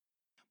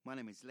My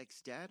name is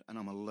Lex Dad, and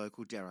I'm a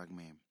local Darug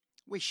man.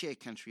 We share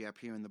country up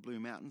here in the Blue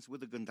Mountains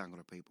with the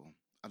Gundungurra people.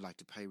 I'd like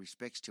to pay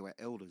respects to our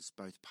elders,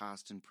 both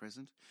past and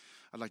present.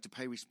 I'd like to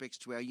pay respects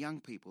to our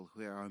young people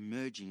who are our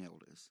emerging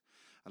elders.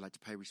 I'd like to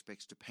pay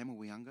respects to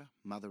Pemawiyanga,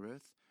 Mother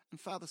Earth, and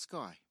Father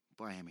Sky,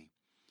 Bayami.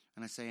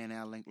 And I say in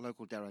our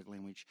local Darug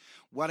language,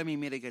 Warami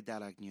Meriga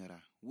Darug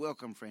Nyura.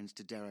 Welcome, friends,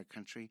 to Darug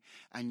country,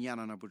 and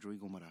Yanana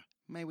Budrigumara.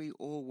 May we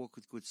all walk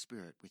with good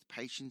spirit, with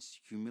patience,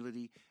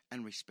 humility,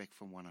 and respect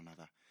for one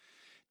another.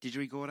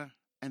 Didgerigora,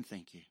 and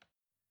thank you.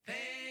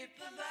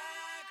 Paperback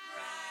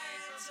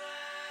writer.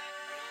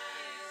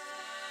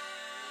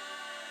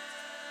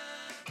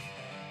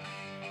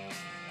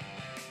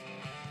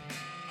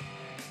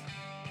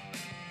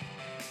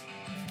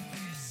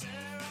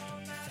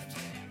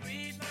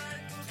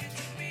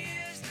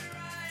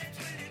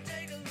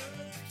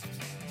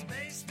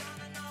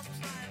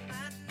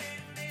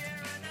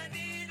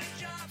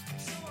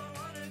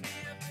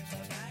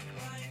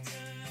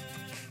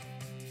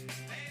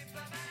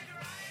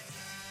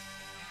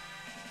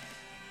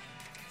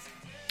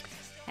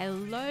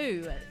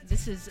 Hello,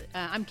 this is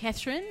I'm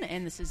Catherine,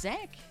 and this is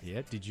Zach.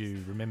 Yeah, did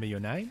you remember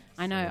your name?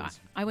 I know.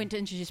 I went to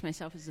introduce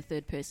myself as the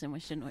third person,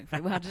 which didn't work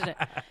very well, did it?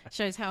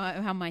 Shows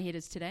how my head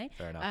is today.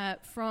 Fair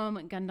enough. From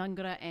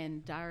Gundungurra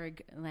and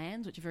Darug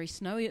lands, which are very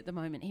snowy at the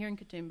moment here in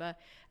Katoomba.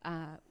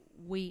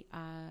 We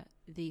are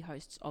the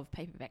hosts of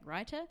Paperback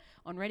Writer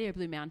on Radio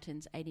Blue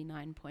Mountains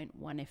 89.1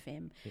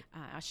 FM. Yep.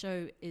 Our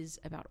show is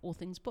about all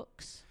things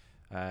books.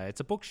 It's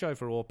a book show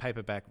for all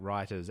paperback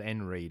writers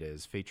and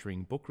readers,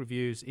 featuring book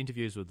reviews,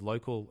 interviews with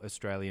local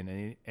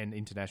Australian and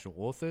international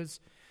authors,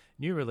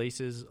 new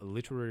releases,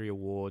 literary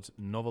awards,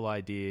 novel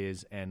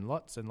ideas, and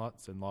lots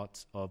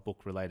of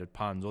book-related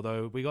puns.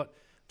 Although we got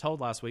told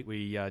last week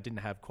we didn't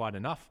have quite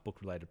enough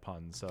book-related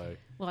puns. So,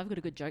 well, I've got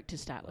a good joke to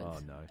start with. Oh,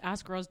 no.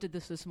 Ask Roz did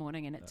this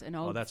morning, and it's an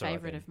old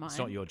favourite of mine. It's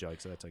not your joke,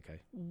 so that's okay.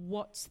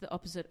 What's the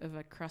opposite of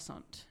a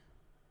croissant?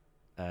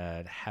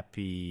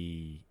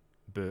 Happy...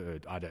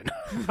 bird. I don't know.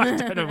 I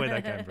don't know where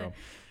that came from.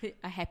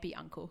 A happy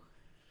uncle.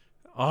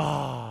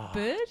 Oh,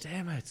 bird?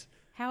 Damn it.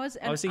 How is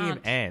an I was thinking aunt?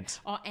 of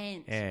ant. Oh,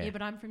 ant. Yeah,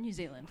 but I'm from New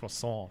Zealand.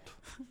 Croissant.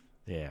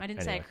 Yeah. I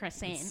didn't say a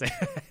croissant.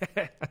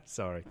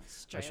 Sorry.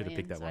 I should have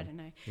picked that one. I don't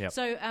know. Yep.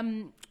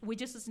 So we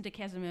just listened to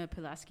Casimir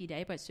Pulaski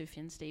Day by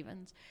Sufjan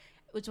Stevens.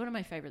 It's one of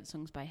my favourite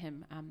songs by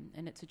him,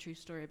 and it's a true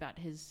story about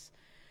his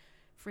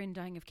friend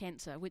dying of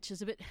cancer, which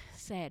is a bit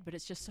sad, but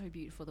it's just so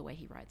beautiful the way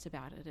he writes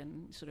about it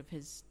and sort of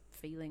his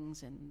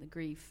feelings and the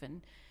grief,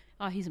 and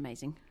he's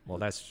amazing. Well,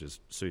 that's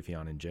just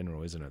Sufjan in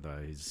general, isn't it,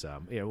 though? He's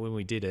when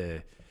we did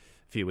a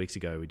few weeks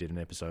ago, we did an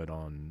episode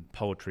on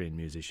poetry and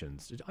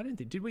musicians.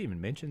 Did we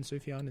even mention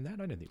Sufjan in that?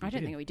 I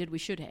don't think we did. We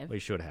should have. We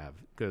should have,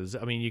 because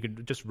I mean, you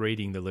could just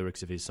reading the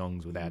lyrics of his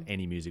songs without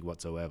any music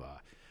whatsoever.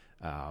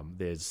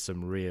 There's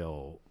some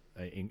real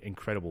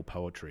incredible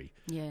poetry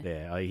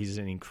there. He's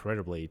an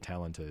incredibly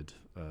talented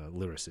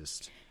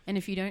lyricist. And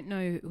if you don't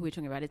know who we're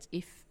talking about, it's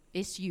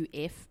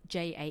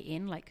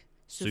Sufjan, like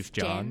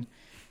Sufjan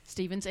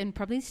Stevens, and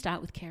probably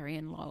start with Carrie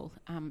and Lowell.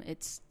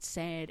 It's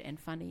sad and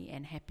funny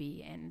and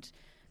happy and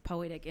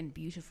poetic and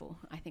beautiful.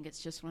 I think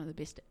it's just one of the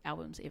best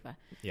albums ever.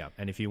 Yeah,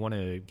 and if you want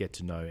to get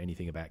to know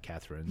anything about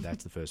Catherine,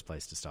 that's the first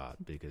place to start,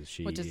 because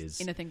she is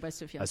anything by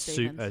Sufjan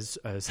Stevens.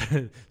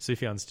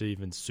 Sufjan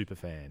Stevens super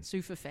fan.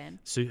 Super fan.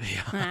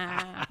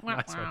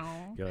 Nice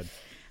one. Good.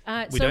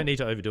 We don't need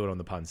to overdo it on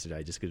the puns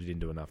today, just because we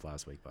didn't do enough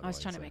last week. I was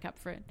trying to make up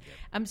for it.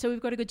 Yep. So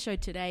we've got a good show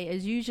today.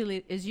 As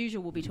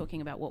usual, we'll be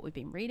talking about what we've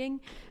been reading.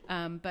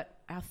 But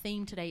our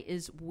theme today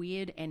is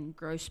weird and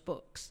gross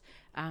books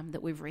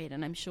that we've read,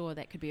 and I'm sure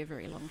that could be a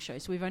very long show.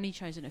 So we've only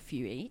chosen a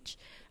few each.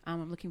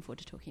 I'm looking forward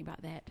to talking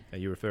about that. Are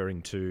you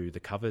referring to the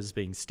covers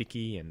being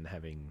sticky and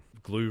having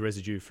glue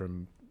residue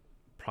from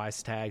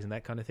price tags and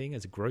that kind of thing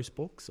as gross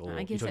books, or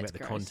I guess you're talking that's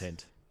about the gross.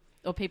 content?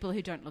 Or people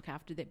who don't look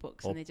after their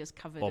books and they're just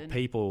covered in... Or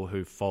people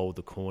who fold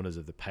the corners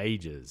of the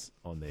pages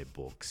on their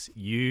books.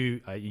 You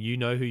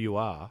know who you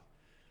are,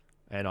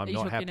 and I'm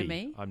not happy. To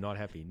me? I'm not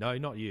happy. No,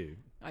 not you.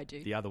 I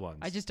do. The other ones.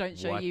 I just don't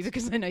show you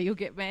because I know you'll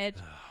get mad.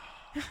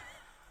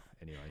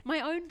 Anyway. My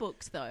own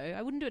books, though. I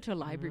wouldn't do it to a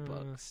library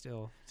book.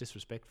 Still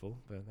disrespectful,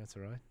 but that's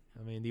all right.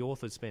 I mean, the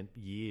author spent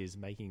years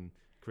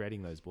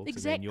creating those books.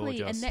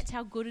 Exactly, and that's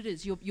how good it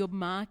is. You're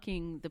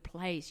marking the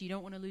place. You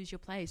don't want to lose your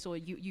place, or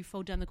you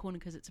fall down the corner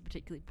because it's a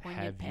particularly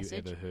poignant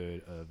passage. Have you ever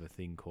heard of a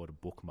thing called a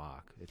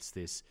bookmark? It's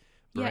this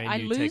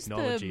brand new lose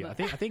technology. them.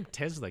 I think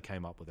Tesla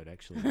came up with it,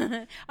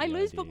 actually. I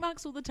lose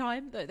bookmarks all the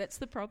time, though. That's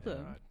the problem.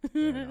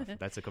 Yeah, right. Fair enough.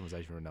 That's a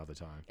conversation for another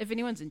time. If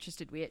anyone's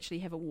interested, we actually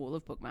have a wall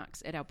of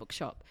bookmarks at our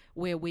bookshop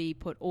where we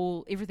put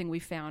everything we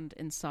found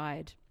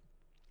inside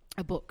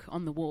a book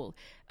on the wall,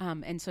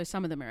 and so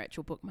some of them are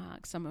actual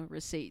bookmarks, some are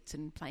receipts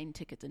and plane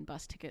tickets and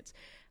bus tickets,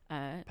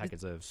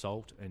 packets of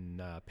salt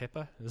and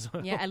pepper as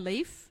well. Yeah, a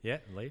leaf. Yeah,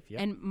 a leaf.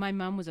 Yeah. And my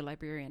mum was a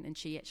librarian, and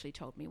she actually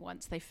told me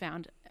once they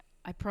found,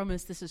 I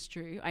promise this is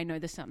true, I know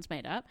this sounds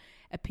made up,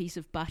 a piece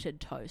of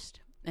buttered toast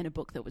in a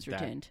book that was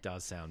returned. That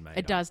does sound made up.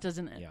 It does,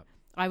 doesn't it? Yeah.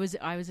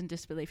 I was in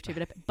disbelief too,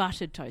 but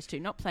buttered toast too,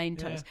 not plain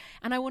toast.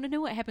 And I want to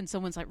know what happens.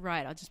 Someone's like,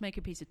 right, I'll just make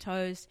a piece of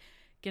toast,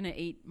 gonna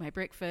eat my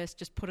breakfast,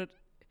 just put it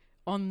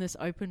on this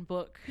open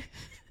book.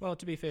 Well,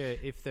 to be fair,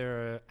 if there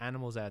are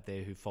animals out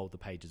there who fold the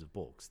pages of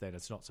books, then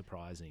it's not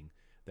surprising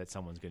that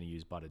someone's going to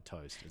use buttered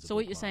toast as a bookmark. So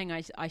what you're saying,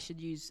 I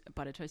should use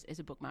buttered toast as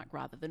a bookmark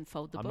rather than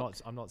fold the book?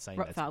 I'm not saying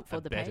that's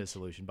a better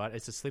solution, but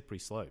it's a slippery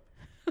slope.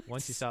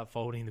 Once you start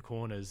folding the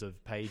corners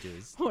of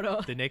pages,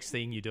 the next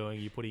thing you're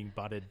doing, you're putting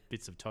buttered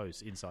bits of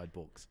toast inside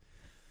books.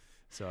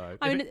 So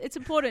I mean, it's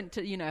important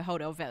to,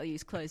 hold our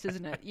values close,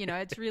 isn't it?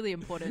 It's really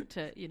important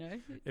to,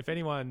 If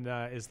anyone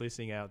is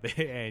listening out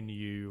there and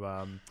you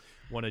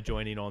want to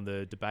join in on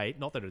the debate,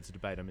 not that it's a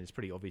debate, I mean, it's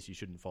pretty obvious you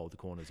shouldn't fold the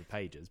corners of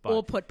pages. But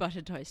or put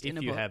buttered toast in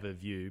a book. If you have a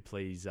view,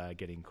 please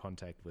get in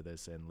contact with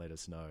us and let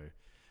us know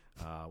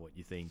what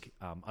you think.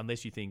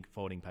 Unless you think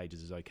folding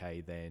pages is okay,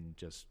 then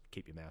just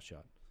keep your mouth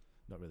shut.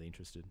 Not really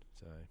interested,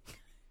 so...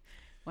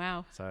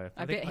 Wow. So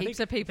I bet heaps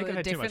of people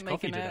are definitely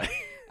going to...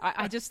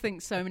 I just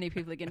think so many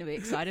people are going to be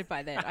excited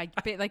by that. I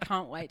bet they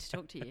can't wait to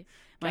talk to you.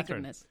 My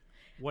Catherine, goodness.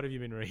 What have you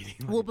been reading?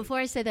 Well, before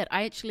I say that,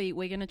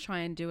 we're going to try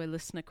and do a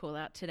listener call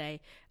out today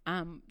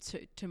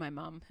to my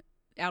mum,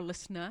 our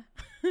listener.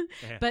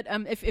 Yeah. But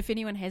if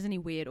anyone has any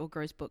weird or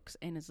gross books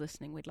and is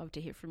listening, we'd love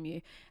to hear from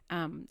you.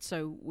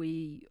 So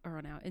we are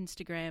on our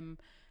Instagram.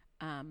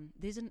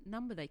 There's a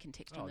number they can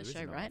text on the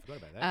show, right? I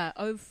forgot about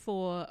that.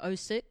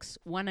 0406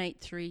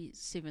 183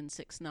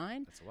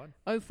 769. That's the one.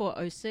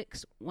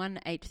 0406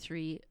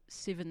 183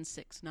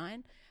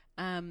 769.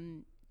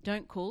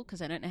 Don't call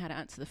because I don't know how to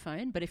answer the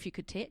phone. But if you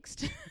could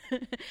text,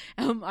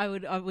 I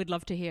would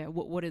love to hear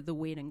what are the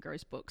weird and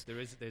gross books.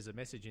 There's a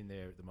message in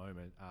there at the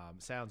moment.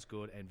 Sounds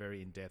good and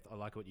very in depth. I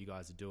like what you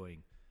guys are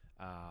doing.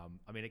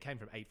 I mean, it came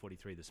from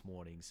 8:43 this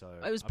morning, so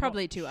it was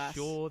probably to us.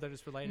 Sure that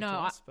it's related to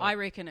us. I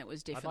reckon it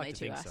was definitely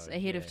to us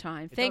ahead of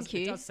time. Thank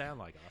you. It does sound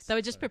like us. They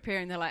were just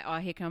preparing. They're like, oh,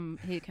 here come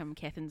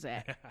Kath and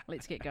Zach.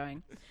 Let's get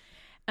going.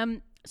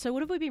 So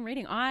what have we been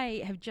reading?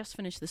 I have just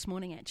finished this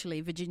morning,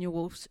 actually, Virginia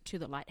Woolf's To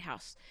the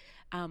Lighthouse,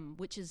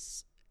 which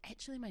is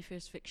actually my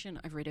first fiction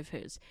I've read of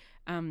hers.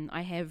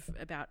 I have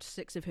about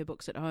 6 of her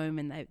books at home,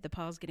 and the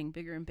pile's getting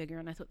bigger and bigger,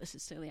 and I thought, this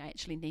is silly. I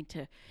actually need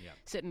to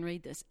sit and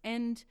read this.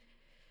 And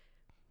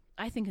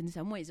I think in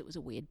some ways it was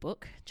a weird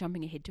book,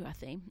 jumping ahead to our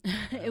theme.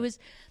 It was,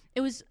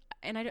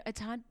 and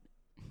it's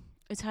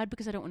hard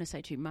because I don't want to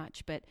say too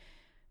much, but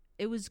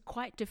it was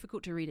quite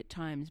difficult to read at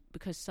times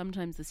because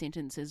sometimes the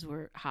sentences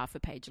were half a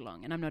page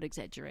long, and I'm not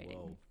exaggerating.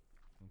 Whoa.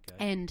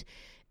 Okay. And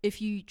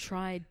if you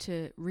tried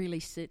to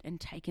really sit and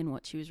take in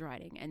what she was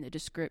writing and the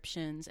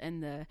descriptions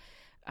and the,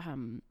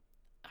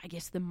 I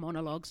guess, the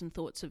monologues and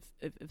thoughts of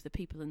the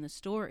people in the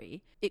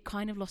story, it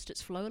kind of lost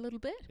its flow a little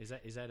bit. Is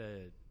that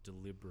a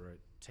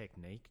deliberate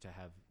technique to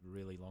have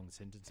really long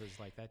sentences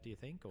like that, do you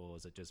think? Or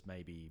is it just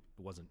maybe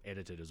it wasn't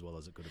edited as well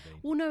as it could have been?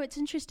 Well, no, it's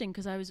interesting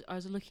because I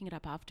was looking it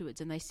up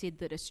afterwards, and they said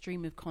that a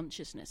stream of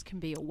consciousness can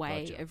be a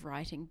way of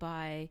writing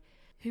by...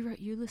 Who wrote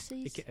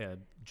Ulysses?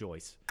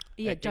 Joyce.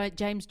 Yeah,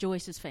 James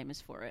Joyce is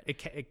famous for it.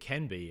 It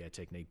can be a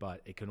technique,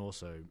 but it can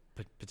also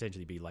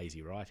potentially be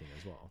lazy writing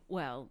as well.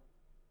 Well...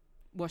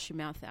 Wash your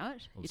mouth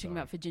out. You're talking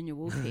about Virginia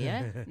Woolf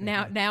here.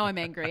 Now I'm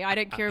angry. I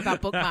don't care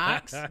about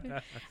bookmarks.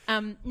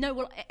 No,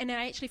 well, and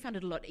I actually found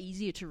it a lot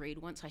easier to read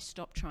once I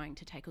stopped trying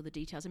to take all the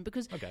details. And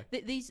because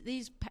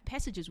these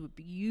passages were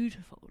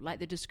beautiful, like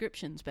the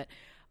descriptions, but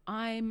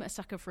I'm a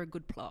sucker for a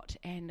good plot,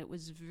 and it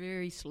was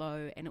very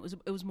slow, and it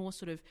was more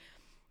sort of,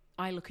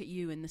 I look at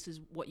you and this is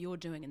what you're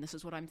doing and this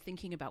is what I'm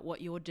thinking about what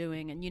you're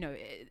doing, and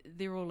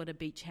they're all at a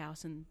beach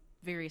house and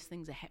various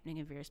things are happening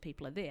and various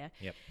people are there.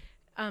 Yep.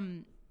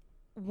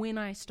 When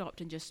I stopped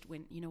and just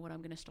went, you know what, I'm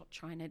going to stop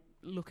trying to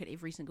look at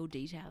every single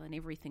detail and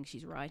everything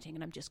she's writing,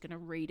 and I'm just going to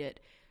read it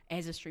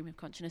as a stream of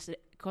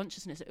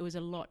consciousness, it was a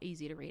lot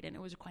easier to read, and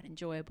it was quite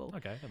enjoyable.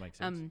 Okay, that makes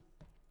sense.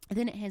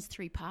 Then it has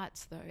 3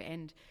 parts, though,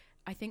 and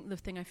I think the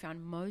thing I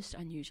found most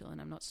unusual,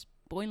 and I'm not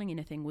spoiling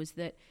anything, was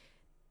that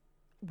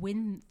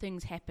when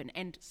things happen,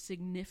 and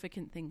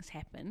significant things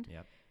happened,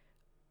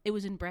 it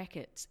was in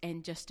brackets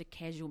and just a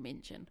casual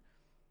mention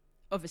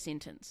of a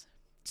sentence.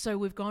 So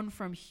we've gone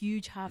from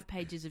huge half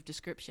pages of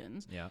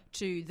descriptions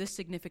to this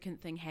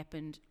significant thing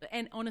happened,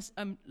 and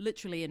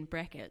literally in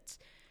brackets,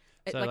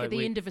 so like at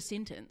the end of a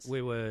sentence.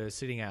 We were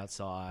sitting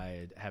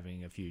outside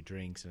having a few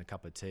drinks and a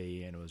cup of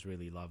tea, and it was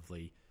really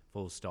lovely,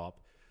 full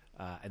stop,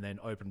 and then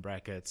open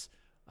brackets,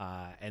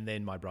 and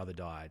then my brother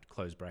died,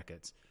 close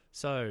brackets.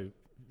 So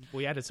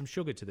we added some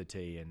sugar to the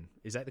tea, and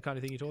is that the kind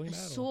of thing you're talking about?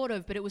 Sort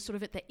of, but it was sort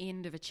of at the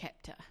end of a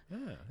chapter.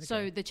 Okay.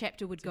 So the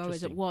chapter would go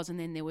as it was, and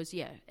then there was,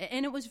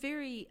 and it was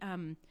very,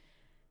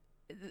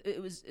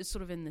 it's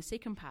sort of in the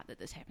second part that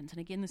this happens,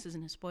 and again, this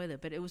isn't a spoiler,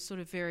 but it was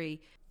sort of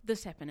very,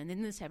 this happened, and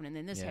then this happened, and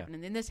then this happened,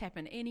 and then this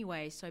happened.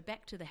 Anyway, so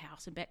back to the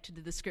house and back to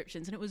the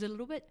descriptions, and it was a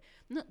little bit,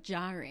 not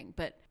jarring,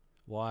 but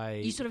Why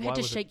you sort of had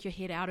to shake your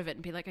head out of it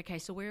and be like, okay,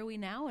 so where are we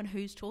now and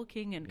who's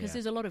talking? And because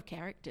there's a lot of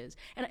characters.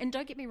 And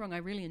don't get me wrong, I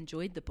really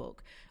enjoyed the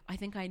book. I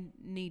think I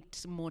need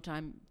some more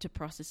time to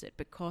process it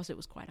because it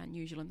was quite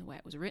unusual in the way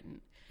it was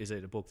written. Is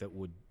it a book that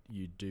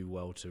you do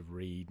well to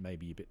read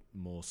maybe a bit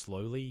more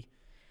slowly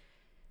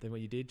than what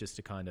you did, just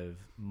to kind of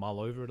mull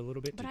over it a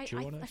little bit, to chew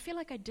on it? I feel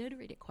like I did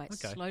read it quite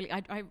slowly.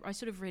 I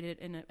sort of read it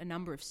in a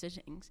number of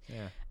sittings.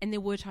 Yeah. And there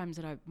were times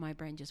that my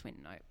brain just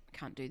went, no, I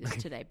can't do this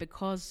today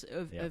because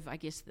of I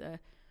guess, I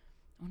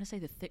want to say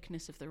the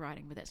thickness of the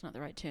writing, but that's not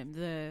the right term.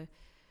 The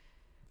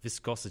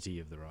viscosity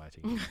of the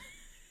writing.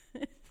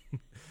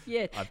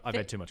 Yeah. I've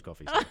had too much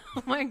coffee. So.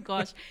 Oh my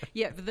gosh.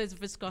 Yeah, but there's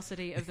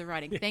viscosity of the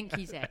writing. Thank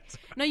you, Zach.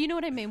 No, you know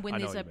what I mean? When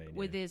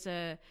there's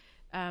a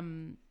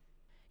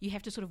you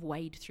have to sort of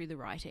wade through the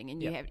writing,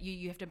 and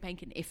you have to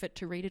make an effort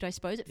to read it, I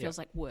suppose. It feels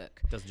like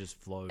work. It doesn't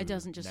just flow. It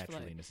doesn't just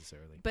naturally flow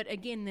necessarily. But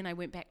again, then I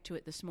went back to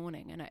it this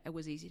morning, and it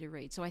was easy to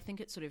read. So I think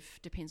it sort of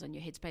depends on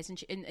your headspace.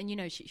 And you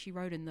know, she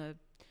wrote in the...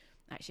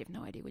 I actually have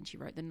no idea when she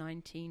wrote, the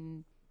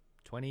 1920s,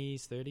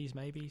 30s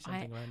maybe,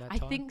 something around that time.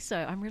 I think so.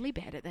 I'm really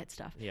bad at that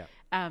stuff. Yeah.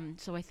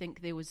 So I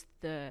think there was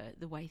the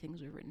way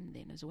things were written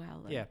then as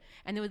well. And, yeah.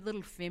 And there were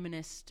little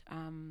feminist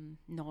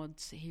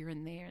nods here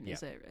and there. And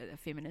there's a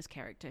feminist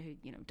character who,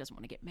 you know, doesn't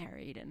want to get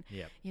married. And,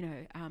 you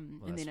know,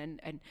 and then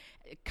and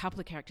a couple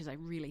of characters I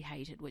really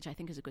hated, which I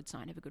think is a good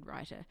sign of a good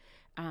writer.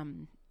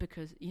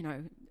 Because, you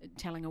know,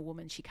 telling a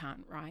woman she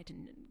can't write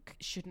and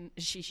she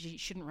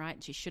shouldn't write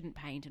and she shouldn't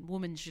paint and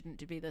women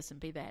shouldn't be this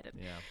and be that. And,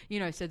 you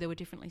know, so there were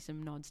definitely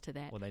some nods to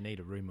that. Well, they need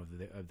a room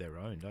of their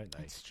own, don't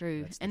they? It's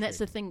true. That's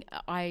the thing.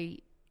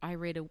 I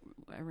read a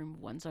room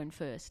of one's own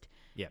first.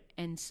 Yeah.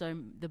 And so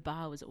the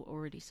bar was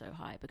already so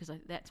high because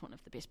that's one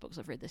of the best books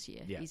I've read this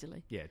year,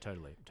 easily. Yeah,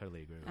 totally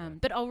agree with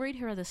that. But I'll read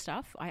her other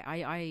stuff.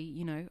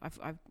 I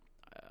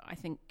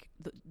think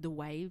the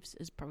Waves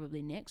is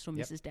probably next, or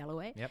Mrs.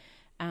 Dalloway. Yep.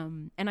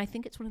 And I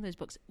think it's one of those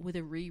books with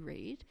a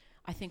reread.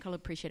 I think I'll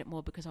appreciate it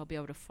more because I'll be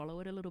able to follow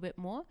it a little bit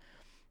more.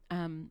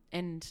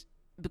 And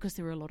because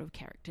there were a lot of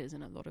characters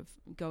and a lot of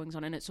goings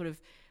on, and it sort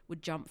of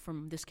would jump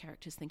from this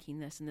character's thinking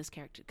this and this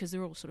character, because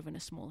they're all sort of in a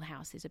small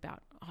house. There's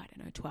about,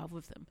 12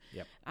 of them,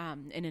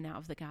 in and out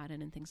of the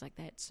garden and things like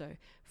that. So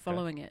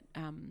following it,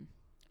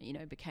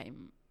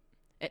 became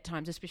at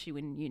times, especially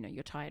when, you know,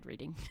 you're tired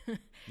reading.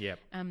 Yep.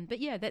 But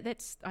yeah,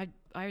 I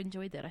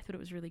enjoyed that. I thought it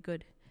was really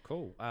good.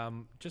 Cool.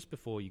 Just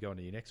before you go on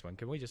to your next one,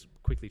 can we just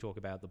quickly talk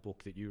about the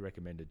book that you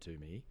recommended to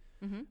me,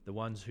 The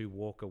Ones Who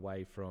Walk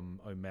Away from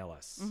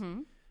Omelas? Mm-hmm.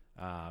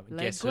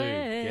 Guess who?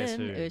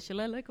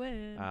 Ursula Le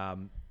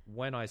Guin.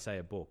 When I say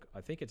a book,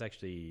 I think it's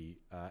actually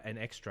an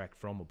extract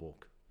from a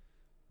book.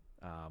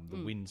 The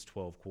Wind's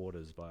 12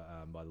 Quarters by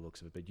the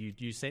looks of it. But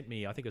you sent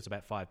me, I think it was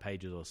about 5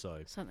 pages or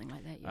so. Something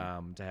like that, yeah.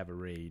 To have a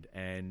read.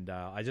 And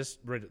I just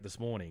read it this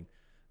morning,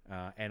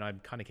 and I'm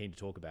kind of keen to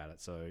talk about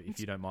it. So if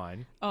you don't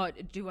mind. Oh,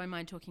 do I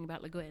mind talking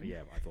about Le Guin?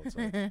 Yeah, I thought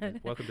so.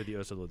 Welcome to the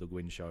Ursula Le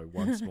Guin show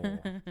once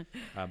more.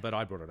 But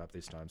I brought it up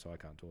this time, so I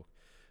can't talk.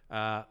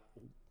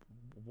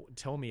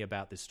 Tell me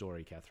about this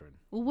story, Catherine.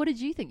 Well, what did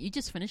you think? You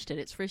just finished it.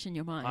 It's fresh in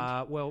your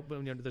mind. Well,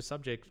 you know,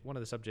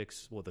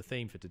 the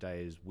theme for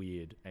today is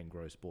weird and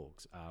gross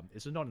books.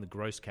 It's not in the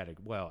gross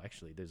category. Well,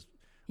 actually, there's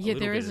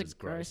there is a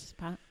gross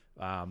part.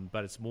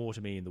 But it's more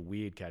to me in the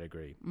weird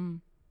category.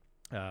 And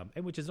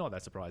which is not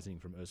that surprising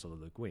from Ursula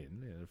Le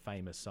Guin, a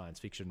famous science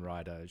fiction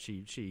writer.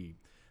 She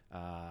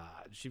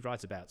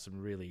writes about some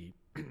really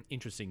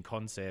interesting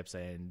concepts,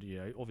 and, you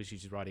know, obviously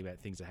she's writing about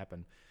things that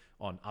happen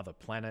on other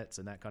planets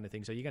and that kind of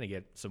thing. So you're going to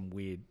get some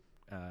weird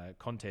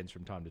contents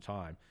from time to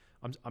time.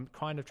 I'm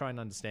kind of trying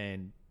to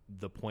understand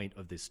the point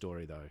of this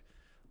story, though.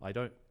 I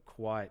don't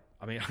quite...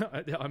 I mean,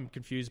 I'm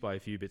confused by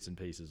a few bits and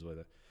pieces with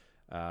it.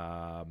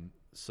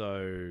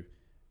 So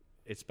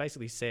it's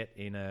basically set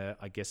in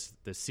I guess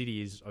the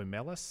city is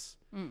Omelas.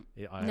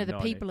 No, the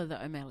people are the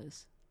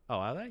Omelas. Oh,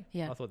 are they?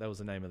 Yeah. I thought that was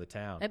the name of the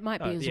town. It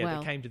might be as well. Yeah,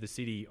 they came to the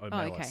city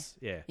Omelas.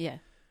 Oh, okay. Yeah.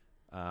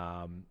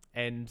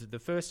 And the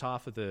first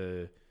half of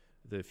the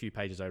few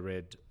pages I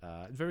read,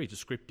 very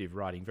descriptive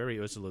writing, very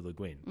Ursula Le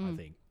Guin, I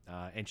think.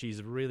 And she's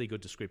a really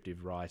good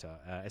descriptive writer,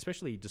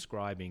 especially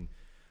describing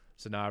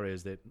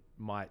scenarios that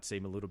might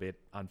seem a little bit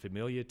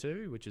unfamiliar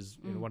to, which is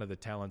one of the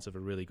talents of a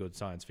really good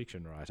science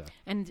fiction writer.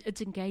 And it's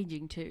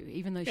engaging too,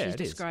 even though she's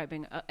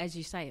describing, as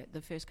you say,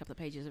 the first couple of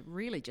pages are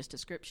really just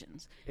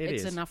descriptions.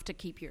 It's enough to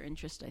keep your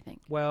interest, I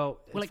think. Well,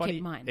 it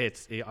kept mine.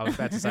 I was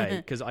about to say,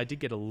 because I did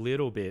get a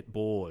little bit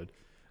bored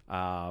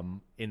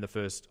in the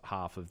first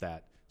half of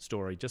that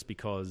story, just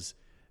because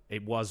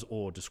it was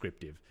all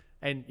descriptive.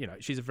 And, you know,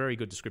 she's a very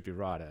good descriptive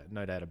writer,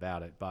 no doubt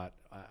about it. But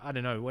I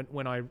don't know,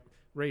 when I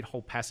read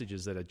whole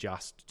passages that are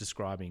just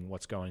describing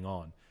what's going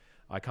on,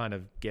 I kind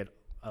of get,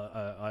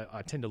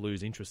 I tend to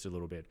lose interest a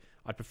little bit.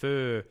 I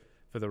prefer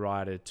for the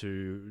writer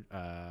to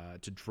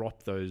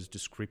drop those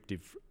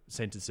descriptive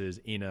sentences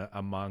in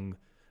among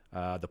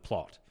the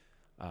plot.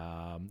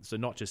 So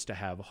not just to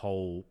have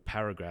whole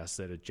paragraphs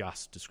that are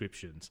just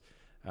descriptions,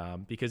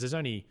 because there's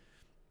only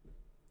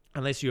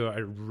unless you're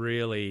a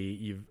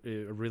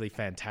really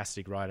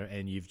fantastic writer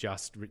and you've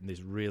just written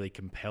this really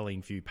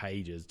compelling few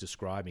pages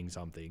describing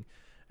something.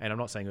 And I'm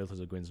not saying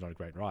Ursula Le Guin's not a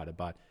great writer,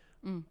 but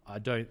I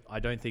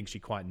don't think she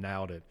quite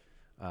nailed it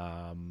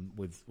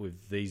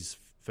with these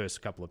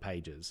first couple of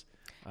pages.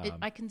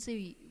 I can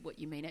see what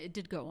you mean. It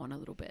did go on a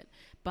little bit,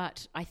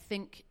 but I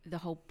think the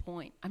whole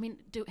point. I mean,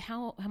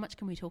 how much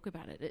can we talk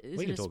about it?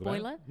 Is it a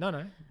spoiler?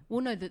 No.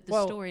 Well, no, the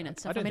story in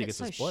itself. I don't think it's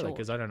a spoiler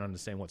because I don't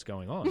understand what's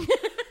going on.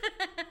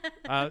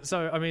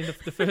 So I mean,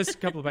 the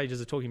first couple of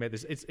pages are talking about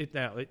this.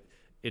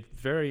 It's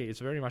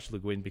very much Le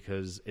Guin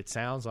because it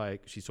sounds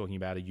like she's talking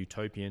about a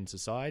utopian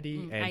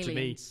society, and aliens, to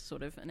me,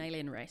 sort of an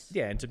alien race.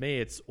 Yeah, and to me,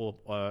 it's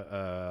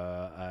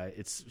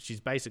she's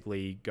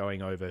basically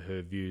going over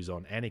her views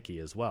on anarchy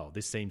as well.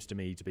 This seems to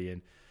me to be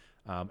an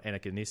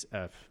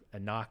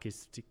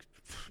anarchistic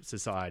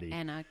society.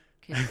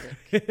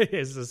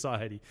 Anarchistic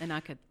society.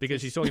 Anarchistic.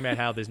 Because she's talking about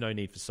how there's no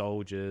need for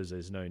soldiers,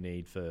 there's no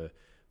need for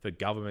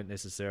government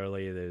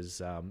necessarily. There's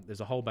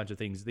a whole bunch of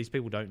things. These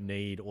people don't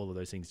need all of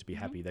those things to be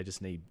happy. They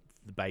just need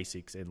the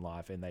basics in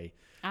life, and they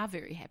are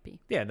very happy.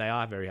 Yeah, and they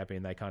are very happy,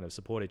 and they kind of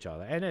support each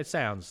other. And it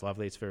sounds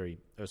lovely. It's very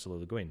Ursula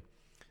Le Guin.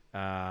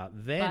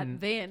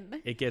 Then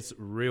it gets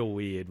real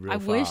weird real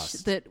fast. I wish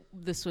that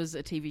this was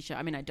a TV show.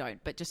 I mean, I don't,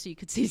 but just so you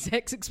could see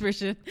Zach's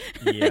expression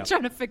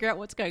trying to figure out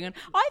what's going on.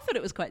 I thought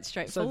it was quite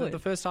straightforward. So the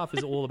first half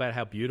is all about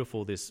how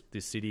beautiful this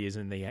city is,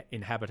 and the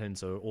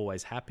inhabitants are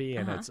always happy,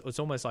 and it's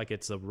almost like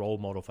it's a role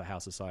model for how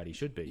society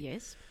should be.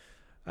 Yes.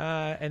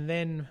 And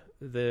then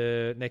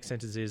the next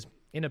sentence is,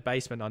 in a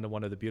basement under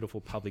one of the beautiful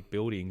public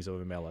buildings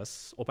of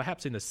Omelas, or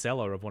perhaps in the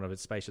cellar of one of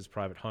its spacious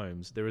private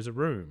homes, there is a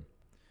room.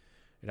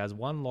 It has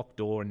one locked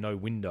door and no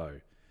window.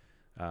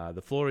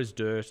 The floor is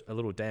dirt, a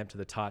little damp to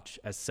the touch,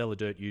 as cellar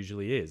dirt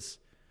usually is.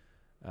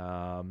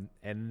 And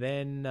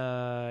then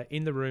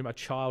in the room, a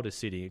child is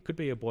sitting. It could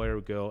be a boy or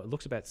a girl. It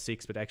looks about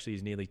 6, but actually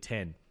is nearly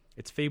 10.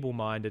 It's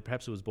feeble-minded.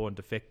 Perhaps it was born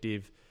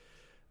defective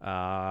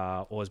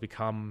or has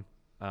become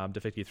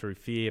defective through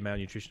fear,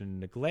 malnutrition, and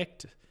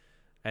neglect.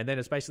 And then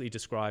it's basically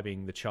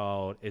describing the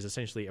child as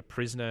essentially a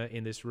prisoner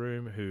in this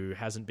room who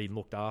hasn't been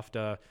looked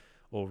after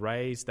or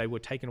raised. They were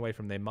taken away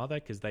from their mother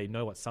because they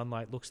know what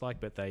sunlight looks like,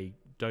 but they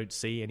don't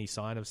see any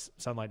sign of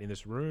sunlight in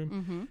this room.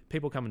 Mm-hmm.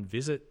 People come and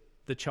visit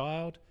the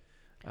child.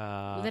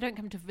 Well, they don't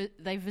come to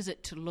they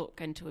visit to look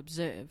and to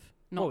observe,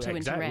 not to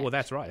interact. Well,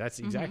 that's right. That's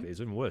exactly.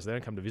 It's even worse. They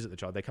don't come to visit the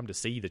child. They come to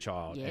see the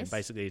child. Yes. And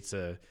basically it's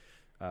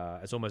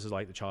almost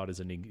like the child is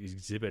an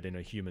exhibit in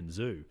a human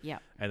zoo. Yeah.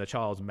 And the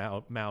child's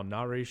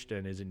malnourished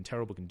and is in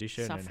terrible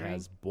condition Suffering. And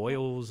has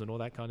boils and all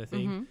that kind of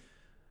thing.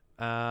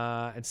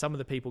 Mm-hmm. And some of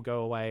the people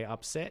go away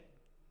upset,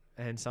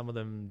 and some of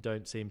them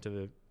don't seem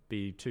to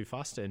be too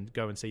fussed and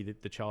go and see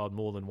the child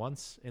more than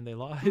once in their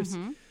lives.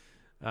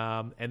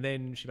 Mm-hmm. And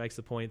then she makes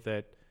the point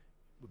that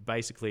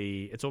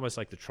basically it's almost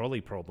like the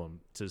trolley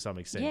problem to some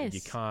extent. Yes.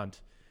 You can't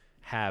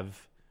have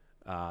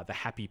the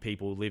happy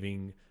people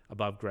living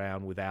above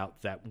ground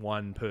without that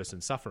one person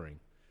suffering.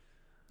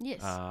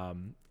 Yes.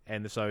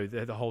 And so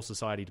the whole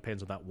society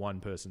depends on that one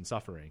person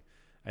suffering.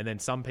 And then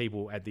some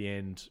people at the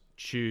end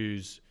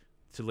choose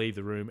to leave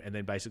the room and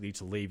then basically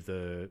to leave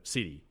the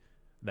city.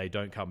 They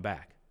don't come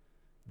back.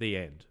 The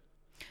end.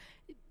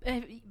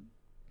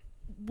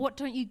 What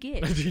don't you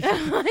get?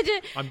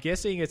 I'm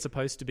guessing it's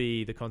supposed to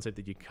be the concept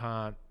that you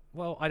can't...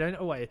 Well, I don't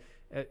know.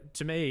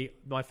 To me,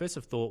 my first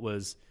thought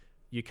was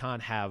you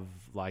can't have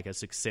like a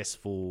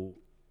successful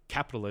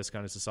capitalist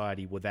kind of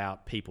society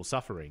without people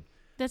suffering.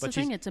 That's the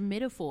thing. It's a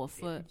metaphor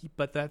for...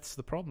 But that's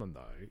the problem,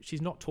 though.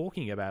 She's not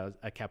talking about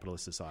a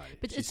capitalist society.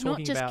 But it's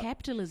not just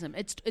capitalism.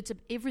 It's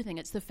everything.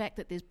 It's the fact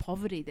that there's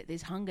poverty, that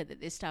there's hunger, that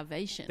there's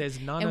starvation. There's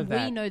none of that.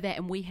 And we know that,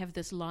 and we have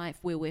this life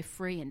where we're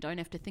free and don't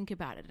have to think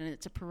about it, and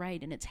it's a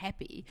parade, and it's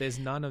happy. There's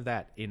none of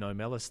that in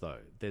Omelas, though.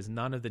 There's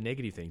none of the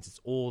negative things. It's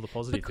all the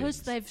positive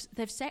things. Because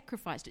they've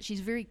sacrificed it.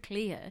 She's very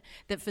clear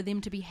that for them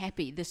to be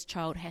happy, this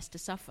child has to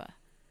suffer.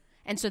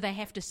 And so they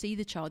have to see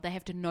the child, they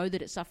have to know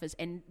that it suffers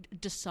and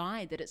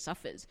decide that it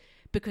suffers.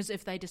 Because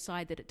if they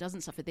decide that it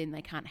doesn't suffer, then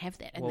they can't have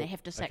that, and they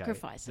have to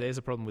sacrifice it. There's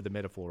a problem with the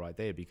metaphor right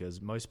there,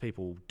 because most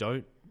people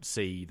don't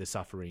see the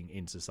suffering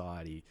in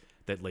society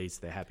that leads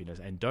to their happiness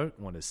and don't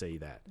want to see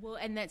that. Well,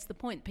 and that's the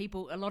point.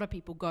 A lot of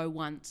people go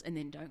once and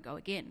then don't go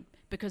again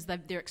because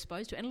they're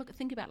exposed to it. And look,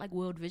 think about like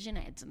World Vision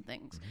ads and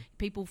things. Mm-hmm.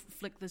 People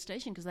flick the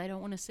station because they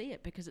don't want to see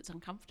it because it's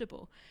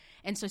uncomfortable.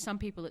 And so some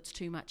people it's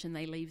too much and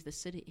they leave the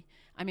city.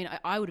 I mean,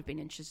 I would have been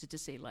interested to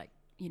see like,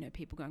 you know,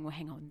 people going, well,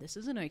 hang on, this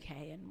isn't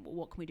okay, and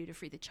what can we do to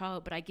free the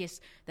child? But I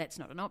guess that's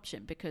not an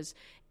option because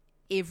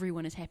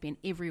everyone is happy and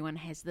everyone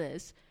has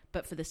this,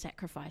 but for the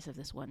sacrifice of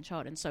this one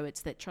child. And so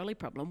it's that trolley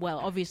problem. Well,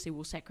 obviously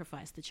we'll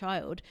sacrifice the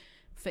child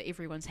for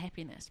everyone's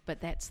happiness, but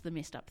that's the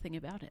messed up thing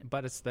about it.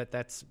 But it's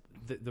that's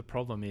the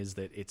problem is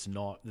that it's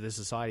not, the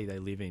society they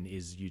live in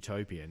is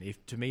utopian.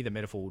 To me, the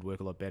metaphor would work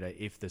a lot better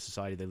if the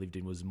society they lived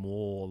in was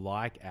more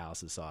like our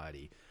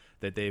society,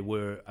 that there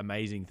were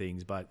amazing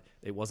things, but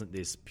it wasn't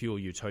this pure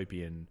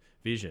utopian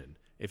vision.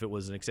 if it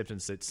was an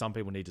acceptance that some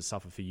people need to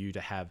suffer for you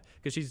to have,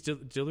 because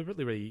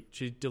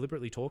she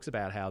deliberately talks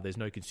about how there's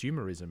no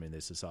consumerism in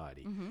this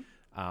society.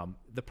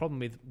 The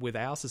problem with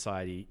our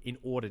society, in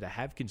order to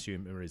have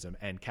consumerism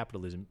and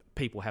capitalism,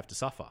 people have to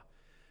suffer.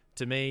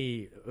 To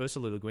me,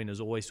 Ursula Le Guin is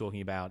always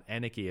talking about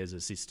anarchy as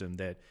a system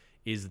that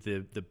is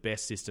the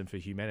best system for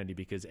humanity,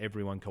 because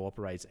everyone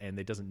cooperates and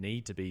there doesn't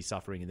need to be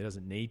suffering and there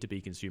doesn't need to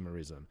be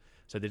consumerism.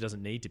 So there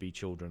doesn't need to be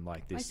children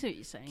like this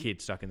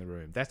kid stuck in the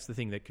room. That's the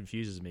thing that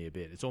confuses me a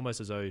bit. It's almost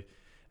as though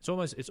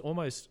it's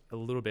almost a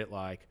little bit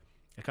like,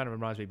 it kind of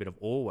reminds me a bit of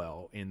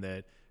Orwell, in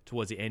that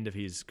towards the end of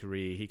his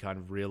career he kind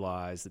of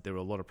realised that there were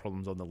a lot of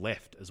problems on the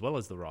left as well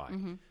as the right.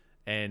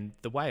 And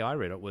the way I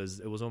read it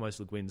was almost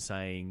Le Guin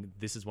saying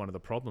this is one of the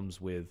problems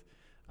with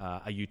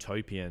a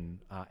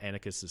utopian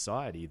anarchist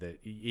society, that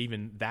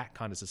even that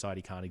kind of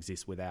society can't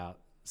exist without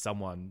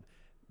someone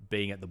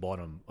being at the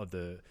bottom of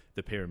the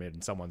pyramid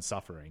and someone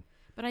suffering.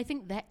 But I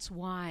think that's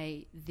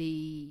why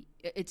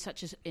it's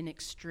such an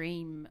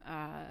extreme...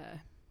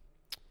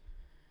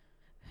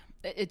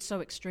 it's so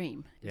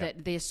extreme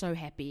that they're so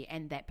happy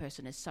and that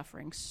person is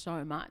suffering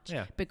so much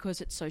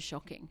because it's so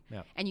shocking.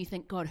 And you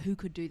think, God, who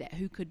could do that?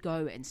 Who could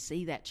go and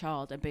see that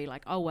child and be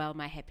like, oh, well,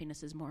 my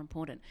happiness is more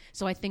important?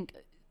 So I think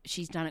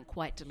she's done it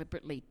quite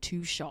deliberately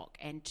to shock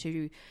and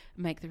to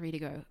make the reader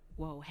go,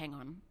 whoa, hang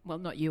on. Well,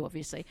 not you,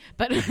 obviously,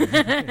 but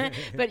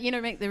but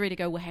make the reader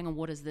go, well, hang on,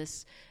 what is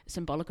this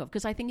symbolic of?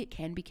 Because I think it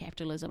can be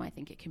capitalism. I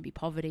think it can be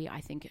poverty. I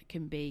think it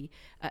can be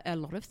a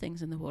lot of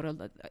things in the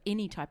world,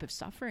 any type of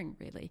suffering,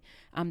 really,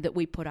 that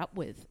we put up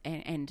with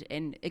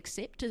and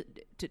accept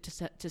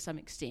to some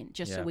extent,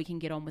 just so we can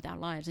get on with our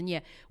lives.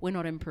 And we're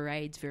not in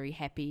parades very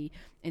happy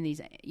in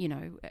these,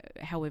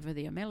 however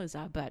the Omelas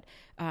are, but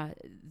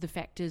the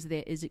fact is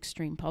there is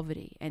extreme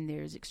poverty and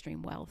there is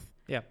extreme wealth.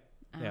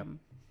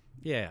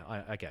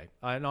 Okay.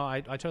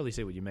 I totally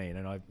see what you mean,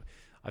 and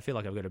I feel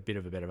like I've got a bit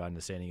of a better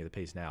understanding of the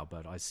piece now,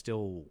 but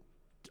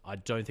I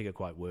don't think it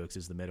quite works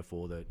as the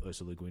metaphor that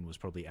Ursula Le Guin was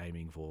probably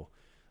aiming for.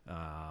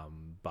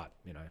 But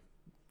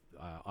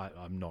I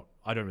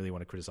don't really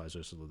want to criticise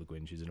Ursula Le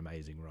Guin. She's an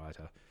amazing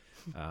writer.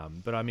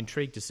 But I'm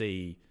intrigued to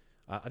see.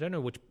 I don't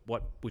know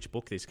which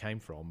book this came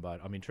from,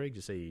 but I'm intrigued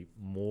to see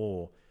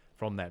more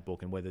from that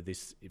book and whether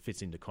this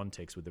fits into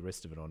context with the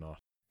rest of it or not.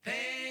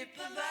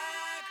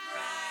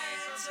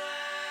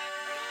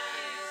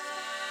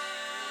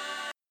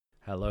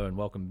 Hello and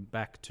welcome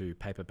back to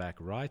Paperback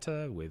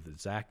Writer with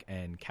Zach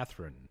and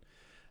Catherine.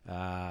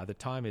 The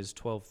time is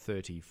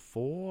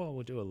 12:34.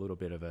 We'll do a little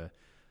bit of an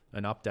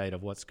update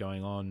of what's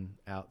going on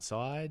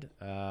outside.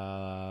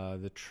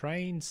 The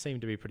trains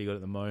seem to be pretty good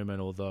at the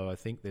moment, although I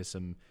think there's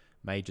some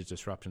major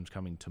disruptions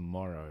coming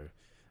tomorrow.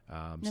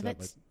 No,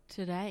 that's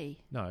today.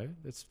 No,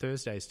 it's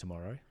Thursday's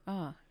tomorrow.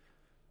 Oh,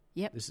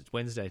 yep. This is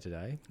Wednesday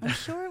today. I'm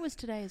sure it was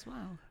today as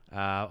well.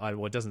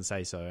 Well, it doesn't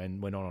say so,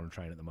 and we're not on a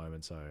train at the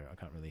moment, so I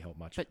can't really help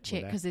much. But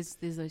check, because there's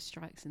those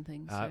strikes and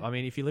things. So. I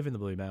mean, if you live in the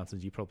Blue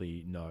Mountains, you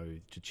probably know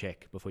to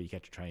check before you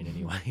catch a train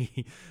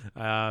anyway.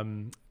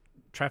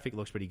 Traffic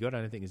looks pretty good. I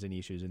don't think there's any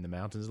issues in the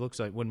mountains. It looks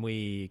like when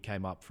we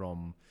came up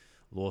from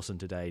Lawson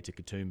today to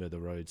Katoomba, the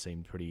road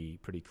seemed pretty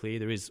clear.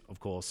 There is,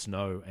 of course,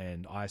 snow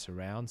and ice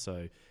around,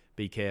 so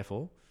be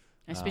careful.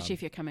 Especially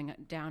if you're coming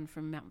down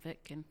from Mount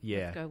Vic and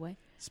Lithgow way.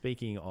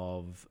 Speaking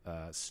of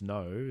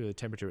snow, the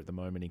temperature at the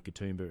moment in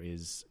Katoomba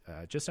is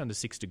just under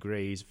 6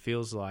 degrees.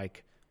 Feels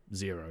like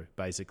 0,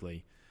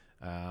 basically.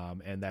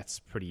 And that's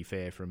pretty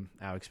fair from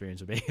our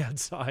experience of being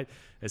outside.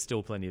 There's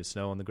still plenty of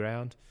snow on the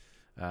ground.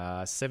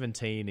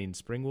 17 in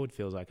Springwood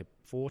feels like a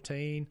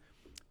 14.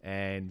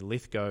 And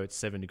Lithgow at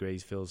 7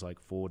 degrees feels like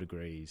 4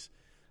 degrees.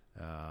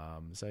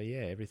 So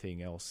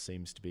everything else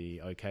seems to be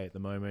okay at the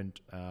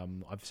moment.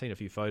 I've seen a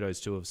few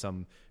photos too of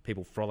some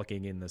people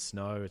frolicking in the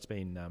snow. It's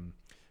been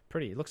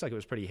it looks like it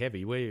was pretty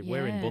heavy.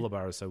 We're in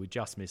Bullaborough, so we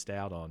just missed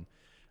out on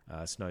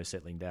snow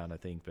settling down, I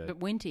think. But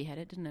Wenty had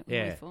it, didn't it?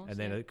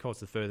 Then of course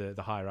the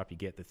higher up you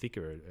get, the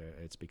thicker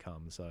it's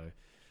become. So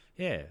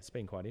it's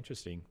been quite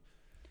interesting.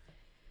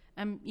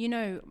 About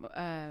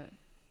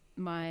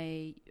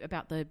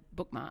the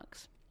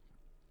bookmarks.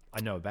 I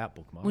know about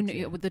bookmarks.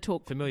 With the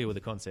talk. Familiar with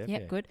the concept. Yeah,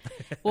 good.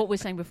 What we're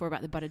saying before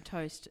about the buttered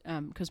toast,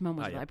 because Mum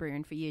was a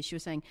librarian for years, she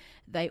was saying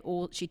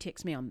she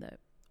texted me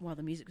while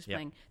the music was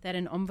playing, they had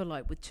an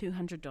envelope with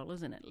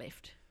 $200 in it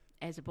left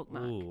as a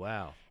bookmark. Oh,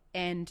 wow.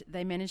 And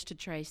they managed to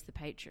trace the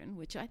patron,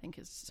 which I think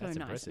is so That's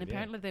nice. Impressive, and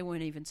apparently they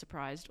weren't even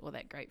surprised or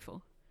that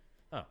grateful.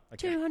 Oh,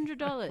 okay.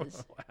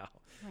 $200. Wow.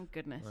 Thank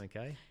goodness.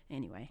 Okay.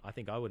 Anyway. I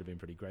think I would have been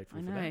pretty grateful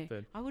for that.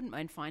 But I wouldn't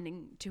mind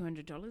finding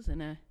 $200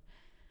 in a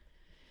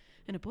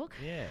book.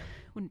 Yeah.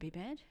 Wouldn't be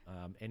bad.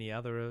 Any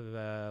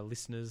other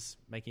listeners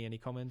making any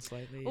comments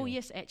lately? Oh,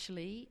 yes,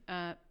 actually,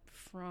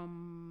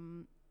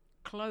 from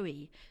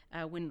Chloe,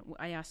 when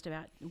I asked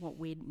about what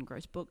weird and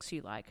gross books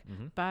you like.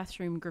 Mm-hmm.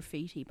 Bathroom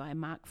Graffiti by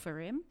Mark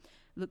Farem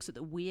looks at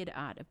the weird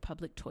art of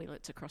public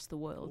toilets across the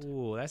world.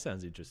 Oh, that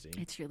sounds interesting.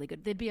 It's really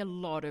good. There'd be a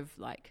lot of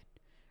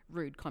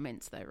rude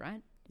comments though,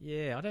 right?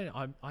 Yeah,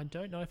 I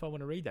don't know if I want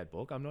to read that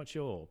book. I'm not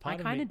sure. I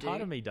kind of do.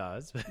 Part of me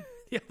does, but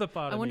the other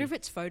part. I wonder if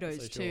it's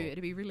photos too.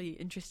 It'd be really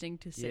interesting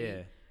to see.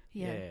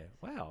 Yeah.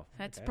 Wow.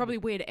 That's probably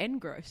weird and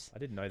gross. I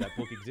didn't know that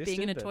book existed.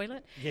 Being in a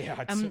toilet. Yeah,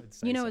 I'd say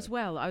you know, so. as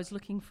well, I was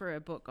looking for a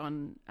book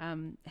on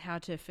how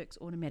to fix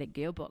automatic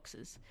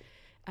gearboxes,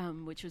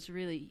 which was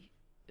really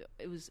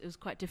it was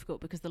quite difficult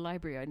because the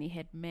library only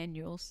had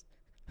manuals.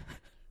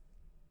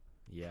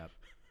 Yeah.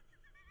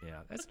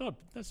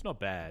 That's not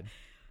bad.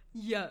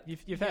 Yeah,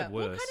 you've had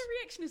worse. What kind of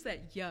reaction is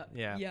that?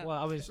 Yeah. Well,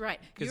 I was right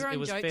because it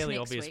was fairly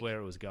obvious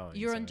where it was going.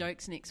 You're on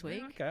jokes next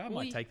week. Yeah, okay, I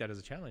might take that as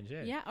a challenge.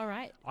 Yeah. Yeah. All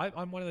right.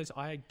 I'm one of those.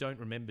 I don't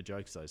remember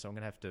jokes though, so I'm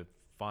going to have to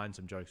find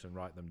some jokes and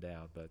write them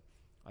down. But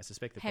I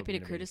suspect they're happy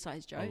to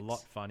criticize jokes. A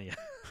lot funnier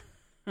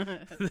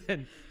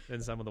than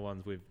some of the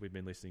ones we've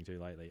been listening to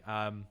lately.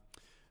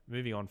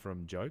 Moving on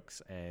from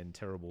jokes and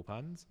terrible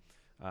puns.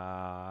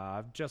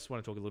 I just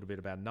want to talk a little bit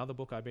about another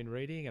book I've been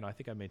reading, and I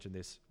think I mentioned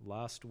this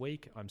last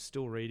week. I'm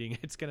still reading.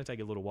 It's going to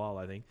take a little while,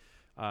 I think.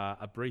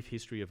 A Brief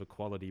History of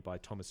Equality by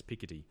Thomas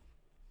Piketty,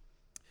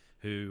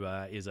 who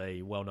is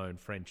a well-known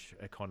French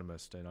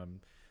economist, and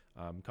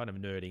I'm kind of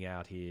nerding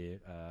out here,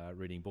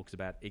 reading books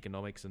about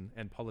economics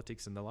and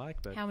politics and the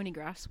like. But how many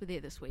graphs were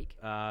there this week?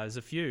 There's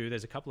a few.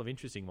 There's a couple of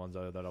interesting ones,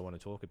 though, that I want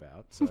to talk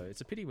about. So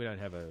it's a pity we don't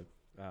have a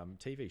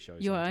TV show.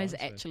 Your eyes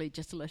actually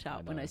just lit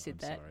up when I said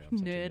that.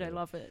 Sorry, nerd, I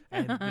love it.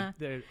 And I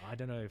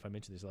don't know if I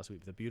mentioned this last week,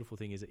 but the beautiful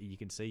thing is that you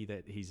can see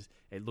that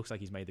it looks like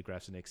he's made the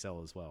graphs in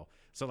Excel as well.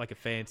 So like a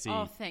fancy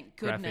thank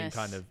graphing goodness.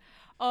 kind of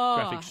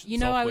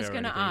graphics I was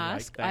going to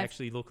ask. They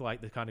actually look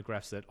like the kind of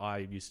graphs that I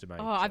used to make.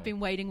 I've been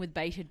waiting with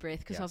bated breath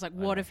because I was like,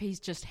 what if he's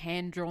just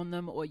hand-drawn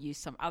them or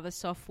used some other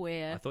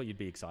software? I thought you'd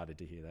be excited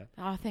to hear that.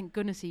 Oh, thank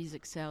goodness he's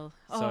Excel.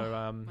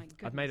 So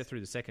I've made it through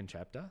the second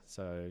chapter,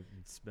 so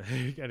it's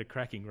at a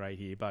cracking rate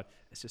here, but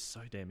it's just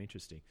so damn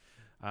interesting.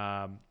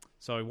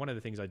 So one of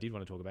the things I did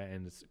want to talk about,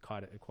 and it's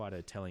quite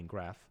a telling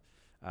graph,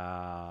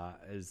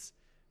 is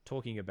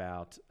talking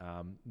about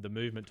the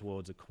movement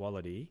towards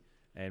equality.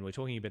 And we're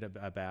talking a bit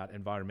about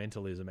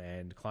environmentalism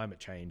and climate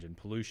change and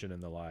pollution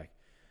and the like.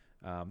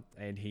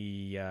 And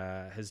he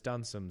has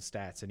done some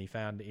stats, and he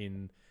found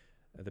in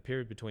the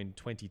period between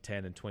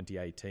 2010 and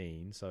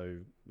 2018, so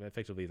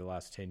effectively the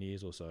last 10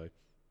 years or so,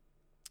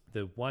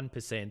 the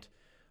 1%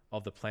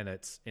 of the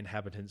planet's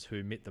inhabitants who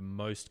emit the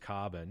most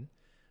carbon,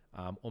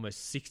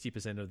 almost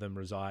 60% of them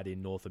reside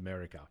in North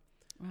America,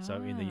 so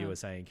in the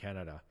USA and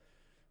Canada.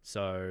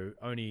 So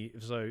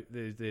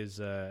there's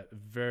a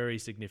very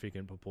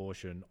significant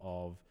proportion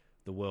of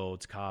the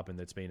world's carbon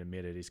that's been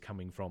emitted is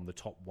coming from the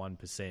top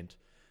 1%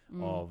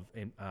 of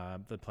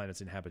the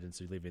planet's inhabitants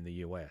who live in the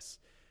US,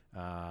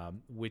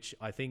 which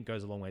I think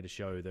goes a long way to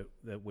show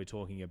that we're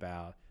talking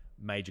about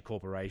major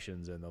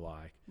corporations and the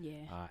like,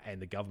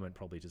 and the government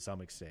probably to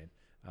some extent.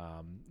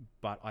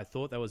 But I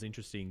thought that was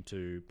interesting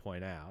to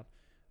point out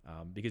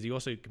because he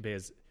also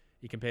compares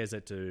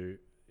it to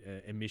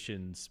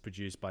emissions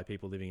produced by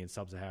people living in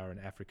sub-Saharan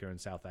Africa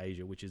and South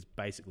Asia, which is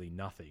basically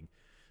nothing,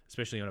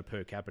 especially on a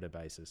per capita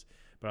basis.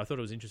 But I thought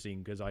it was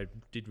interesting because I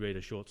did read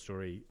a short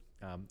story,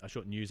 a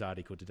short news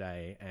article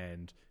today,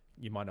 and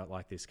you might not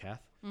like this,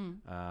 Kath,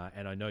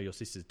 and I know your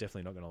sister's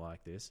definitely not going to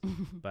like this,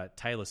 but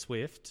Taylor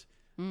Swift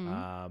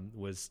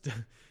was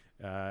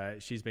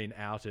she's been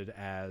outed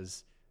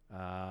as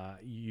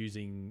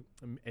using,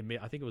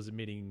 I think it was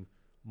emitting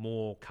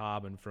more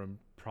carbon from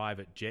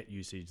private jet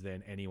usage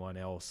than anyone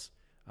else,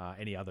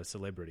 any other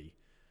celebrity,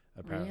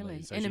 apparently.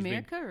 Really? So in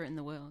America or in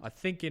the world? I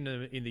think in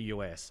the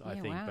US,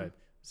 Wow. But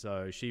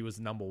so she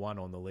was number one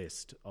on the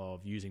list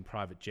of using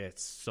private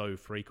jets so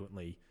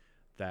frequently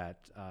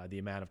that the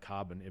amount of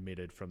carbon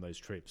emitted from those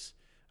trips,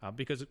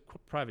 because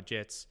private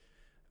jets,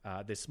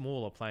 they're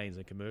smaller planes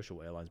than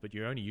commercial airlines, but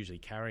you're only usually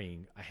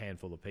carrying a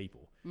handful of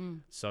people.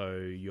 So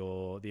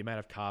the amount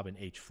of carbon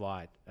each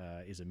flight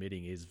is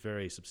emitting is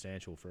very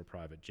substantial for a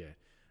private jet.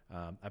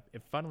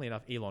 Funnily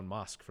enough, Elon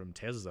Musk from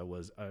Tesla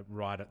was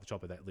right at the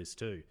top of that list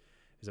too.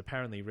 Because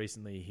apparently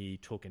recently he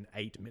took an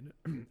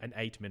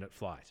 8-minute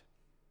flight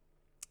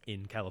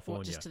in California.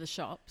 What, just to the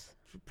shops?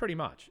 Pretty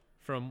much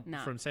from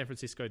San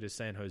Francisco to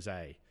San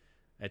Jose.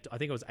 I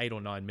think it was 8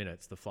 or 9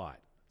 minutes the flight.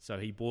 So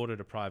he boarded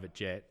a private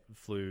jet,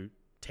 flew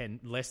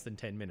less than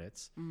 10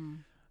 minutes,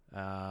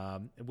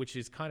 which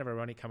is kind of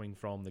ironic coming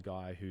from the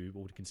guy who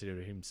would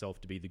consider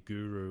himself to be the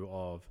guru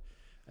of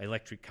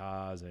electric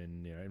cars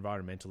and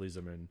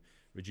environmentalism and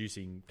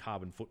reducing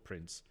carbon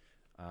footprints.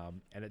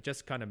 And it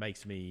just kind of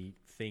makes me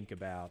think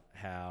about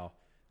how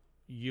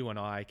you and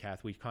I,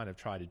 Kath, we kind of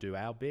try to do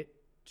our bit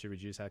to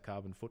reduce our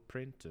carbon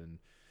footprint and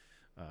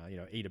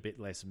eat a bit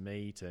less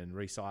meat and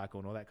recycle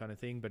and all that kind of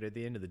thing. But at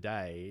the end of the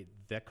day,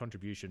 that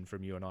contribution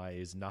from you and I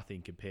is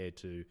nothing compared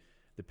to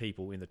the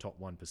people in the top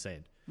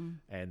 1%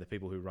 and the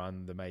people who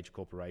run the major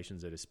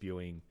corporations that are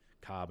spewing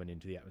carbon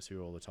into the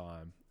atmosphere all the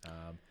time.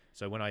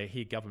 So when I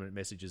hear government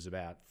messages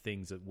about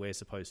things that we're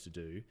supposed to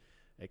do,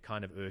 it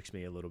kind of irks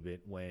me a little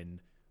bit when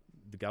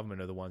the government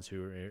are the ones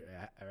who are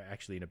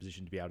actually in a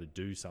position to be able to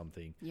do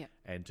something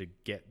and to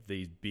get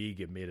these big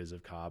emitters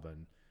of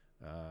carbon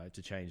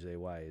to change their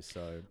ways.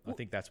 So I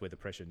think that's where the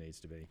pressure needs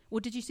to be. Well,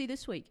 did you see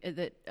this week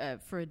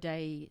that for a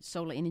day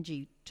solar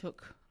energy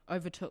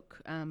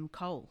overtook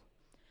coal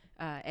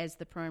as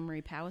the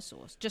primary power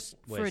source just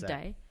Where's for a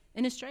day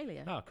in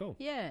Australia? Oh, cool.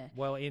 Yeah.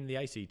 Well, in the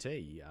ACT,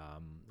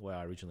 where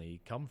I originally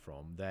come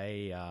from,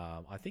 they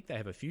I think they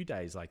have a few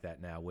days like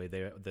that now where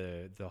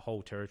the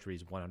whole territory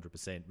is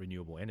 100%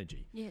 renewable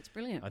energy. Yeah, it's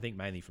brilliant. I think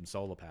mainly from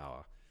solar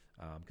power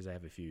because they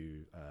have a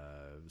few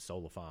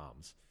solar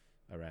farms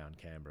around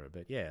Canberra.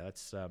 But yeah,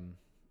 that's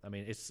I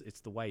mean,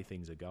 it's the way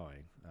things are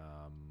going,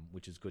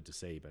 which is good to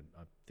see. But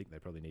I think they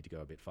probably need to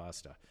go a bit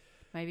faster.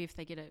 Maybe if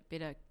they get a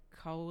better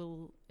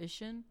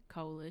coalition.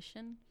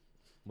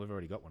 We've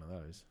already got one of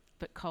those.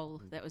 But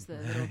coal, that was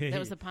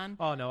the pun.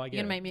 Oh no, I get it.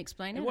 You're gonna make me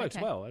explain it. It works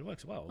well. It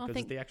works well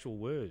because it's the actual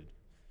word,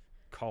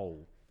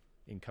 coal,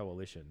 in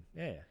coalition.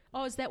 Yeah.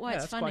 Oh, is that why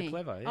it's funny? That's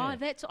quite clever. Yeah. Oh,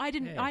 that's I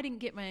didn't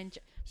get my.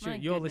 Sure,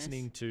 you're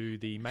listening to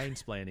the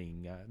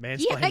mansplaining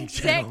yeah,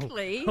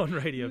 exactly. channel on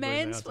Radio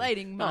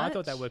Mansplaining. No, I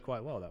thought that worked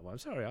quite well. That one.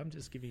 Sorry, I'm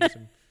just giving you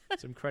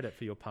some credit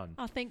for your pun.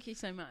 Oh, thank you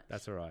so much.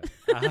 That's all right.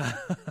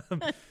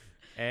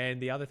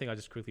 And the other thing I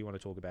just quickly want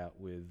to talk about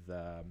with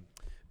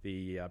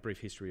the brief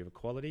history of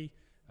equality.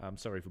 I'm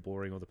sorry for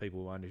boring all the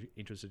people who aren't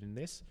interested in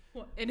this.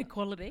 What,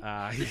 inequality?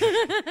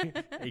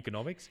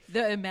 Economics.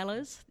 The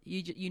O'Malley's.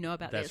 You know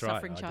about their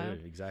suffering child? I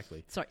do,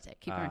 exactly. Sorry, Zach,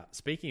 keep going.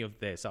 Speaking of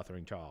their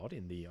suffering child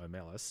in the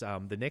O'Malley's,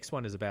 the next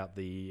one is about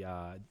the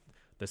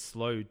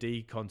slow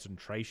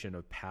deconcentration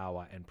of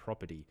power and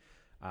property.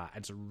 And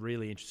it's a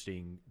really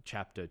interesting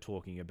chapter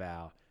talking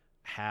about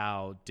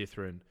how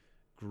different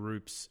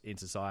groups in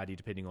society,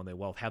 depending on their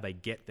wealth, how they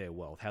get their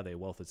wealth, how their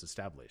wealth is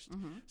established.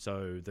 Mm-hmm.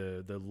 So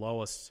the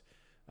lowest...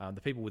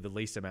 the people with the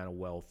least amount of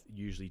wealth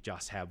usually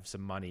just have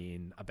some money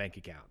in a bank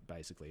account,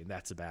 basically, and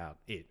that's about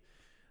it.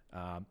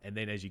 And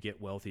then as you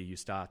get wealthier, you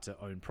start to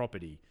own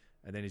property.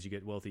 And then as you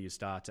get wealthier, you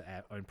start to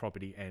own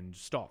property and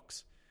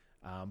stocks.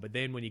 But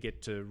then when you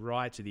get to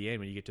right to the end,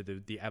 when you get to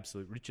the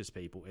absolute richest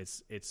people,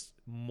 it's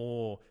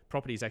more...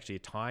 Property is actually a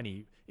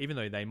tiny... Even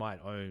though they might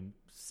own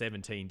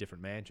 17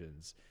 different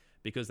mansions,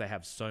 because they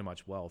have so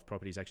much wealth,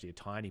 property is actually a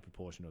tiny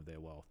proportion of their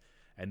wealth.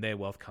 And their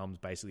wealth comes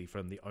basically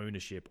from the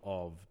ownership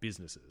of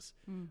businesses,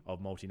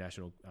 of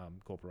multinational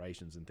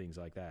corporations and things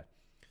like that.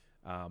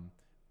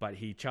 But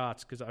he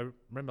charts, because I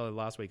remember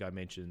last week I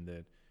mentioned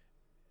that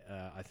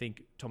I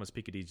think Thomas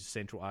Piketty's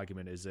central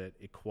argument is that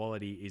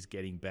equality is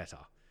getting better,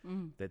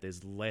 that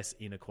there's less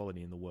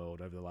inequality in the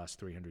world over the last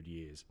 300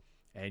 years.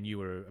 And you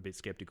were a bit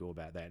skeptical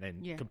about that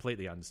and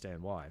completely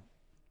understand why.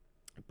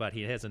 But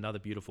he has another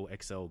beautiful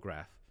Excel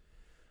graph.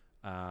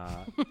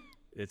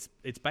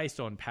 It's based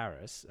on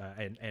Paris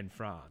and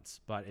France,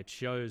 but it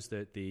shows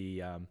that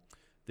the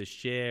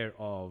share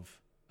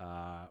of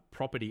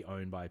property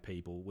owned by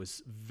people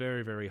was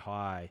very, very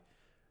high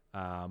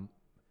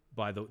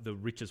by the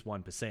richest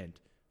 1%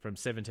 from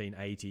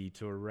 1780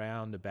 to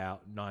around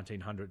about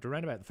 1900, to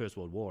around about the First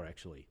World War,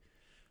 actually.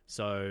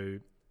 So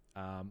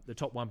the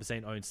top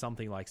 1% owned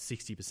something like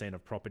 60%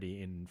 of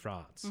property in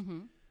France.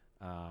 Mm-hmm.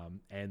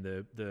 And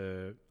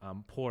the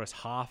poorest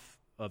half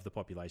of the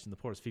population, the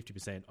poorest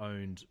 50%,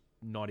 owned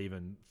not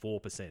even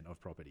 4% of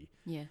property.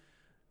 Yeah.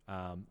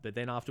 But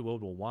then after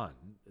World War I,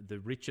 the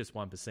richest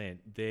 1%,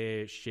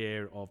 their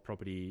share of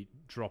property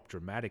dropped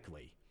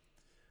dramatically.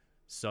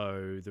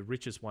 So the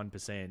richest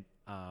 1%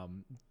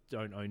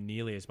 don't own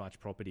nearly as much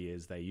property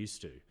as they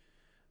used to,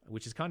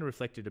 which is kind of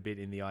reflected a bit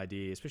in the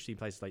idea, especially in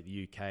places like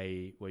the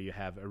UK, where you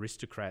have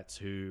aristocrats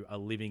who are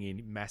living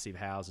in massive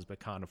houses but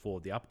can't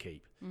afford the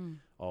upkeep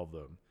of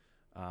them,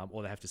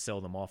 or they have to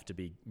sell them off to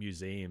big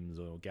museums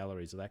or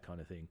galleries or that kind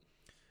of thing.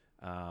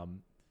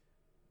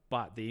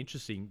 But the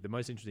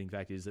most interesting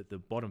fact is that the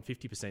bottom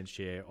 50%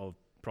 share of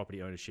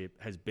property ownership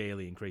has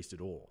barely increased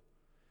at all.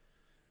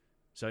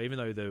 So even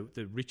though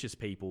the richest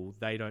people,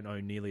 they don't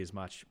own nearly as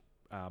much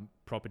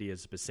property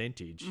as a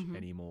percentage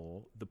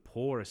anymore, the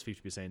poorest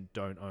 50%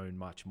 don't own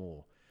much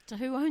more. So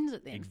who owns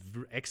it then?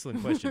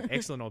 Excellent question.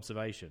 Excellent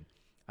observation.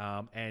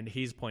 And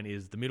his point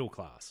is the middle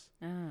class.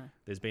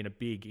 There's been a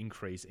big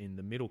increase in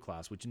the middle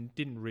class, which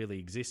didn't really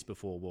exist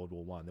before World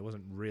War I. There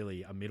wasn't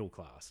really a middle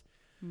class.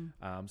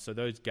 So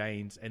those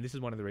gains, and this is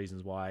one of the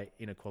reasons why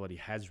inequality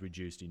has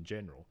reduced in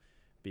general,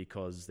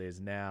 because there's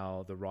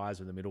now the rise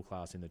of the middle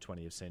class in the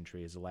 20th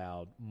century has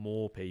allowed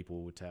more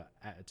people to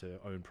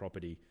own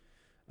property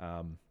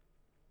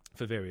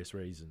for various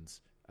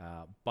reasons.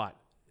 But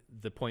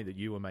the point that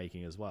you were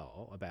making as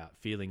well about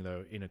feeling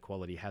though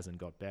inequality hasn't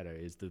got better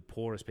is the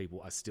poorest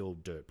people are still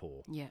dirt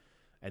poor. Yeah.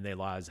 And their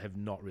lives have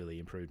not really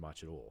improved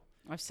much at all.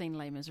 I've seen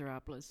Les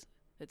Miserables.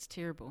 It's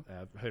terrible.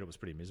 I've heard it was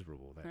pretty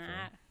miserable, that film.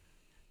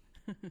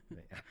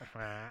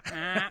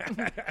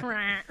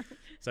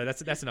 So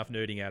that's enough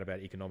nerding out about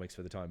economics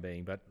for the time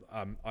being. But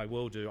I'm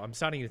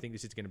starting to think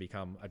this is going to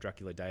become a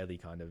Dracula Daily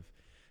kind of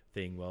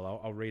thing.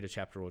 Well, I'll read a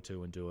chapter or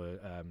two and do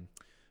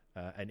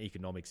an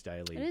economics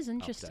daily. It is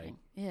interesting.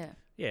 Update.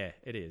 Yeah,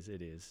 it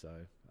is. So,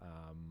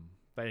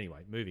 but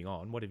anyway, moving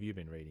on. What have you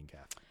been reading,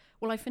 Kath?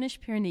 Well, I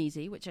finished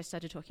Piranesi, which I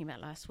started talking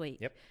about last week.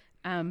 Yep.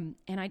 And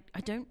I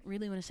don't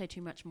really want to say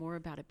too much more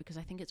about it because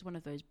I think it's one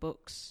of those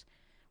books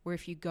where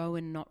if you go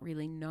in not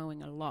really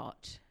knowing a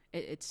lot,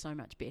 it's so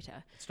much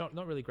better. It's not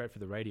really great for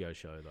the radio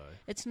show, though.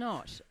 It's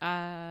not.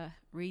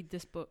 Read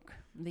this book.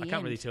 I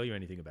can't really tell you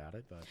anything about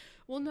it, but...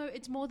 Well, no,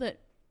 it's more that...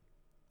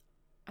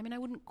 I mean, I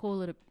wouldn't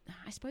call it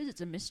I suppose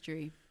it's a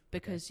mystery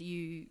because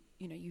you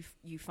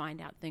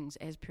find out things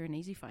as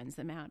Piranesi finds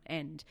them out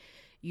and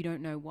you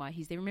don't know why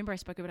he's there. Remember I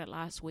spoke about it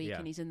last week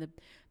and he's in the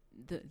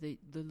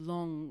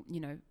long,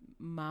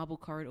 marble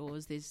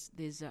corridors. There's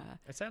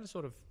it sounded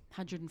sort of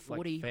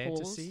 140 like halls.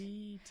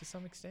 Fantasy to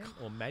some extent,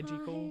 or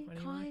magical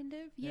anyway. Kind of,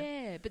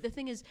 yeah. But the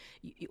thing is,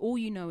 all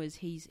you know is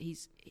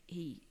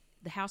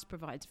the house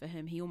provides for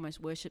him. He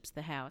almost worships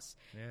the house,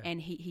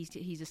 and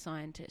he's a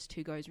scientist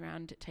who goes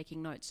around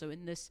taking notes. So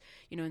in this,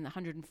 in the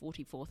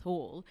 144th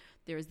hall,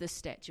 there is this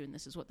statue, and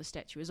this is what the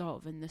statue is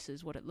of, and this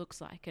is what it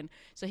looks like. And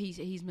so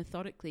he's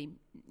methodically,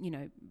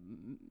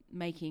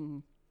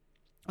 making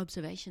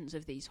observations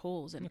of these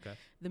halls, and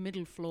the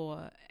middle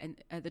floor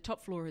and the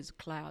top floor is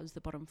clouds,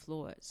 the bottom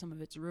floor some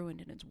of it's ruined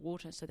and it's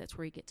water, so that's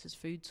where he gets his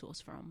food source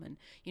from, and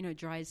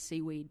dries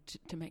seaweed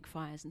to make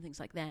fires and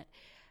things like that.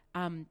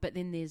 But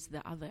then there's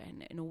the other,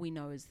 and all we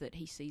know is that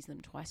he sees them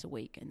twice a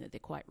week and that they're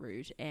quite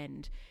rude,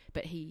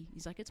 but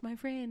he's like, it's my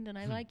friend and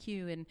I like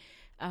you, and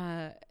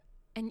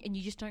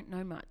you just don't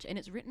know much, and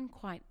it's written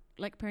quite,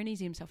 like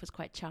Piranesi himself is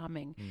quite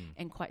charming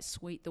and quite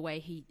sweet, the way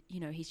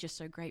he's just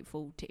so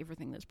grateful to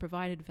everything that's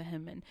provided for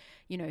him, and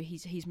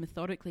he's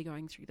methodically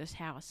going through this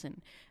house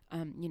and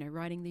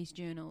writing these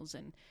journals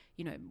and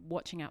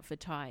watching out for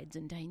tides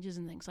and dangers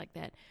and things like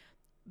that.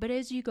 But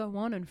as you go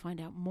on and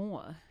find out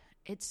more,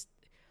 it's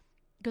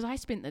because I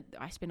spent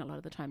a lot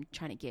of the time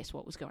trying to guess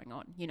what was going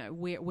on.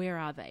 Where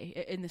are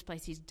they in this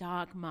place? These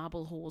dark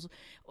marble halls,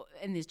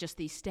 and there's just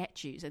these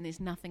statues, and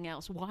there's nothing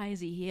else. Why is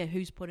he here?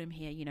 Who's put him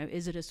here?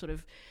 Is it a sort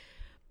of,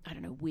 I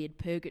don't know, weird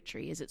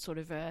purgatory? Is it sort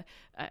of a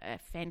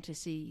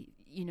fantasy,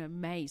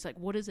 maze? Like,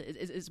 what is it?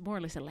 It's more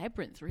or less a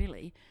labyrinth,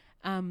 really.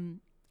 And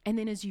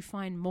then as you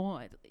find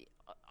more,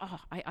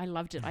 I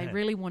loved it. I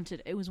really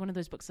wanted. It was one of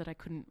those books that I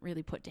couldn't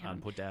really put down.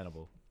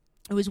 Unputdownable.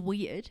 It was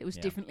weird. It was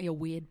definitely a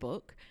weird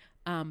book.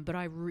 But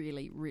I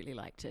really, really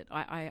liked it.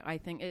 I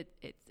think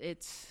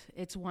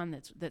it's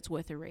one that's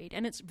worth a read,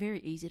 and it's very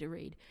easy to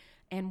read,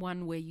 and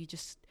one where you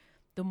just,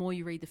 the more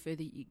you read, the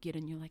further you get,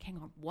 and you're like, hang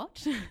on,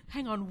 what?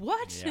 Hang on,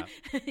 what?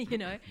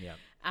 Yeah.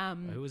 Yeah.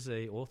 Who was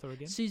the author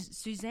again?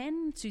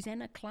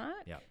 Susanna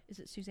Clarke. Yeah. Is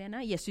it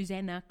Susanna? Yeah,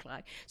 Susanna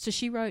Clarke. So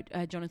she wrote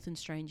Jonathan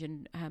Strange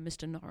and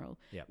Mr. Norrell.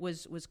 Yeah.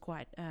 Was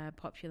quite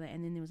popular,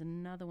 and then there was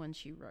another one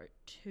she wrote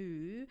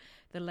too,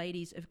 The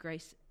Ladies of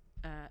Grace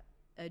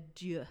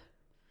Adieu.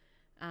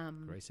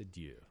 Grace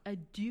Adieu.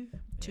 Adieu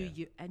to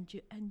you,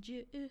 adieu.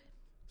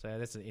 So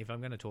if I'm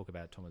going to talk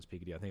about Thomas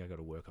Piketty, I think I've got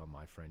to work on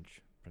my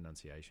French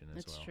pronunciation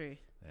as well. That's true.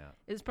 Yeah.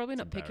 It's probably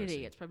not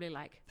Piketty. It's probably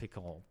like...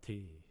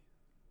 Piketty.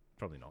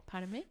 Probably not.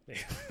 Pardon me?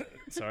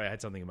 Sorry, I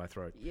had something in my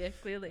throat. Yeah,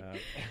 clearly.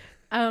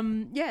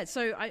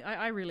 So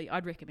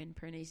I'd recommend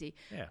Piranesi.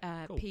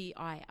 Yeah, cool.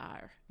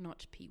 P-I-R,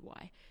 not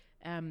P-Y.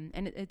 And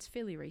it's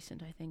fairly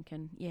recent, I think.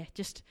 And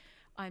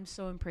I'm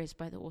so impressed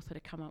by the author to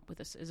come up with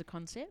this as a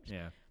concept.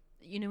 Yeah.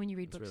 When you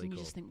read books really and you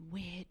cool. just think,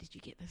 where did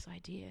you get this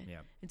idea?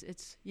 Yeah.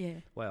 It's.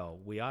 Well,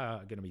 we are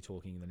going to be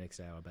talking in the next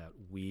hour about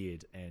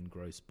weird and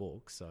gross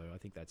books, so I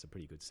think that's a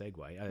pretty good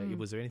segue.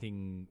 Was there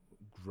anything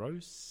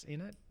gross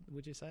in it,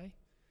 would you say?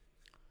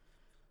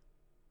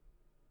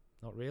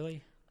 Not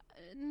really?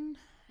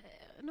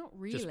 Not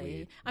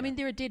really. I mean,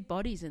 there are dead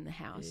bodies in the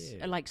house,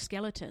 like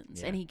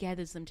skeletons, and he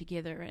gathers them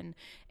together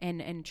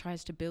and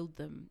tries to build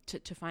them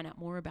to find out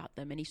more about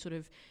them, and he sort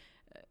of...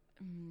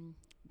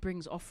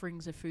 brings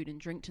offerings of food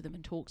and drink to them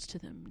and talks to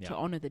them to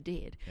honour the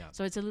dead. Yeah.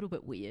 So it's a little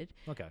bit weird.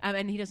 Okay.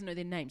 And he doesn't know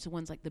their names. So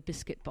one's like the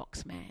Biscuit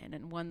Box Man,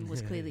 and one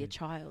was clearly a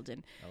child.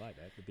 And I like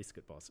that, the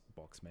Biscuit Box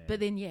Man. But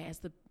then, as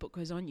the book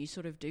goes on, you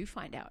sort of do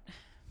find out,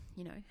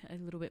 a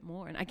little bit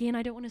more. And again,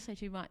 I don't want to say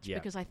too much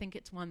because I think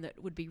it's one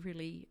that would be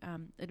really,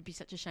 it'd be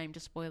such a shame to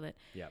spoil it.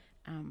 Yeah.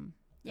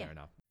 Fair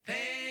enough.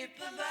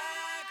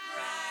 Paperback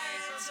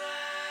Writer.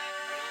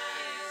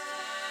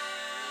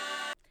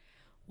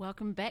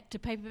 Welcome back to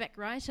Paperback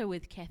Writer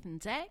with Kath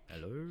and Zach.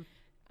 Hello.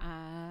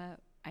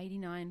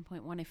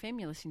 89.1 FM,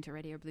 you're listening to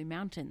Radio Blue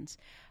Mountains.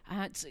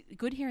 It's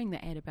good hearing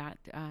the ad about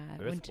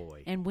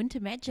Winter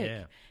Magic.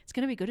 Yeah. It's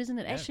going to be good, isn't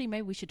it? Yeah. Actually,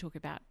 maybe we should talk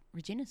about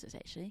Regenesis,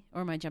 actually.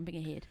 Or am I jumping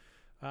ahead?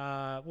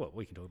 Well,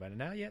 we can talk about it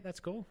now. Yeah, that's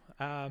cool.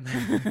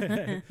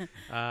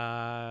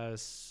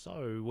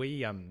 So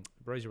we,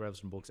 Rosie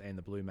Ravelston Books and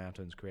the Blue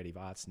Mountains Creative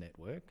Arts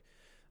Network,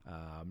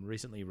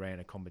 recently ran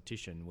a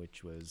competition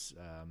which was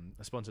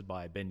sponsored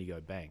by Bendigo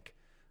Bank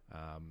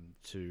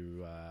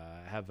to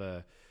have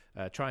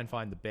try and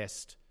find the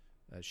best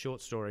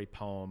short story,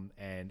 poem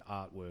and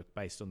artwork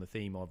based on the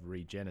theme of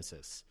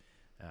Regenesis.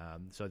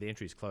 So the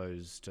entries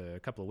closed a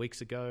couple of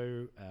weeks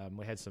ago.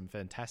 We had some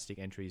fantastic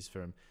entries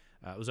from,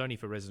 it was only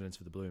for residents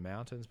of the Blue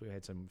Mountains, but we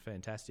had some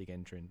fantastic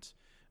entrants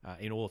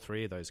in all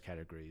three of those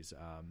categories.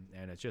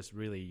 And it's just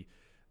really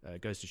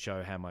goes to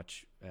show how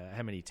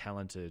many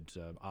talented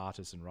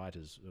artists and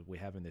writers we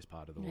have in this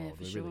part of the world.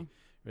 We're sure.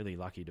 really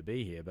lucky to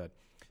be here. But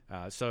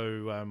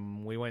so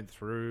we went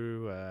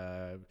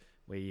through.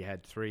 We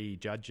had 3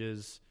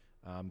 judges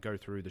go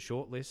through the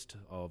shortlist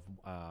of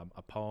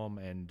a poem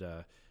and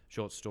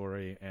short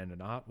story and an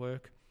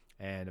artwork.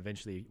 And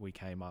eventually we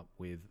came up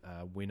with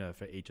a winner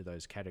for each of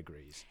those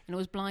categories. And it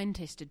was blind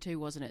tested too,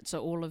 wasn't it?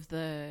 So all of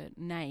the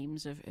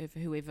names of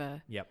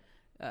whoever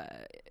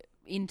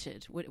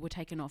entered were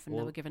taken off and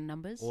they were given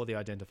numbers? All the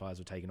identifiers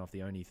were taken off.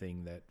 The only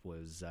thing that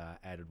was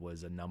added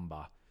was a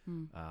number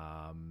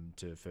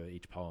for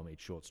each poem,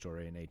 each short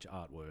story and each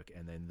artwork.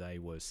 And then they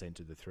were sent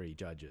to the 3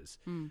 judges.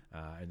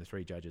 And the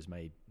 3 judges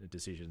made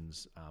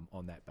decisions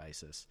on that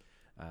basis.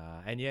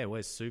 And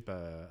we're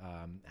super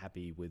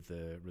happy with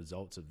the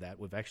results of that.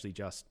 We've actually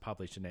just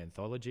published an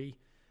anthology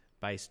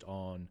based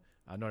on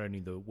not only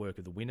the work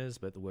of the winners,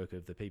 but the work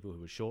of the people who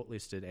were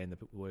shortlisted and the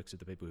works of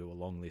the people who were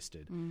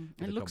longlisted.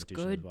 It looks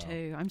good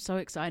too. I'm so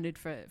excited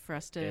for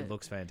us to... It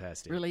looks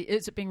fantastic. Really,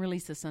 it's being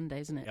released this Sunday,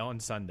 isn't it? On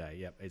Sunday,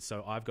 yep.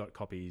 So I've got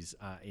copies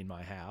in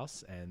my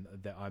house, and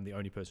I'm the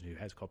only person who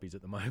has copies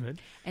at the moment.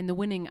 And the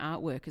winning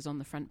artwork is on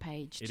the front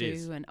page too. It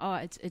is. And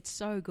it's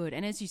so good.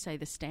 And as you say,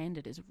 the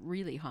standard is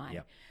really high.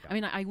 Yep. I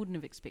mean, I wouldn't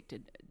have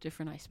expected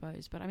different, I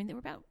suppose. But I mean, there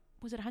were about...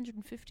 Was it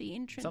 150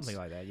 entrants? Something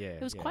like that, yeah.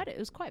 It was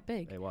quite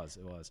big. It was.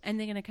 And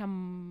they're going to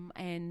come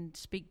and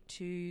speak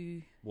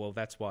to... Well,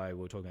 that's why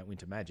we're talking about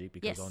Winter Magic,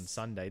 because on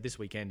Sunday, this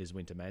weekend is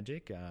Winter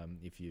Magic.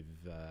 If you've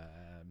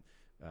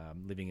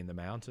living in the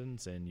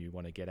mountains and you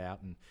want to get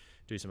out and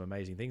do some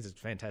amazing things, it's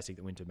fantastic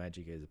that Winter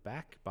Magic is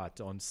back. But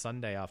on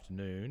Sunday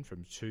afternoon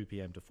from 2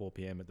 p.m. to 4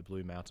 p.m. at the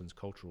Blue Mountains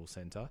Cultural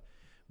Centre,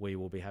 we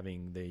will be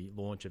having the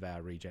launch of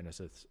our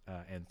Regenesis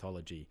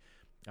anthology.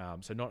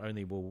 So not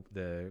only will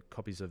the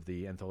copies of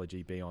the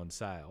anthology be on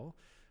sale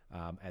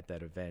at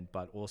that event,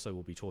 but also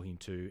we'll be talking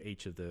to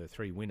each of the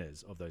 3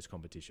 winners of those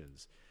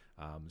competitions.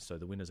 So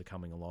the winners are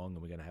coming along,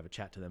 and we're going to have a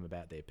chat to them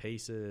about their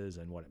pieces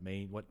and what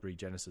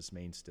Regenesis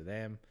means to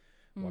them,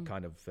 what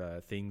kind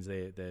of things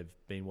they've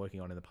been working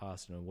on in the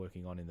past and are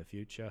working on in the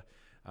future.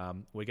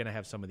 We're going to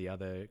have some of the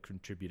other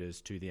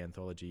contributors to the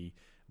anthology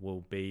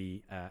will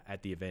be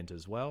at the event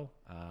as well.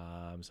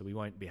 So we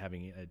won't be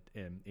having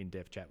an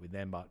in-depth chat with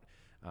them, but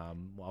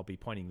I'll be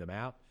pointing them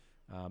out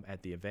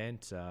at the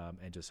event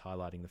and just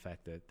highlighting the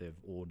fact that they've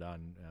all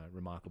done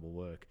remarkable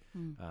work.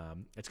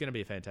 It's going to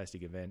be a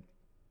fantastic event.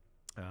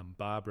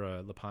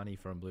 Barbara Lapani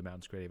from Blue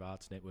Mountains Creative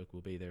Arts Network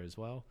will be there as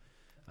well.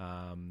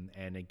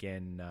 And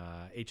again,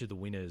 each of the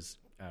winners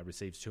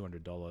receives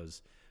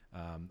 $200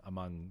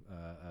 among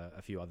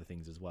a few other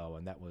things as well.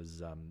 And that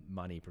was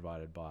money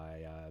provided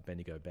by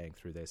Bendigo Bank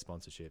through their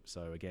sponsorship.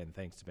 So again,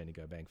 thanks to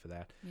Bendigo Bank for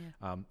that.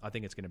 Yeah. I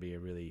think it's going to be a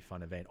really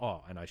fun event.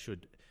 Oh, and I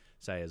should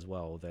say as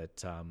well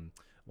that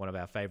one of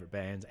our favourite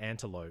bands,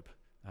 Antelope,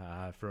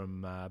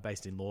 from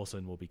based in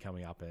Lawson, will be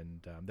coming up,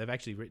 and they've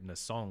actually written a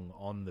song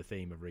on the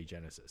theme of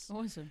Regenesis.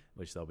 Awesome.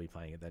 Which they'll be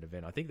playing at that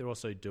event. I think they're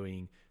also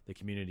doing the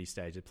community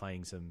stage. They're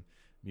playing some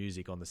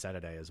music on the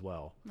Saturday as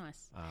well.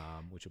 Nice.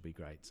 Which will be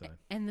great. So.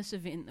 And this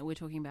event that we're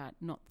talking about,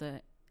 not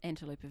the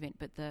Antelope event,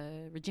 but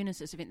the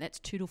Regenesis event, that's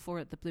 2 to 4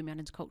 at the Blue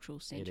Mountains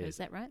Cultural Centre. Is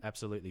that right?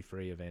 Absolutely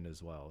free event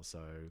as well. So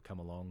come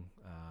along.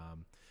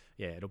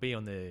 It'll be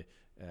on the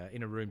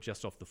in a room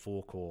just off the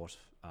forecourt,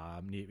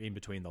 in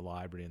between the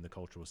library and the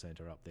cultural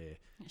centre up there.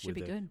 It should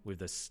be good. With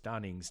the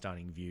stunning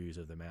views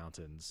of the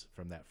mountains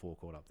from that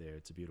forecourt up there.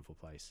 It's a beautiful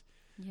place.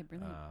 Yeah,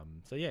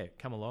 brilliant.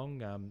 Come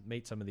along,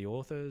 meet some of the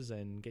authors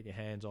and get your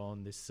hands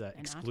on this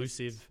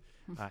exclusive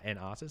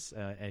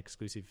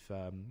exclusive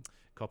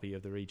copy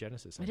of the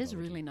Regenesis. It is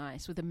really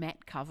nice with a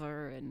matte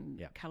cover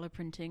and colour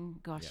printing.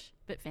 Gosh,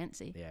 bit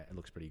fancy. Yeah, it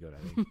looks pretty good, I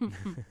think.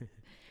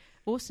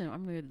 Awesome.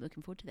 I'm really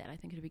looking forward to that. I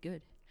think it'll be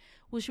good.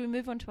 Well, should we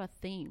move on to our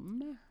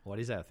theme? What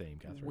is our theme,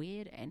 Catherine?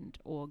 Weird and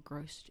or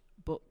gross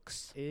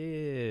books.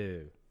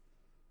 Ew.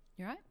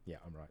 You right? Yeah,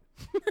 I'm right.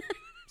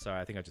 Sorry,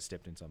 I think I just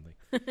stepped in something.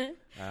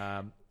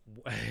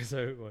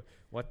 So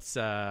what's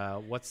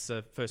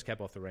the first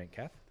cab off the rank,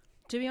 Kath?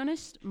 To be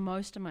honest,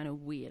 most of mine are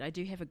weird. I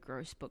do have a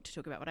gross book to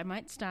talk about, but I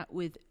might start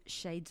with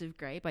Shades of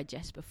Grey by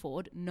Jasper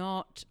Fforde.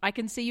 I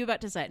can see you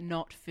about to say it,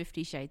 not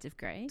 50 Shades of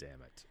Grey.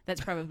 Damn it.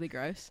 That's probably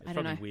gross. I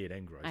don't know. Weird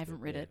and gross. I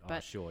haven't read it.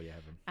 But sure you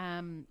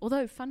haven't.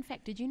 Although, fun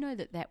fact, did you know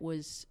that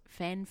was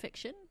fan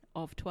fiction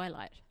of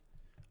Twilight?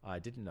 I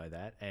didn't know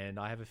that, and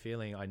I have a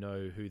feeling I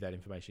know who that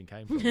information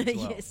came from as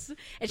well. Yes.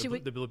 Actually,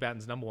 the Blue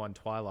Mountains #1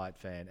 Twilight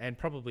fan, and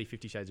probably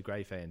 50 Shades of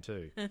Grey fan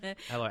too.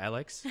 Hello,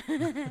 Alex.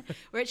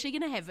 We're actually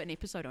going to have an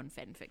episode on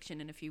fan fiction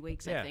in a few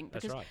weeks, I think.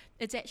 Because that's right.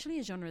 It's actually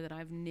a genre that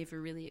I've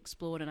never really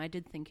explored, and I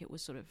did think it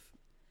was sort of...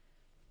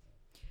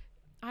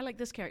 I like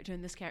this character,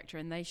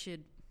 and they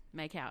should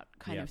make out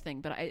kind of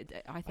thing. But I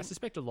think... I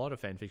suspect a lot of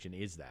fan fiction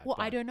is that. Well,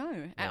 I don't know.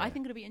 Yeah. I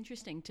think it'll be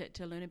interesting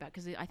to learn about,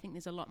 because I think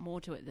there's a lot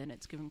more to it than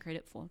it's given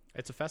credit for.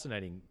 It's a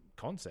fascinating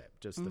concept,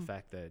 just the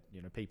fact that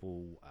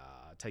people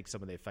take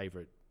some of their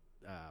favourite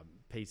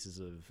pieces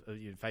of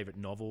favourite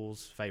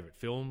novels, favourite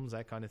films,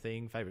 that kind of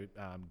thing, favourite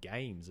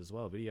games as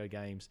well, video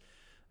games,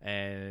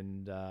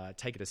 and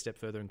take it a step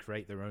further and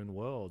create their own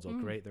worlds or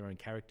create their own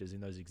characters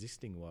in those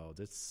existing worlds.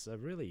 It's a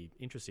really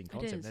interesting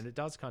concept, and it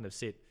does kind of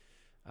sit,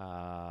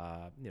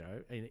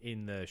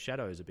 in the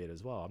shadows a bit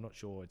as well. I'm not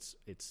sure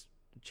it's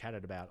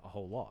chatted about a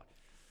whole lot.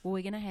 Well,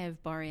 we're going to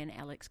have Borry and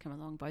Alex come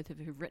along, both of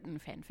who've written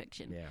fan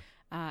fiction,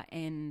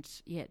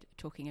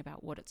 talking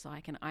about what it's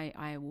like. And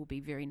I will be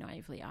very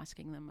naively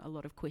asking them a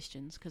lot of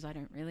questions because I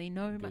don't really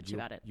know much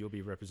about it. You'll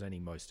be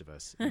representing most of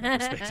us in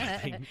that respect, I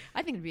think.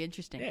 I think it'd be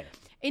interesting. Yeah.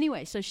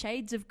 Anyway, so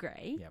Shades of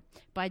Grey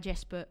by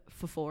Jasper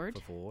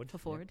Faford.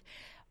 Yep.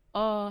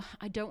 Oh,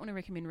 I don't want to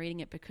recommend reading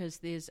it because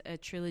there's a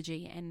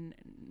trilogy and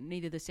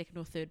neither the second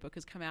or third book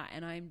has come out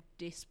and I'm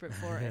desperate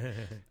for it.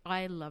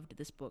 I loved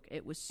this book.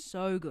 It was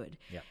so good.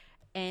 Yep.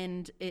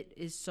 And it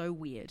is so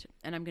weird.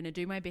 And I'm going to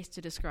do my best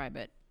to describe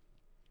it.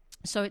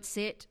 So it's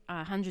set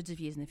hundreds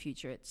of years in the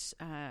future. It's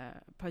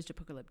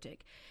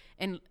post-apocalyptic.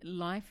 And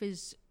life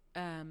is...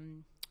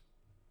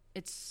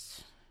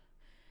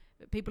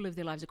 people live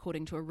their lives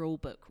according to a rule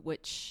book,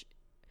 which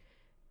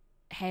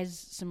has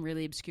some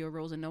really obscure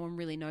rules and no one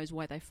really knows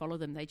why they follow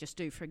them. They just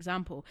do. For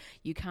example,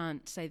 you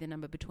can't say the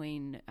number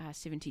between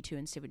 72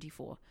 and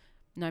 74,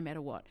 no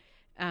matter what.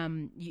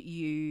 Having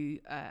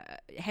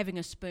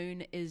a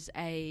spoon is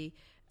a...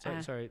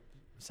 Sorry,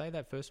 say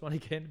that first one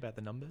again about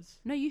the numbers.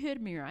 No, you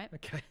heard me right.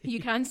 Okay. You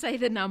can't say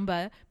the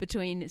number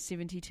between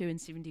 72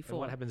 and 74. And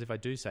what happens if I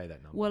do say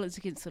that number? Well, it's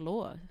against the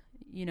law.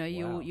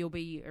 You'll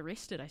be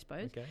arrested, I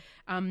suppose. Okay.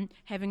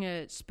 Having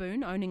a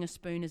spoon, owning a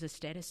spoon is a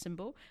status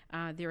symbol.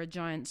 There are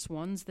giant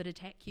swans that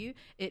attack you.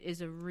 It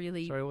is a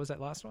really... Sorry, what was that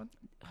last one?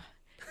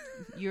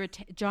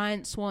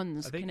 Giant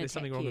swans. I think there's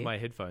something wrong with my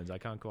headphones. I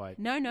can't quite.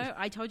 No,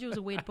 I told you it was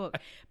a weird book.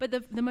 But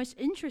the most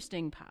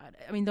interesting part,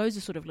 I mean, those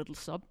are sort of little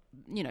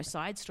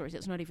side stories.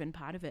 It's not even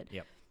part of it.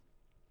 Yep.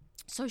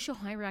 Social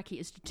hierarchy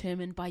is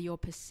determined by your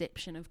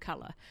perception of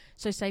color.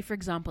 So, say for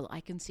example, I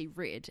can see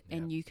red,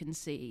 and you can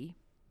see,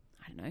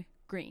 I don't know,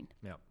 green.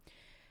 Yeah.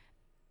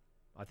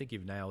 I think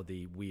you've nailed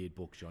the weird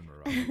book genre,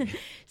 right?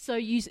 So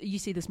you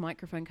see this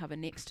microphone cover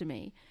next to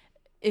me.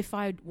 If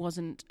I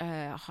wasn't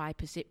a high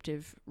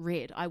perceptive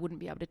red, I wouldn't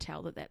be able to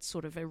tell that that's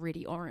sort of a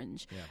reddy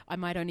orange. Yeah. I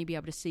might only be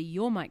able to see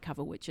your mic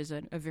cover, which is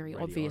a very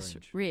reddy obvious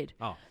orange. Red.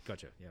 Oh,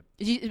 gotcha. Yeah.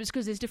 It's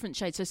because there's different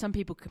shades. So some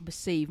people can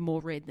perceive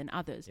more red than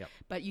others,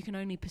 but you can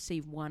only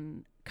perceive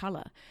one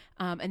colour.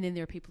 And then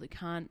there are people who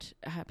can't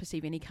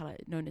perceive any colour,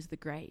 known as the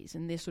greys,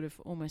 and they're sort of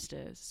almost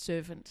a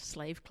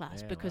servant-slave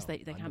class because they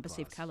can't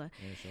perceive colour.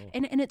 Yeah, sure.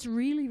 And it's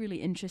really, really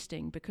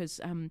interesting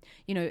because,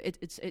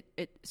 it's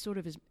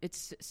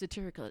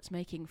satirical. It's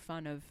making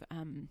fun of...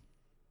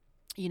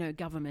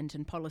 government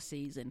and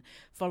policies and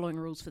following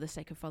rules for the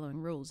sake of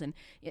following rules. And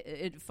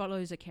it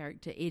follows a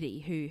character,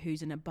 Eddie,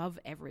 who's an above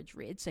average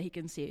red, so he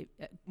can see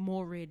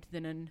more red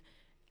than an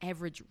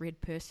average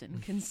red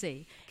person can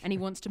see, and he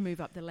wants to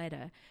move up the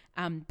ladder,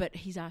 but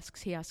he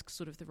asks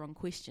sort of the wrong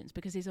questions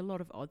because there's a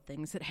lot of odd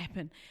things that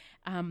happen.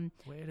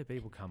 Where do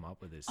people come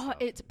up with this?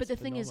 But the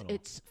thing is,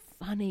 it's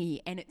funny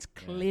and it's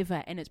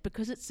clever, and it's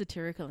because it's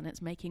satirical and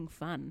it's making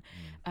fun.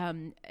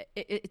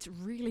 It's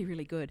really,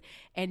 really good,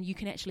 and you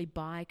can actually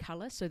buy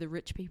colour, so the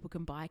rich people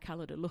can buy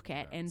colour to look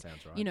at. And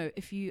sounds right.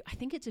 if you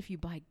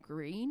buy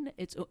green,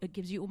 it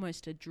gives you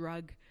almost a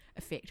drug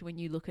effect when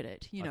you look at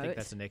it. I think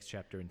that's the next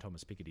chapter in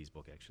Thomas Piketty's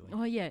book, actually.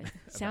 Oh yeah,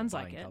 sounds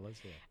like it. Colours,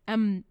 yeah.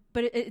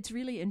 But it's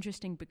really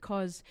interesting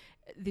because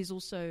there's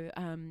also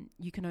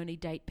you can only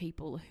date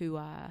people who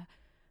are,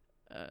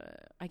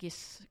 I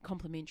guess,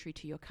 complementary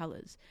to your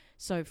colours.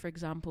 So, for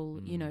example,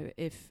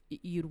 if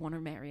you'd want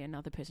to marry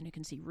another person who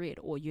can see red,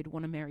 or you'd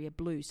want to marry a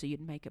blue, so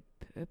you'd make a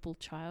purple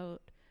child.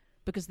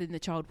 Because then the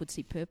child would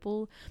see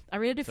purple. I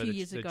read it a few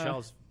years ago. The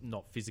child's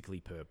not physically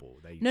purple.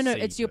 No,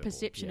 it's your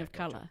perception of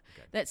colour.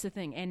 Okay. That's the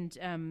thing.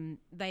 And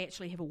they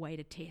actually have a way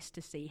to test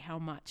to see how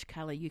much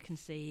colour you can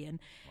see.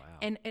 And wow.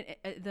 And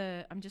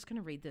I'm just going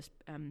to read this.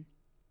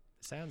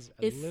 Sounds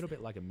a little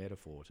bit like a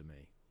metaphor to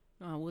me.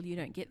 Oh, well, you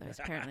don't get those,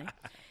 apparently.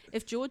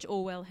 If George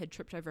Orwell had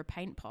tripped over a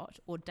paint pot,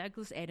 or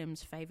Douglas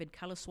Adams favoured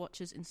colour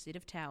swatches instead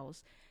of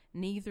towels,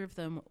 neither of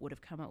them would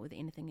have come up with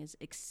anything as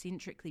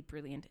eccentrically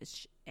brilliant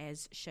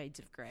as Shades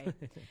of Grey.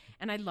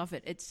 And I love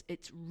it.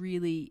 It's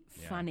really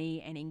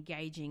funny and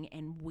engaging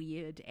and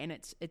weird, and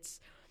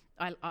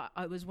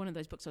I was one of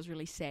those books I was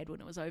really sad when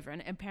it was over,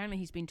 and apparently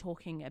he's been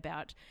talking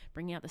about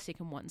bringing out the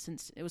second one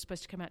since it was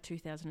supposed to come out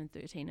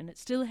 2013, and it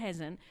still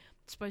hasn't.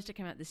 It's supposed to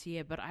come out this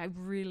year, but I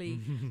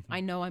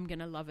know I'm going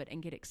to love it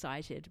and get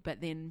excited, but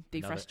then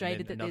be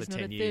frustrated that there's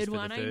not a third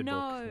one. I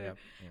know.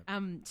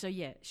 Yep. So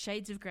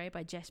Shades of Grey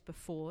by Jasper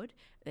Ford,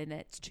 and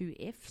that's 2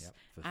 Fs. Yep,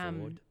 for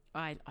Ford.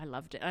 I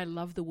loved it. I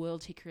love the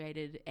world he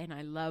created, and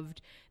I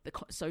loved the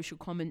social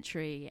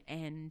commentary,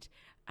 and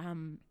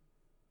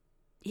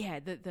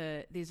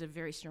there's a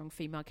very strong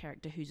female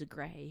character who's a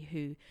grey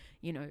who,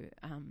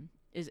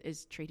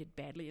 is treated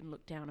badly and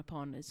looked down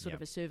upon as sort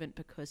of a servant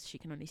because she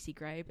can only see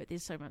grey, but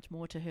there's so much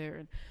more to her,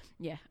 and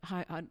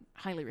I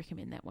highly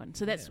recommend that one.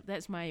 So that's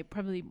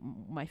probably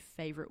my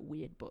favourite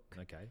weird book.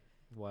 Okay.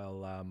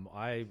 Well,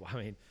 I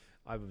mean,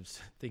 I was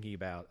thinking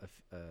about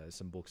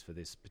some books for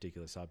this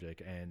particular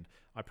subject, and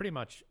I pretty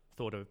much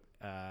thought of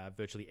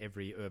virtually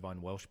every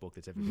Irvine Welsh book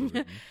that's ever been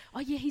written. Oh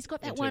yeah, he's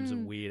got that one in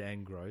terms of weird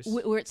and gross,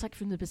 where it's like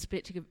from the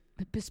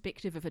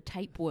perspective of a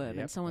tapeworm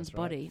in someone's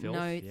body. Filth.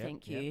 No,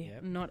 thank you.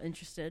 Not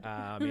interested.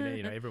 I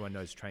mean, everyone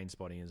knows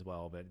Trainspotting as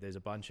well, but there's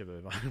a bunch of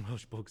Irvine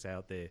Welsh books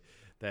out there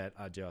that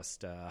are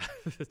just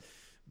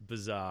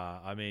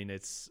bizarre. I mean,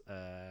 it's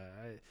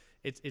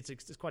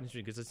quite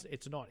interesting because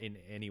it's not in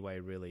any way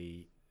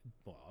really.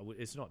 Well,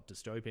 it's not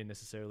dystopian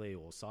necessarily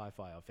or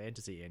sci-fi or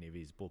fantasy, any of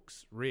his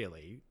books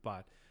really,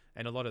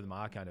 and a lot of them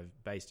are kind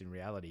of based in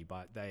reality,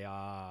 but they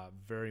are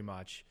very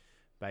much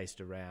based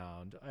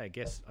around, I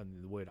guess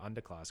the word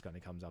underclass kind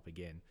of comes up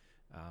again.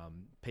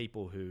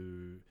 People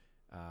who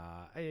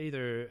are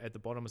either at the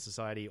bottom of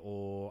society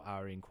or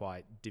are in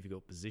quite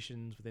difficult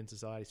positions within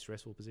society,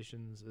 stressful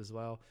positions as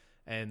well.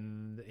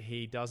 And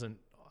he doesn't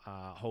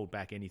hold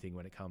back anything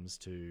when it comes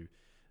to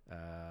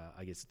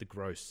I guess the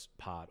gross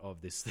part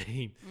of this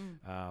theme.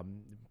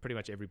 Pretty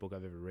much every book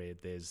I've ever read,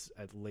 there's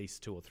at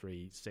least 2 or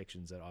 3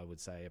 sections that I would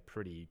say are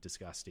pretty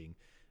disgusting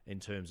in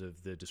terms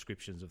of the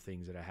descriptions of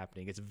things that are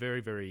happening. It's very,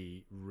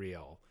 very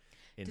real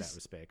in that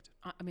respect.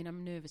 I mean,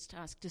 I'm nervous to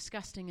ask.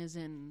 Disgusting as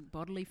in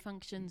bodily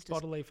functions?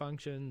 Bodily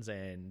functions,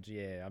 and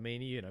I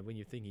mean, when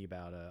you're thinking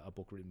about a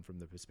book written from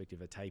the perspective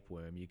of a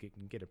tapeworm, you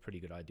can get a pretty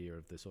good idea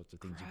of the sorts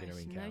of things you're going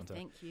to encounter. No,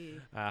 thank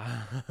you.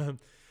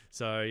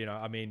 So,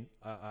 I mean,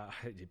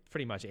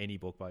 pretty much any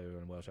book by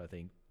Irvine Welsh, I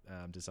think,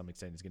 to some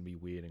extent is going to be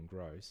weird and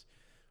gross.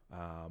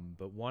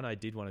 But one I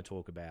did want to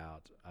talk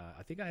about,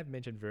 I think I have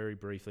mentioned very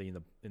briefly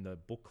in the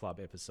book club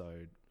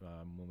episode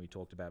when we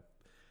talked about.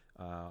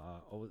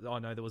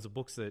 There was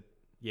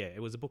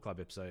it was a book club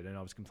episode, and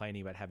I was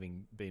complaining about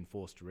having been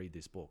forced to read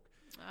this book.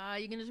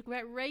 You're going to talk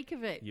about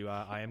Reykjavik.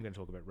 I am going to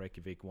talk about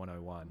Reykjavik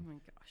 101. Oh my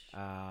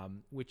gosh.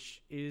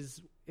 Which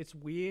it's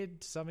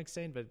weird to some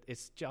extent, but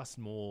it's just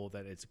more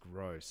that it's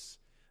gross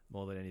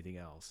more than anything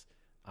else.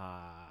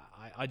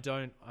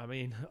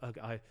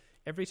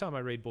 Every time I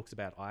read books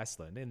about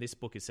Iceland, and this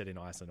book is set in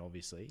Iceland,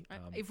 obviously.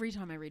 Every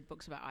time I read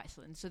books about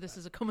Iceland, so this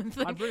is a common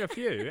thing. I've read a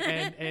few,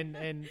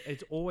 and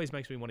it always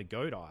makes me want to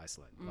go to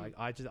Iceland. Like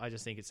I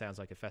just think it sounds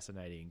like a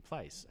fascinating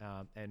place,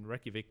 and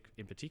Reykjavik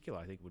in particular,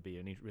 I think would be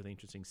a really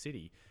interesting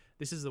city.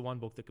 This is the one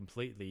book that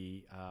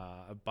completely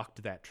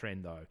bucked that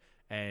trend, though,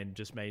 and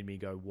just made me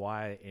go,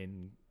 why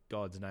in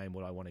God's name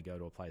would I want to go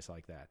to a place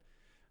like that?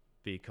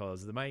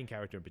 Because the main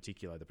character in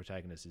particular, the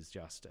protagonist, is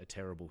just a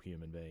terrible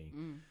human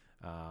being.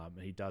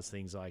 He does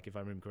things like, if I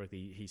remember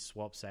correctly, he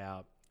swaps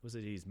out, was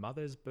it his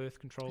mother's birth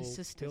control pills?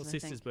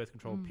 Sister's birth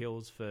control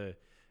pills for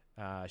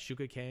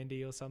sugar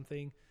candy or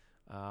something.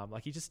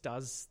 Like he just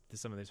does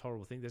some of these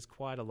horrible things. There's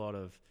quite a lot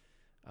of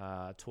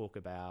talk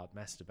about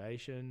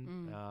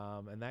masturbation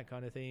and that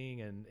kind of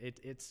thing. And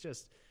it's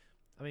just,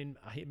 I mean,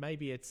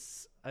 maybe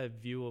it's a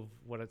view of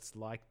what it's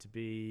like to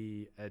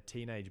be a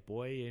teenage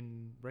boy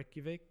in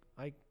Reykjavik,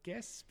 I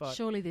guess, but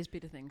surely there's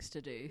better things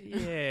to do.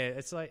 Yeah,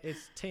 it's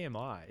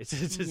TMI. It's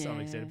to some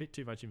extent a bit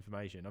too much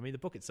information. I mean, the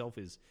book itself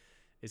is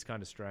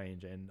kind of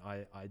strange, and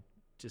I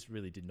just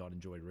really did not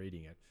enjoy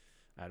reading it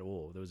at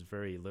all. There was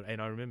very little,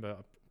 and I remember,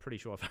 I'm pretty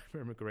sure if I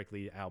remember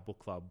correctly, our book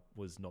club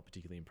was not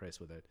particularly impressed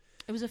with it.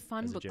 It was a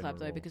fun book club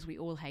though, because we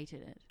all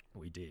hated it.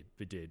 We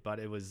did, but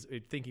it was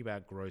thinking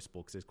about gross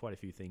books. There's quite a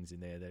few things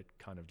in there that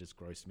kind of just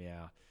grossed me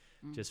out,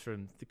 just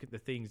from the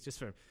things, just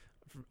from.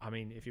 I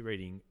mean, if you're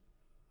reading,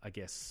 I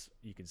guess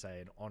you could say,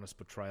 an honest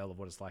portrayal of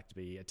what it's like to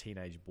be a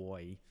teenage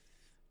boy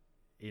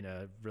in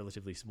a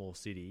relatively small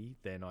city,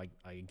 then I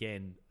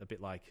again, a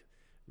bit like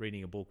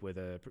reading a book where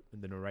the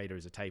narrator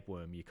is a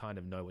tapeworm, you kind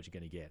of know what you're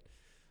going to get,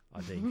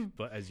 I think,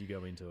 but as you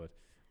go into it.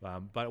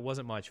 But it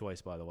wasn't my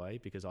choice, by the way,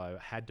 because I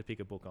had to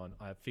pick a book on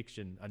a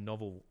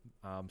novel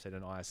set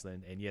in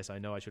Iceland. And yes, I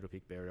know I should have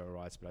picked Burial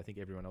Rites, but I think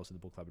everyone else in the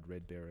book club had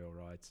read Burial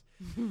Rites.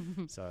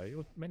 So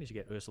you managed to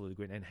get Ursula Le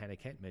Guin and Hannah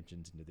Kent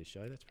mentioned into this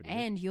show. That's pretty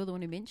And good. you're the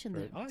one who mentioned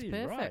them. Oh, it's you're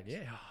perfect. right,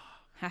 yeah.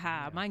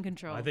 Haha, mind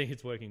control. I think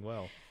it's working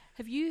well.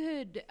 Have you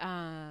heard,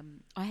 I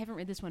haven't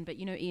read this one, but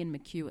you know Ian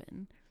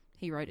McEwan?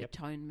 He wrote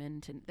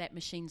Atonement and That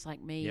Machines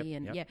Like Me.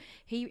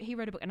 He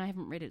wrote a book, and I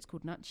haven't read it. It's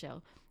called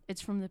Nutshell.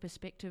 It's from the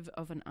perspective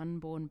of an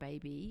unborn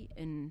baby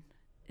in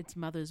its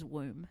mother's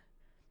womb.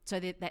 So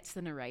that's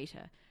the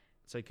narrator.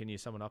 So can you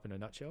sum it up in a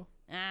nutshell?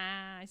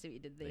 I see what you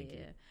did there. Thank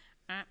you.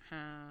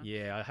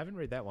 Yeah, I haven't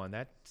read that one.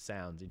 That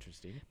sounds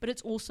interesting. But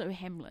it's also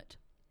Hamlet.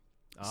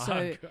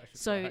 Oh,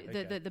 so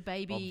okay. the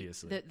baby,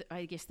 Obviously.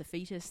 I guess the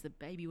fetus, the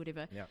baby,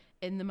 whatever,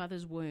 in the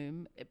mother's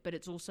womb, but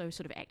it's also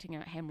sort of acting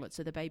out Hamlet.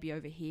 So the baby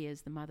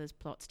overhears the mother's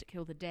plots to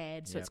kill the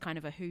dad. So it's kind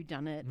of a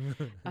whodunit.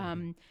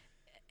 And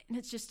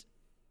it's just,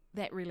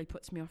 that really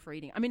puts me off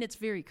reading. I mean, it's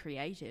very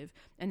creative.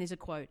 And there's a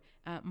quote,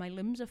 my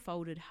limbs are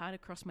folded hard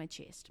across my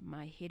chest.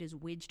 My head is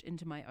wedged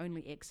into my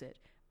only exit.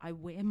 I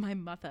wear my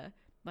mother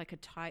like a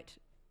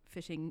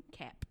tight-fitting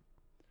cap.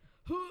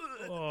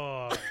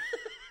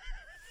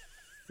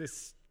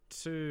 It's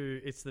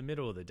the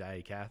middle of the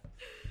day, Kath.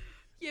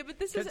 Yeah, but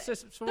this is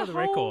just for the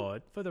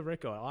record. For the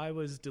record, I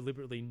was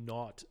deliberately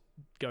not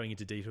going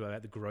into detail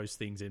about the gross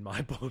things in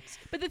my books.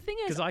 But the thing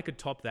is, because I could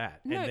top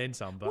that and then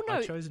some, but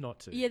I chose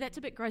not to. Yeah, that's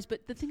a bit gross.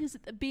 But the thing is,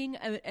 that being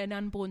an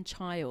unborn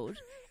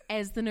child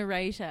as the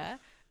narrator,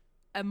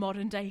 a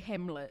modern day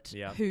Hamlet,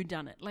 who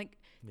done it? Like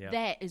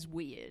that is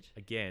weird.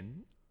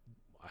 Again.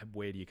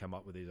 Where do you come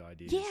up with these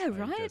ideas? Yeah,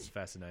 right. That's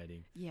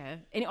fascinating. Yeah,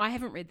 and I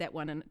haven't read that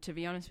one, and to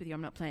be honest with you,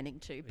 I'm not planning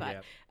to.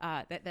 But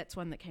that's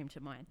one that came to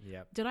mind.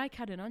 Yeah. Did I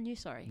cut in on you?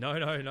 Sorry.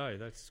 No.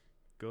 That's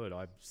good.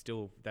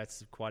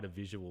 That's quite a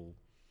visual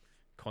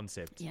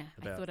concept. Yeah,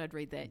 I thought I'd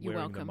read that. You're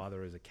wearing welcome. The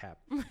mother as a cap.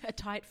 A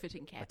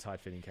tight-fitting cap. A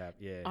tight-fitting cap.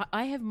 Yeah.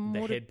 I have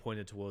more. The head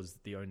pointed towards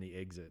the only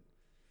exit.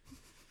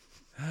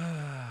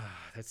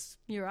 That's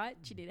you're right.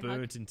 She did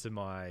burnt into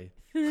my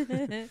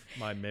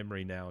my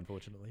memory now,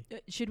 unfortunately.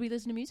 Should we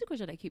listen to music or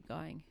should I keep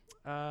going?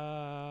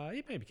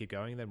 Maybe keep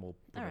going, and then we'll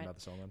put another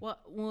song on.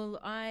 Well,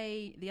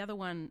 the other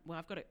one. Well,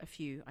 I've got a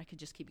few. I could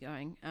just keep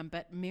going.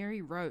 But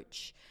Mary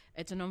Roach.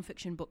 It's a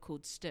non-fiction book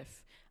called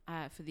Stiff.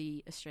 For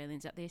the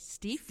Australians out there,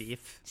 Stiff.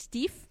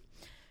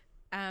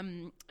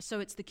 So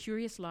it's the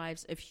curious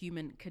lives of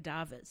human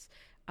cadavers.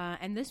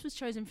 And this was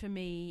chosen for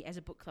me as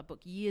a book club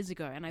book years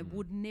ago, and I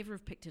would never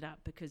have picked it up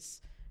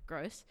because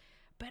gross.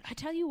 But I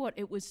tell you what,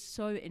 it was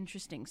so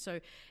interesting. So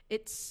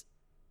it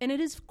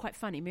is quite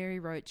funny. Mary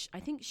Roach, I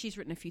think she's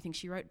written a few things.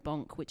 She wrote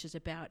Bonk, which is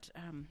about,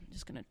 I'm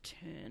just going to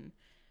turn.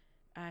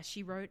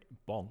 She wrote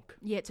Bonk.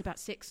 Yeah, it's about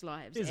sex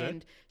lives.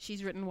 And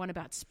she's written one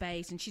about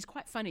space, and she's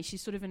quite funny.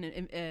 She's sort of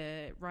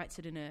writes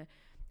it in a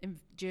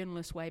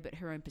journalist way, but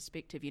her own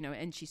perspective,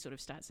 and she sort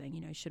of starts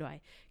saying, should I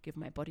give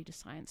my body to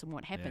science and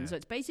what happens? So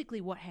it's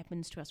basically what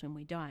happens to us when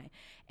we die.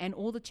 And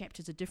all the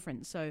chapters are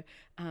different. So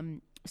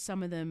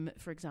some of them,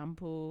 for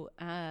example,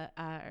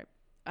 are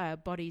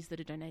bodies that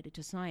are donated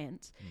to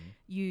science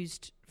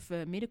used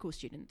for medical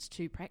students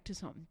to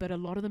practice on, but a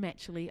lot of them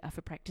actually are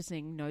for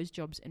practicing nose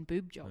jobs and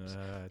boob jobs.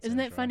 Isn't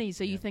that funny? Right.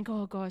 So you think,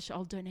 oh gosh,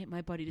 I'll donate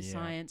my body to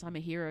science, I'm a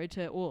hero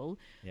to all,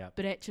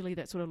 but actually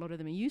that's what a lot of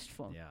them are used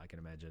for. Yeah, I can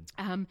imagine.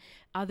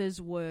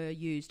 Others were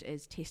used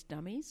as test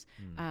dummies.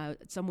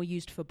 Some were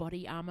used for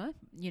body armor,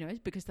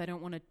 because they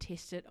don't want to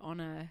test it on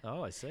a...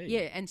 Oh, I see.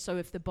 Yeah, and so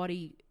if the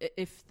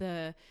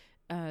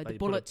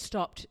bullet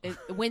stopped, it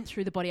went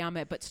through the body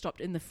armor but stopped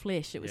in the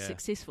flesh, it was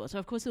successful. So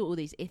of course there were all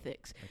these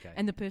ethics.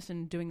 And the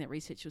person doing that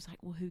research was like,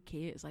 well, who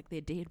cares? Like,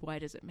 they're dead, why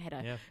does it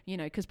matter?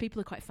 Because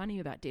people are quite funny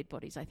about dead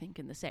bodies, I think,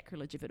 and the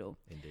sacrilege of it all.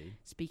 Indeed.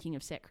 Speaking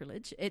of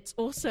sacrilege, it's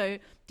also,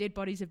 dead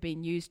bodies have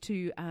been used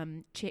to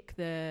test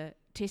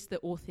the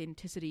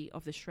authenticity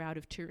of the Shroud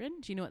of Turin.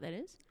 Do you know what that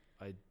is?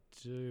 I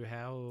do.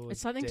 How?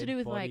 It's something to do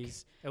with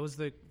bodies, it was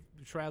the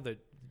shroud that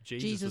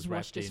Jesus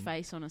washed his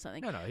face on or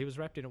something. No, he was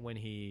wrapped in it when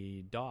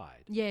he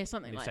died. Yeah,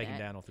 something like that. He was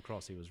taken down off the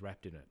cross. He was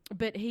wrapped in it.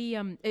 But he,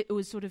 it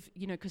was sort of,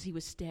 because he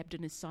was stabbed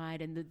in his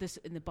side, and this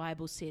in the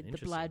Bible said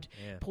the blood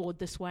poured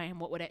this way, and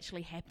what would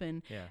actually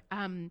happen. Yeah.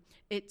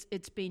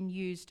 It's been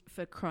used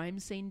for crime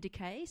scene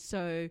decay.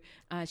 So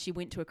she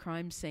went to a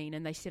crime scene,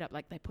 and they set up,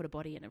 like, they put a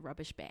body in a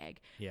rubbish bag,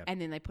 and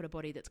then they put a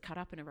body that's cut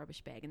up in a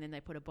rubbish bag, and then they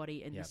put a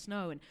body in the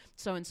snow, and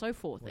so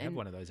forth. We have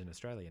one of those in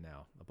Australia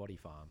now, a body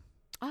farm.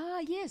 Ah,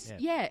 yes,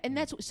 yeah. And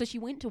that's so she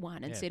went to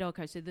one and said,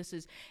 okay, so this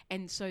is,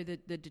 and so the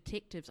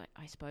detectives,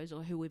 I suppose,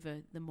 or whoever,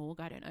 the morgue,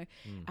 I don't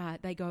know,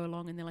 they go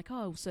along and they're like,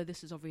 oh, so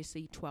this is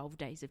obviously 12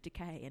 days of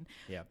decay and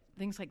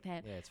things like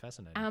that. Yeah, it's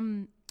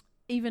fascinating.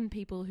 Even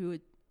people who are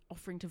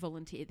offering to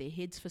volunteer their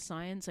heads for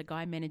science. A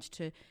guy managed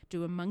to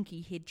do a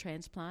monkey head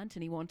transplant,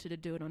 and he wanted to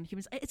do it on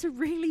humans. It's a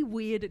really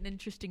weird and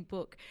interesting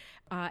book,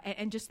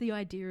 and just the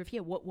idea of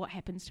what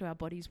happens to our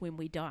bodies when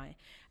we die.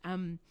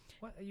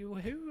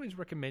 Who is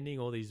recommending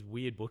all these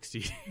weird books to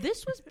you?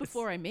 This was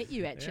before I met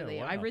you, actually.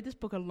 Yeah, wow. I read this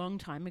book a long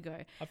time ago.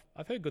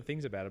 I've heard good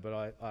things about it, but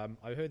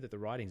I heard that the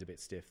writing's a bit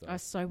stiff, though. I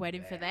was so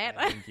waiting for that.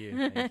 Thank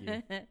you.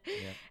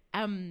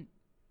 Yeah.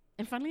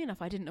 And funnily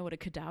enough, I didn't know what a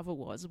cadaver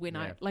was when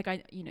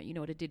you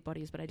know what a dead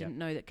body is, but I didn't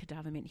know that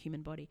cadaver meant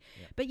human body.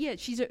 Yeah. But yeah,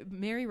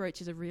 Mary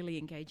Roach is a really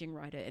engaging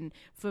writer, and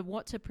for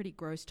what's a pretty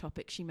gross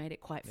topic, she made it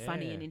quite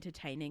funny and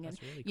entertaining. That's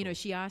and really cool.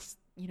 She asked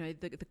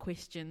the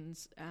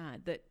questions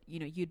that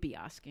you'd be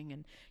asking,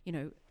 and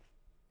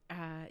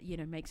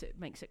makes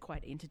it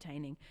quite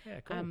entertaining. Yeah,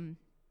 cool.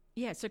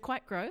 So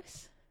quite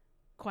gross,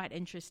 quite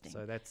interesting.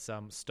 So that's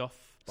Stuff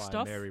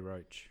by Mary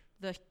Roach.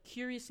 The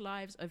Curious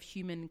Lives of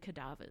Human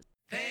Cadavers.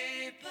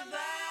 Paperback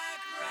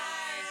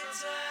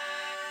writer.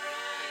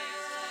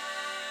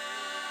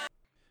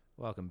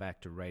 Welcome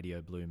back to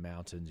Radio Blue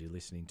Mountains. You're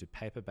listening to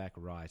Paperback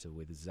Writer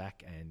with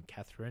Zach and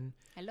Catherine.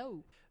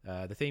 Hello.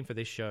 The theme for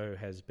this show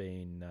has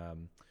been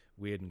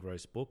weird and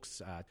gross books.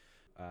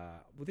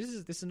 This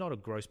is not a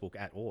gross book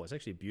at all. It's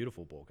actually a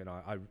beautiful book, and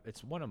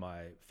it's one of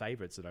my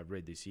favourites that I've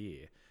read this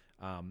year.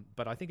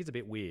 But I think it's a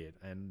bit weird,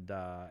 and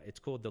it's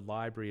called The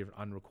Library of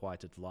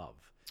Unrequited Love.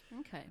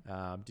 Okay.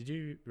 Did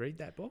you read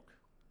that book?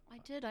 I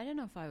did. I don't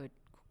know if I would.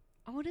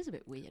 Oh, it is a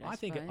bit weird. I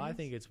think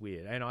it's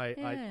weird, and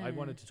I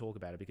wanted to talk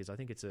about it because I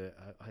think it's a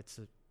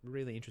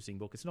really interesting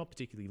book. It's not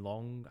particularly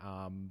long,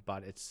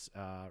 but it's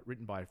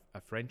written by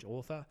a French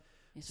author,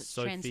 Yes, it's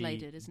Sophie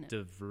translated, isn't it?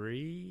 De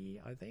Vries,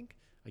 I think.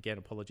 Again,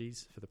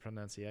 apologies for the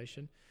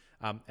pronunciation.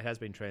 It has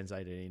been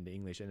translated into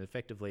English, and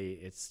effectively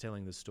it's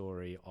telling the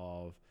story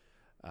of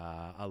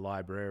a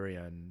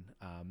librarian,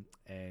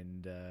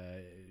 and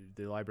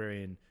the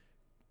librarian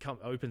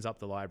opens up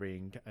the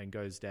library and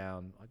goes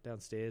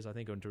downstairs, I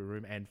think, into a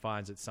room and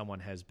finds that someone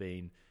has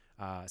been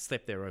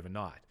slept there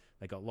overnight.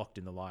 They got locked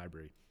in the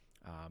library.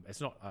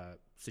 It's not a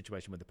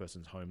situation where the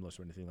person's homeless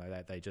or anything like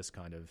that. They just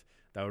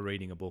they were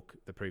reading a book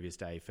the previous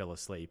day, fell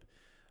asleep.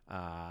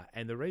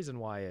 And the reason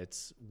why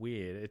it's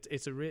weird,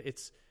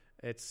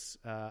 it's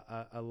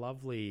a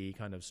lovely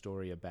kind of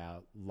story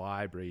about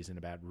libraries and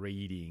about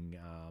reading,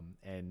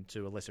 and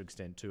to a lesser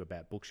extent too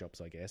about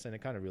bookshops, I guess. And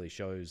it kind of really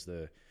shows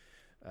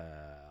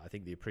I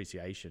think the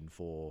appreciation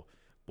for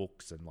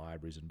books and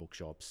libraries and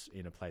bookshops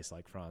in a place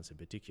like France in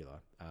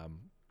particular.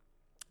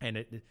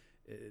 And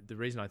the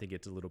reason I think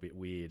it's a little bit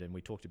weird, and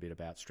we talked a bit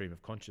about stream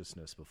of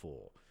consciousness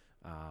before,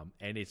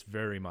 and it's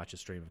very much a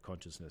stream of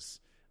consciousness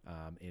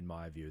in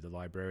my view. The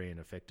librarian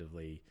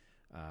effectively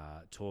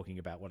talking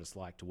about what it's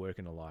like to work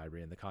in a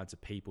library and the kinds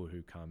of people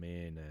who come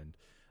in, and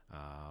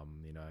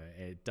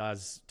it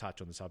does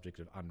touch on the subject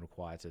of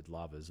unrequited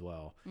love as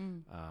well.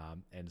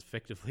 And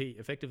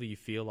effectively you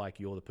feel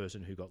like you're the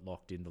person who got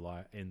locked in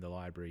the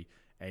library,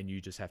 and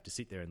you just have to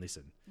sit there and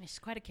listen. She's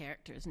quite a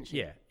character, isn't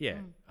she? Yeah.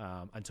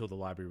 Until the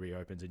library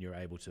reopens and you're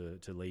able to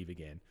leave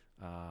again.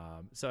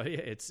 So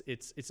yeah,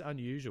 it's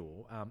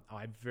unusual.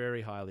 I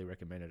very highly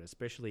recommend it,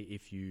 especially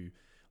if you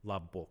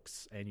love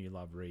books and you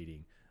love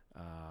reading.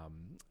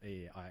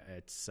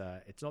 It's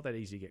not that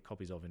easy to get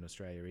copies of in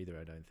Australia either,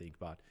 I don't think,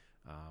 but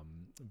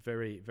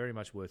very, very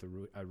much worth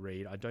a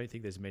read. I don't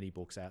think there's many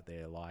books out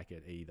there like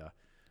it either.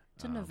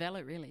 It's a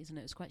novella, really, isn't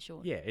it? It's quite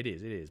short. Yeah, it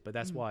is. But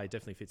that's why it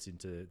definitely fits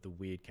into the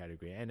weird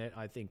category. And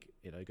I think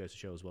it goes to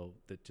show as well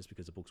that just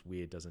because a book's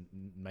weird doesn't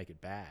make it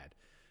bad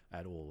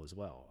at all as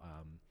well.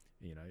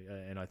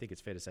 And I think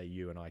it's fair to say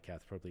you and I,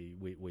 Kath, probably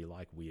we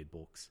like weird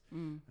books.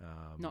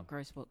 Not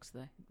gross books,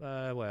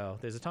 though. Well,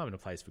 there's a time and a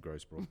place for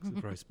gross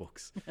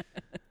books.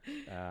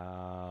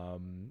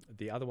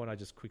 The other one I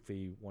just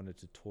quickly wanted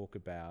to talk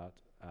about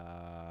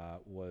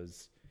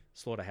was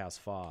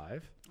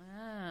Slaughterhouse-Five,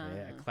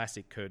 a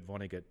classic Kurt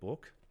Vonnegut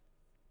book.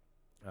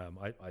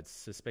 I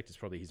suspect it's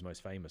probably his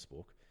most famous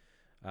book.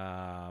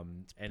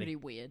 It's pretty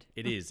weird.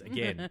 It is,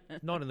 again,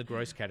 not in the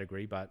gross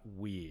category, but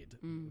weird,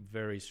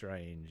 very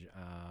strange.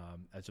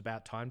 It's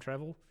about time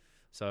travel.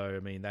 So, I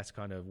mean, that's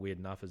kind of weird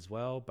enough as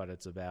well, but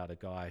it's about a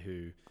guy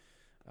who...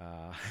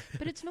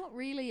 but it's not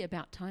really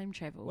about time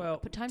travel.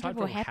 Well, but time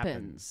travel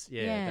happens.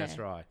 Yeah, that's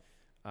right.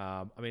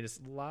 I mean, it's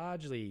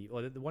largely...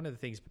 Well, one of the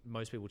things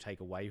most people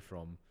take away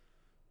from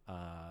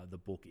the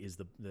book is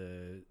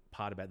the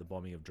part about the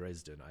bombing of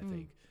Dresden, I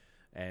think.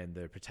 And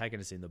the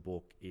protagonist in the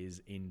book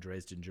is in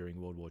Dresden during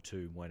World War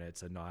II when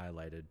it's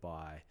annihilated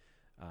by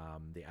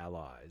the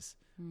Allies.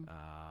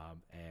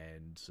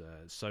 And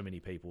so many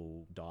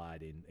people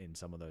died in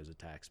some of those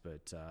attacks,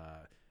 but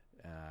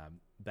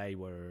they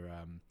were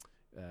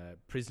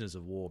prisoners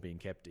of war being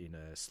kept in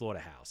a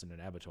slaughterhouse, in an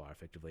abattoir,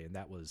 effectively. And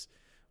that was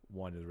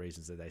one of the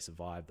reasons that they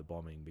survived the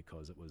bombing,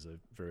 because it was a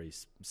very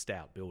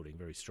stout building,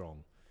 very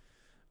strong.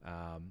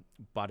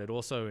 But it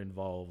also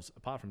involves,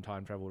 apart from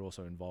time travel, it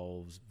also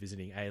involves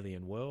visiting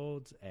alien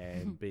worlds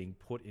and being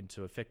put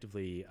into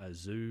effectively a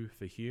zoo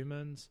for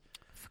humans.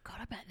 I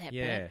forgot about that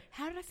bit.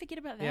 How did I forget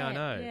about that? Yeah, I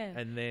know. Yeah.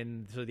 And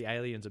then so the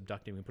aliens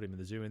abduct him and put him in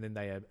the zoo, and then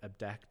they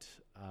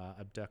abduct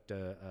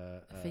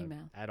a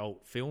female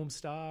adult film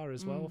star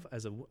as well,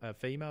 as a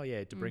female,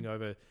 to bring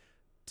over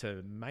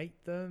to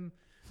mate them.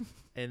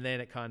 And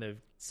then it kind of...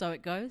 So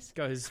it goes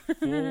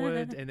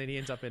forward, and then he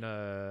ends up in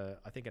a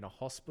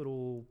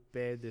hospital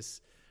bed,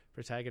 this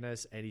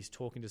protagonist, and he's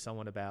talking to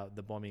someone about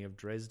the bombing of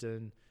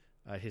Dresden,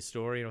 a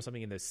historian or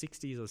something in the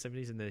 60s or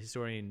 70s, and the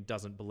historian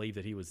doesn't believe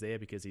that he was there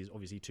because he's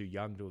obviously too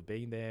young to have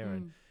been there,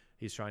 and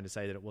he's trying to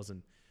say that it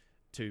wasn't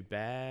too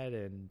bad,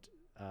 and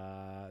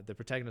the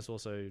protagonist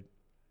also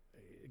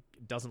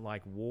doesn't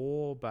like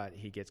war, but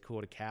he gets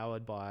called a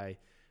coward by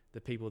the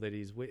people that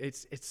he's with.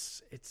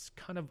 It's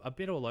kind of a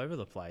bit all over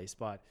the place,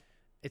 but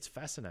it's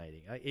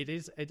fascinating.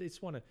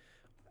 It's one of...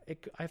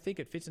 I think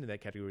it fits into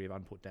that category of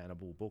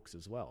unputdownable books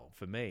as well,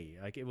 for me.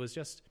 Like,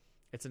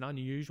 it's an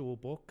unusual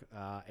book.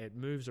 It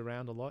moves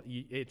around a lot.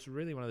 It's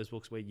really one of those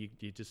books where you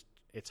just...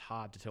 It's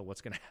hard to tell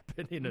what's going to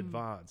happen in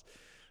advance,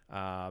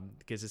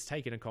 because it's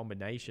taken a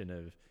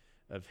combination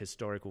of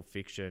historical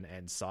fiction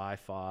and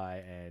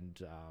sci-fi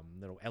and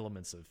little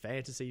elements of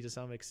fantasy to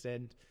some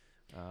extent.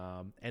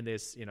 And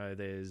there's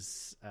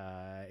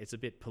it's a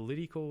bit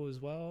political as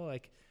well,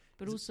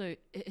 but also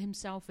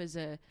himself as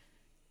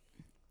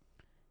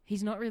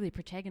he's not really a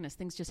protagonist.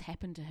 Things just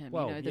happen to him.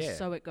 Well,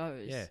 so it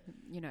goes. Yeah,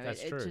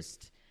 that's true.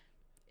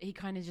 He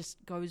kind of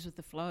just goes with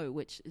the flow,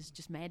 which is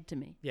just mad to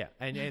me. Yeah,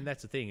 and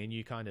that's the thing. And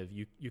you kind of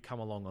you come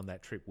along on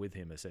that trip with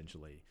him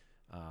essentially,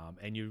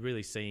 and you're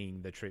really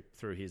seeing the trip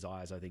through his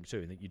eyes, I think, too,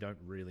 and that you don't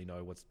really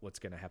know what's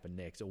going to happen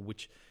next, or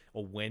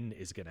when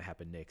is going to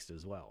happen next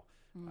as well.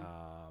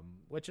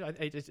 which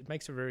it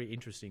makes a very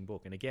interesting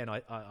book. And again,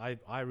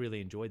 I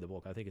really enjoyed the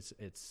book. I think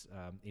it's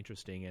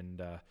interesting,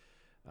 and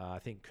I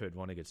think Kurt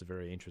Vonnegut's a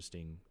very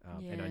interesting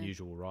and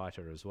unusual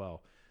writer as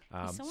well.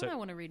 He's someone I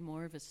want to read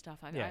more of his stuff.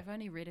 I've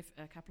only read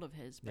a couple of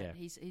his, but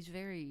he's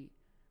very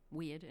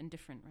weird and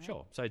different, right?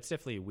 Sure. So it's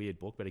definitely a weird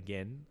book, but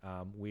again,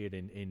 weird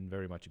in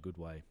very much a good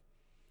way.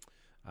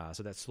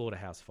 So that's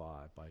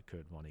Slaughterhouse-Five by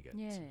Kurt Vonnegut.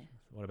 Yeah.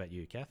 What about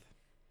you, Kath?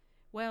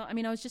 Well, I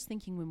mean, I was just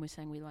thinking when we're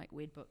saying we like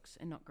weird books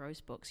and not gross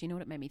books, you know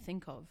what it made me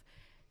think of?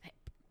 That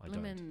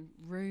Blimmin'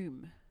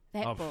 Room.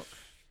 That book.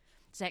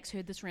 Zach's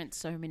heard this rant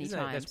so many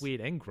times. That's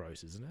weird and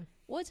gross, isn't it?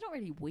 Well, it's not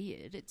really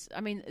weird.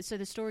 So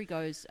the story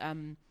goes,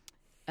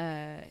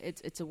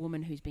 it's a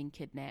woman who's been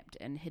kidnapped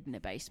and hidden in a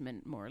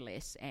basement, more or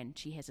less, and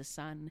she has a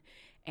son,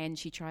 and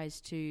she tries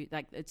to,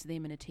 it's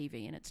them in a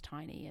TV, and it's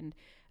tiny, and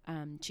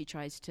she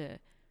tries to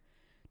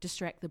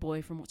distract the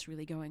boy from what's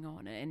really going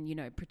on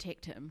and,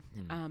 protect him.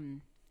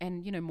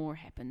 And, more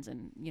happens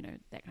and,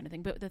 that kind of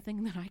thing. But the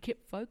thing that I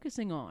kept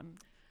focusing on...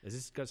 Has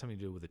this got something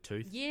to do with a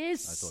tooth?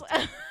 Yes. I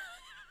thought so.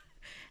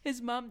 His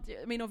mum...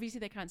 I mean, obviously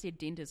they can't see a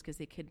dentist because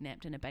they're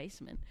kidnapped in a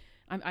basement.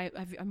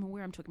 I'm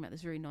aware I'm talking about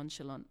this very in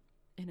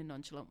a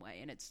nonchalant way,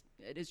 and it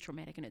is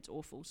traumatic and it's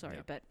awful, sorry.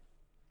 Yeah.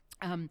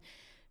 But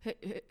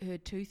her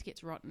tooth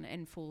gets rotten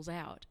and falls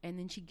out, and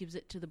then she gives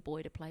it to the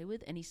boy to play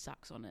with, and he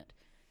sucks on it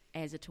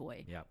as a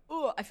toy. Yeah.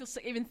 Oh, I feel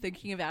sick even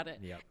thinking about it.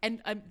 Yeah.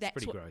 And that's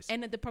pretty gross.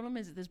 And the problem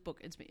is that this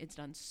book, it's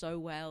done so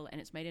well, and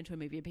it's made into a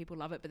movie, and people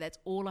love it. But that's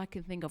all I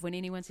can think of when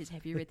anyone says,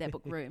 "Have you read that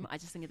book, Room?" I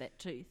just think of that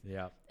tooth.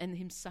 Yeah. And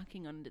him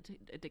sucking on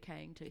a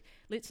decaying tooth.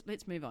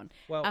 Let's move on.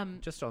 Well,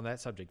 just on that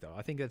subject though,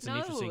 I think that's an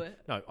interesting.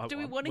 No, do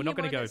we want to? We're not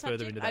going to go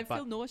further into that. I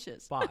feel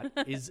nauseous. But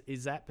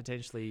is that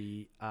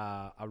potentially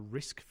a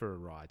risk for a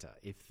writer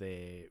if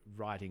they're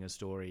writing a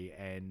story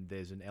and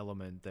there's an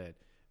element that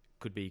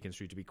could be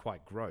construed to be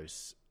quite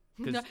gross?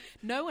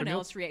 No one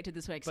else reacted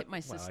this way except my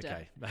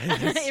sister. Well,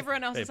 okay.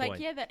 Everyone else was like,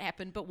 yeah, that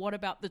happened, but what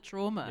about the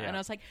trauma? Yeah. And I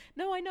was like,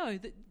 no, I know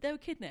that they were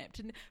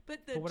kidnapped. But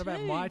what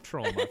about my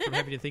trauma from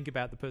having to think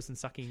about the person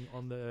sucking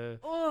on the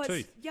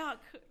tooth? It's yuck.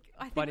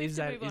 I think but is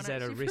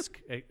that a risk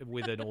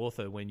with an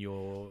author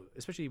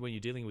especially when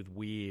you're dealing with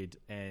weird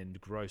and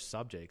gross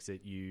subjects,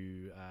 that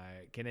you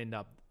can end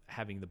up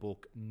having the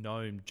book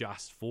known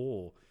just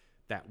for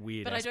that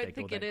weird aspect? But I don't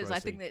think it is. I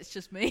think that's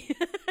just me.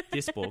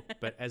 This book,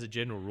 but as a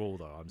general rule,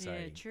 though, I'm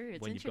saying, yeah, true. It's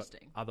when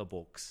interesting. You've got other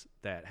books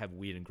that have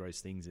weird and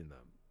gross things in them,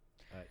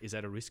 is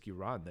that a risk you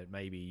run? That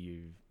maybe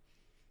you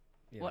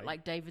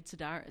like David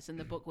Sedaris in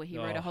the book where he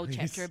wrote a whole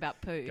chapter about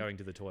poo, going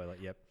to the toilet.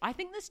 Yep. I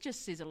think this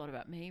just says a lot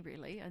about me,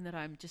 really, and that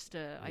I'm just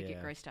I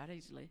get grossed out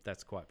easily.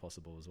 That's quite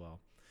possible as well.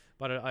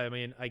 But I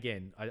mean,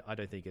 again, I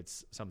don't think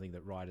it's something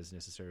that writers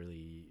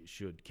necessarily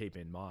should keep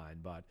in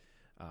mind, but.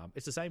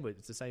 It's the same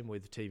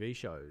with TV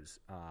shows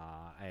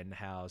and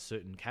how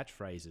certain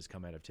catchphrases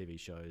come out of TV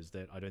shows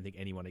that I don't think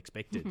anyone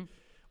expected,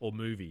 or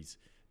movies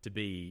to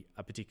be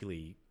a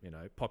particularly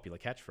popular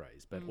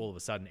catchphrase, but all of a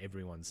sudden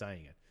everyone's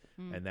saying it,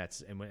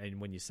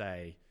 and when you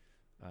say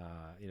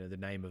the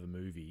name of a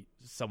movie,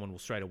 someone will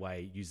straight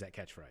away use that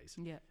catchphrase,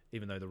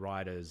 even though the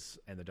writers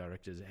and the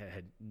directors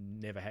had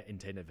never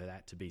intended for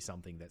that to be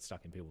something that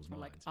stuck in people's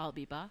minds. Like I'll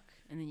be Bach,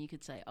 and then you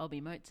could say I'll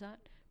be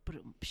Mozart, but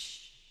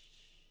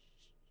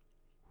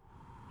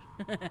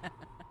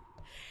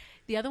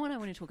the other one I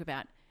want to talk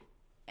about,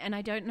 and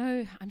I don't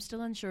know, I'm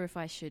still unsure if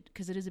I should,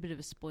 because it is a bit of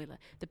a spoiler,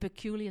 The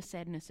Peculiar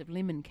Sadness of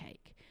Lemon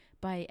Cake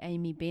by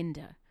Amy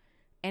Bender.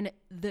 And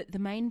the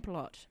main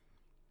plot...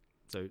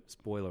 So,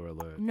 spoiler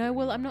alert. No,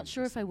 well, I'm not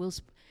sure if I will...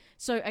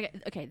 So,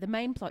 okay, the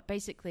main plot,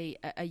 basically,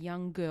 a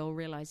young girl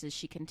realizes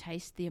she can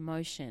taste the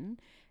emotion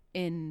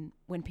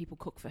when people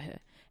cook for her.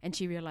 And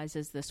she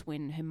realizes this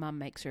when her mum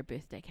makes her a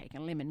birthday cake, a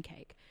lemon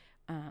cake.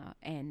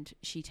 And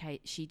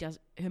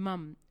her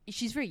mum,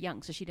 she's very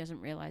young, so she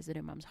doesn't realize that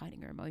her mum's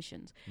hiding her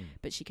emotions,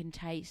 but she can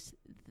taste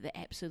the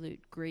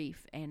absolute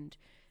grief and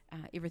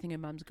everything her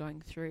mum's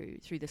going through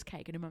this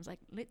cake. And her mum's like,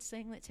 let's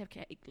sing, let's have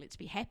cake, let's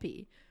be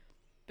happy.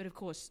 But of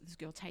course, this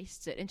girl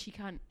tastes it and she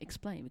can't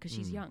explain because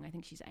she's young. I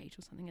think she's 8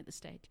 or something at this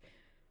stage.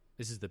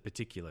 This is the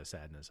particular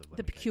sadness of lemon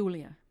cake.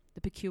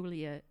 The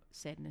peculiar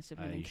sadness of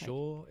lemon cake. Are you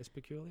sure it's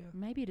peculiar?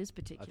 Maybe it is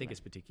particular. I think it's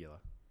particular.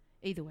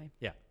 Either way.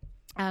 Yeah.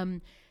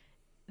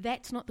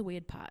 That's not the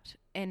weird part.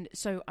 And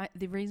so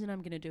the reason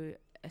I'm going to do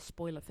a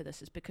spoiler for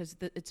this is because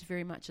it's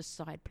very much a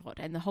side plot.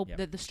 And the whole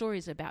the story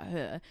is about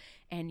her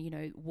and,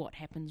 what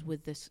happens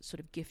with this sort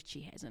of gift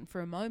she has. And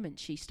for a moment,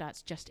 she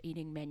starts just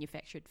eating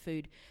manufactured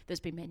food that's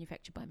been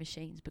manufactured by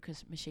machines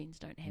because machines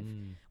don't have,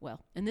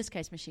 well, in this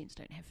case, machines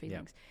don't have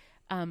feelings.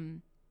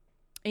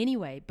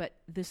 Anyway, but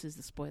this is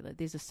the spoiler.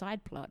 There's a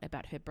side plot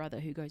about her brother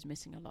who goes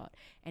missing a lot.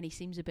 And he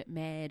seems a bit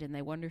mad and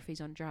they wonder if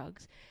he's on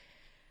drugs.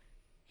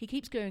 He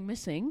keeps going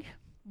missing.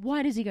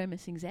 Why does he go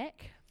missing,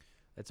 Zach?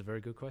 That's a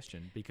very good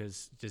question,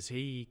 because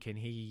can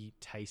he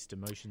taste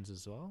emotions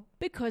as well?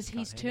 Because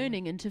he's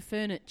turning into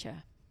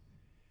furniture.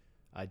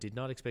 I did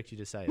not expect you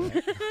to say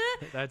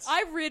that.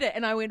 I read it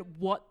and I went,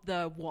 what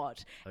the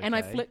what? Okay. And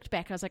I flicked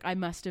back. I was like, I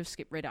must have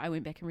skipped read it. I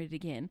went back and read it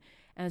again.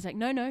 And I was like,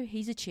 no,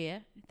 he's a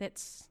chair.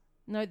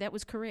 That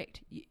was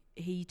correct.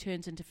 He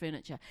turns into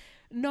furniture.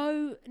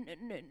 No,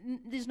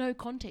 there's no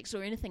context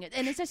or anything.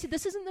 And as I said,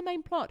 this isn't the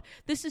main plot.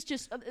 This is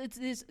just,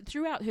 there's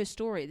throughout her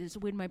story, there's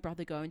where'd my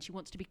brother go, and she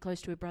wants to be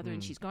close to her brother,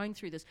 and she's going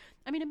through this.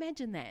 I mean,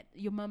 imagine that.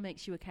 Your mum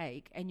makes you a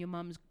cake, and your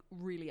mum's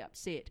really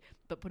upset,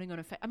 but putting on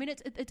a face. I mean,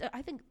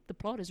 I think the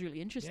plot is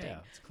really interesting. Yeah,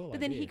 it's cool.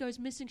 But then he goes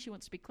missing. She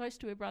wants to be close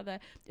to her brother.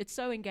 It's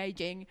so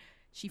engaging.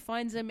 She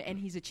finds him, and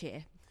he's a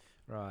chair.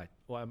 Right.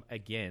 Well,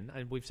 again,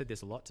 and we've said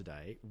this a lot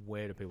today,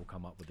 where do people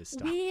come up with this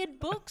stuff? Weird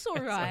books,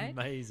 all right. It's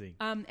amazing.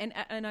 And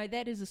I know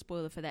that is a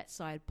spoiler for that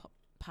side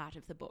part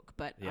of the book,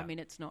 but I mean,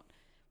 it's not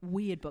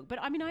weird book. But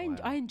I mean,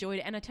 I enjoyed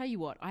it, and I tell you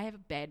what, I have a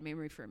bad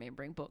memory for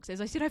remembering books. As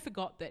I said, I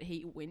forgot that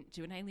he went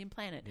to an alien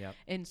planet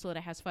in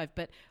Slaughterhouse 5,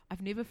 but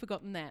I've never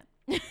forgotten that.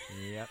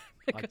 Yep.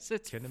 Because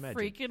it's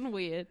freaking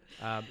weird.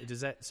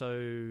 Is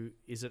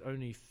it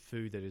only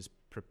food that is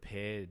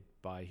prepared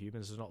by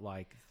humans? It's not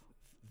like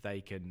they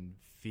can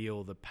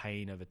feel the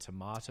pain of a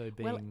tomato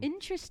being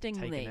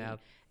interestingly, taken out.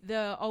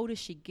 The older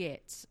she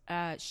gets,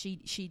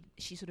 she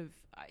sort of,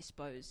 I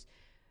suppose,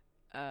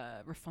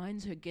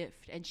 refines her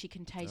gift, and she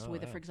can taste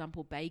whether, for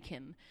example,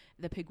 bacon,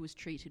 the pig was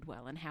treated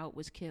well, and how it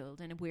was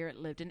killed, and where it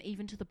lived, and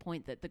even to the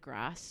point that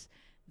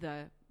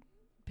the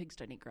pigs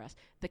don't eat grass,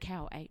 the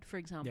cow ate, for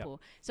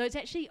example. Yep. So it's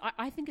actually,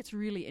 I think it's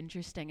really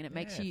interesting, and it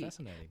makes you...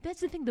 fascinating.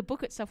 That's the thing, the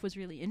book itself was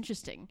really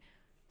interesting.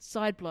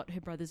 Side plot,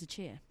 her brother's a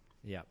chair.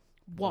 Yeah.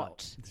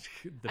 What?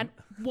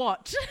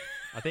 What?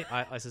 I think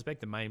I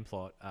suspect the main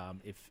plot,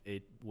 if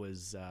it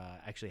was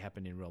actually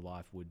happened in real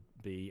life, would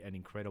be an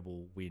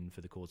incredible win for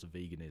the cause of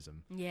veganism.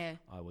 Yeah,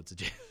 I would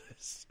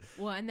suggest.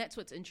 Well, and that's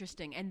what's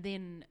interesting. And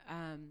then,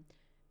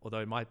 although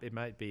it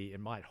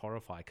might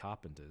horrify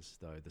carpenters,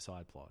 though, the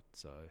side plot.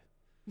 So.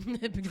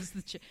 Because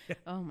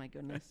oh my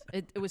goodness,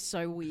 it was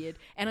so weird.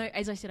 And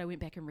as I said, I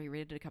went back and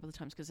reread it a couple of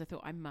times because I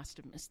thought I must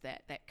have missed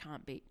that. That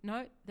can't be.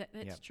 No,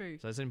 that's true.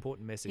 So it's an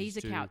important message. He's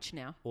a couch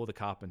now. All the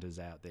carpenters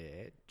out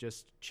there,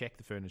 just check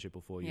the furniture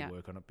before you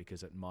work on it,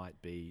 because it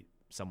might be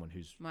someone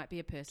who's might be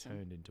a person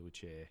turned into a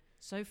chair.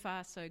 So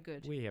far, so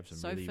good. We have some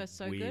so really far,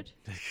 so weird.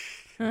 Good.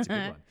 That's a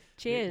good one.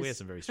 Cheers. We have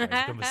some very strange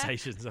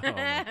conversations. Oh my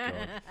god.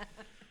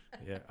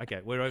 Yeah.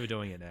 Okay, we're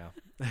overdoing it now.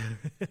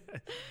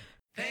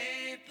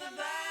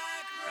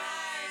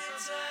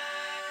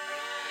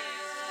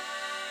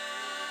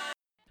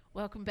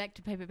 Welcome back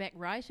to Paperback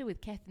Writer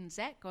with Kath and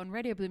Zach on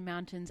Radio Blue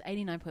Mountains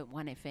 89.1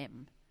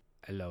 FM.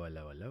 Hello,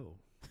 hello, hello.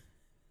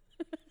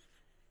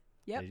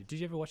 Yep. Did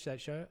you ever watch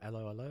that show?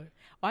 Hello, hello?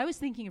 I was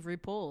thinking of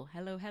RuPaul.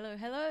 Hello, hello,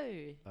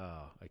 hello.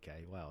 Oh,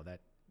 okay. Wow,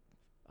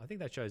 I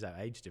think that shows our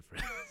age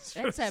difference.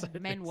 That's a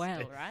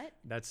Manuel, right?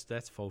 That's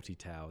Fawlty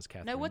Towers,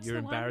 Catherine. No, what's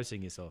You're the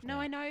embarrassing yourself now.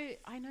 No,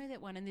 I know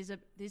that one, and there's a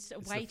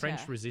waiter. The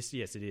French Resistance.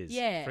 Yes, it is.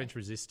 Yeah. French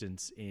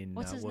Resistance in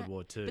World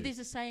War II. But there's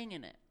a saying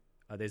in it.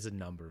 There's a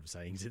number of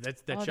sayings.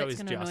 That show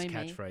is just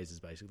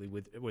catchphrases, basically,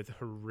 with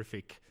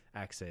horrific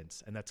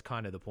accents, and that's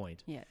kind of the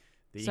point. Yeah.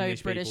 The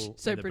English people,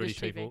 and the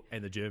British people,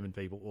 and the German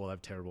people all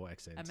have terrible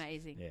accents.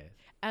 Amazing.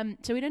 Yeah.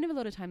 So we don't have a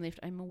lot of time left.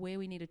 I'm aware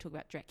we need to talk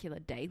about Dracula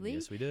Daily.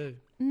 Yes, we do.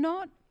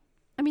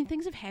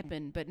 Things have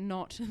happened, but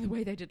not the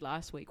way they did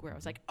last week, where I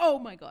was like, oh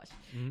my gosh.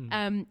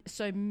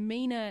 So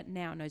Mina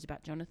now knows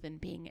about Jonathan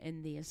being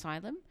in the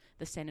asylum,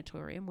 the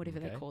sanatorium, whatever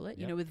they call it,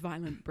 with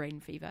violent brain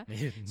fever.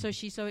 So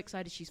she's so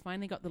excited. She's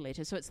finally got the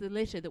letter. So it's the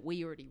letter that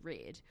we already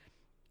read.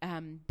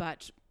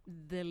 But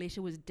the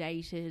letter was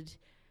dated.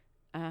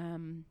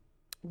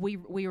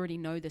 We already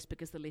know this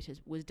because the letter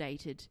was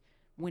dated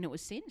when it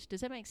was sent.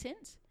 Does that make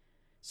sense?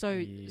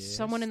 So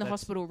someone in the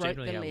hospital wrote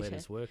the letter.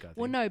 Letters work, I think.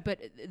 Well, no, but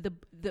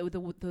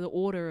the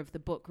order of the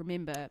book,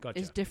 remember,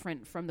 is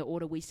different from the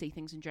order we see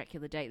things in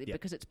Dracula Daily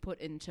because it's put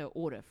into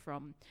order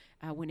from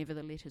whenever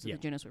the letters of the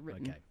journals were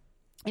written. Okay.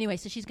 Anyway,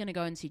 so she's going to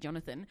go and see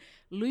Jonathan.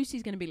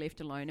 Lucy's going to be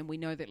left alone, and we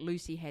know that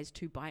Lucy has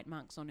 2 bite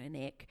marks on her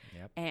neck,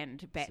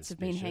 and bats have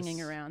been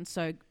hanging around.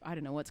 So I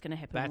don't know what's going to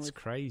happen. That's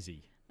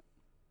crazy.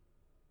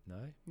 No?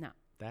 No.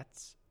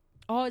 That's...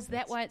 Oh, is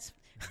that why it's...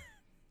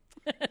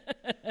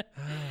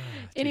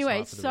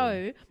 Anyway,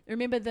 so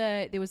remember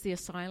there was the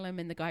asylum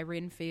and the guy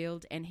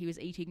Renfield, and he was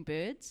eating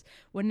birds.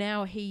 Well,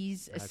 now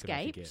he's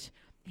escaped.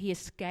 He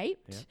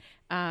escaped,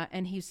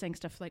 and he was saying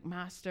stuff like,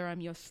 "Master, I'm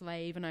your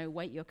slave, and I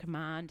await your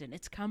command, and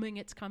it's coming,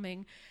 it's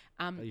coming."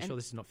 Are you sure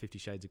this is not 50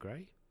 Shades of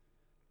Grey?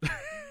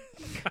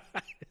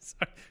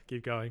 Sorry,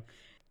 keep going.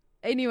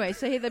 Anyway,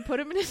 so they put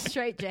him in a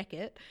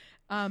straitjacket.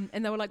 And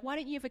they were like, why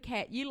don't you have a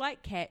cat? You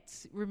like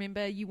cats.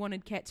 Remember, you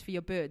wanted cats for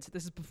your birds.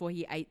 This is before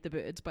he ate the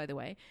birds, by the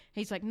way.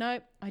 He's like, no,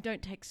 I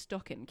don't take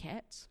stock in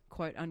cats,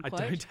 quote, unquote.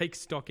 I don't take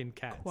stock in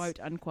cats. Quote,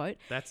 unquote.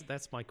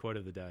 That's my quote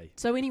of the day.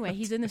 So anyway,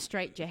 he's in the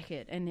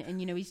straitjacket, and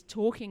he's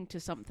talking to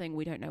something,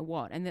 we don't know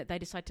what, and that they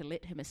decide to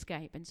let him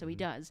escape, and so he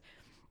does.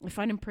 I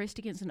find him pressed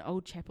against an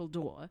old chapel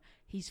door.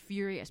 He's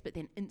furious, but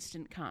then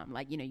instant calm,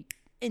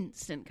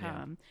 instant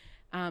calm.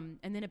 And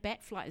then a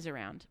bat flies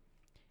around.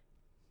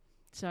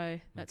 So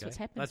that's what's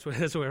happened.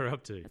 That's where we're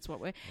up to. That's what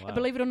we're... Wow.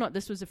 Believe it or not,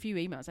 this was a few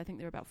emails. I think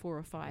there were about 4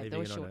 or 5.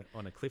 Leaving it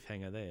on a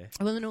cliffhanger there.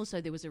 Well, and also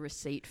there was a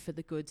receipt for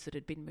the goods that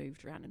had been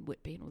moved around in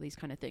Whitby and all these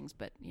kind of things.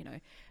 But,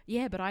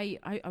 but I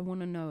want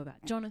to know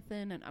about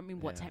Jonathan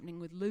and, what's happening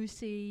with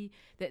Lucy.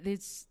 That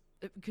there's...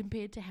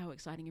 compared to how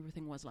exciting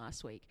everything was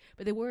last week.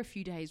 But there were a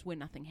few days where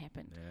nothing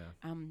happened.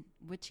 Yeah.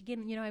 Which,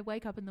 again, I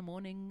wake up in the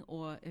morning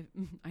or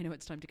I know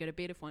it's time to go to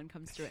bed if one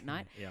comes through at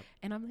night. Yep.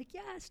 And I'm like,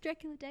 it's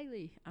Dracula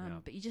Daily.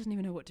 But you just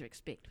never know what to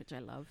expect, which I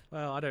love.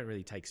 Well, I don't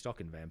really take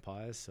stock in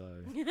vampires, so...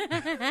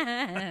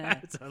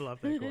 I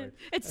love that quote.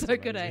 It's so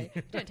good, eh?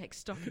 Don't take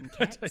stock in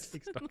cats. Don't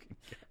take stock in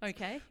cats.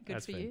 Okay, good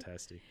That's for you. That's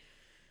fantastic.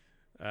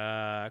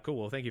 Cool.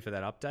 Well, thank you for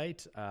that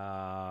update.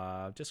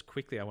 Just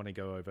quickly, I want to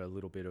go over a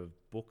little bit of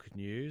book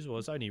news. Well,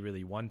 it's only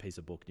really one piece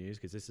of book news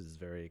because this is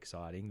very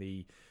exciting.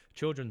 The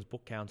Children's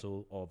Book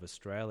Council of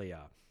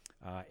Australia,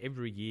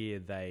 every year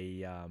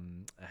they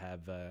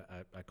have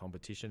a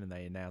competition and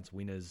they announce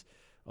winners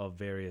of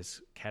various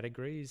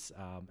categories.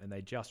 And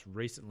they just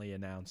recently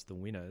announced the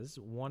winners.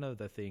 One of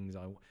the things,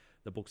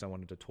 the books I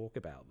wanted to talk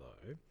about,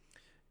 though,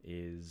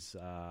 is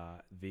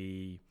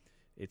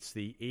It's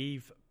the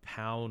Eve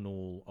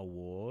Pownall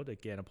Award.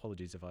 Again,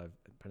 apologies if I've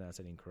pronounced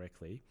it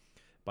incorrectly.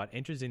 But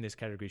entries in this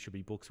category should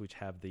be books which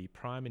have the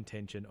prime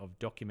intention of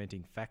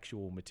documenting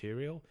factual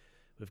material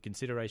with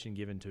consideration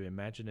given to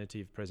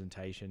imaginative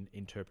presentation,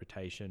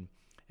 interpretation,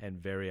 and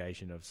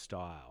variation of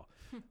style.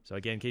 So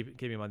again,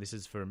 keep in mind, this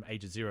is from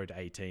ages 0 to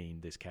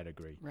 18, this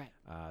category. Right.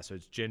 So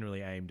it's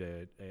generally aimed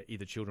at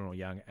either children or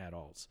young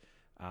adults.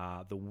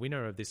 The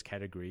winner of this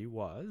category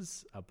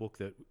was a book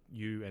that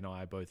you and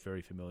I are both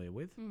very familiar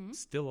with,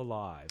 Still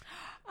Alive,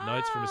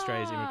 Notes from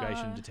Australia's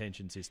Immigration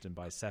Detention System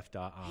by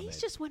Safdar Ahmed. He's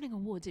just winning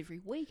awards every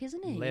week,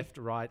 isn't he? Left,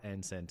 right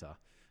and centre.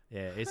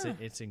 Yeah,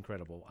 it's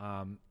incredible.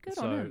 Good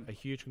on him. A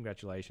huge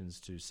congratulations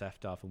to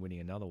Safdar for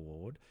winning another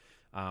award.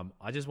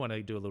 I just want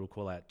to do a little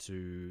call out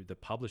to the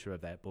publisher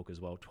of that book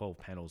as well, 12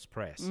 Panels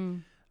Press.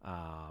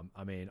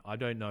 I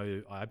don't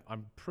know.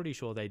 I'm pretty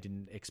sure they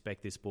didn't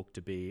expect this book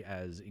to be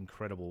as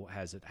incredible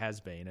as it has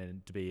been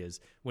and to be as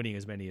winning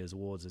as many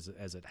awards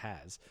as it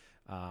has.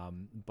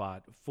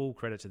 But full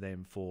credit to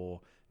them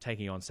for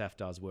taking on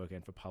Safdar's work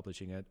and for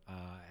publishing it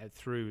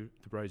through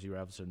the Rosie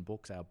Ravelson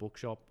Books, our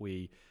bookshop.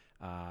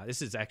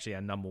 This is actually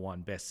our number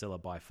one bestseller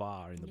by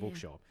far in the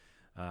bookshop.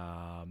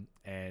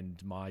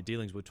 And my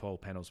dealings with 12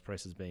 Panels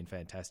Press has been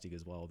fantastic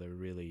as well. They're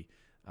really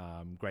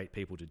great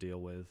people to deal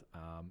with,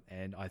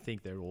 and I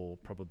think they're all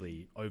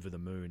probably over the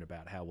moon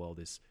about how well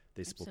this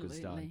book has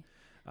done.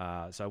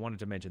 So I wanted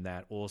to mention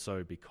that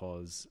also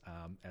because,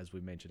 as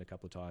we mentioned a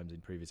couple of times in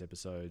previous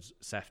episodes,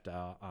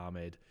 Safdar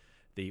Ahmed,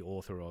 the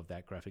author of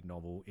that graphic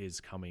novel, is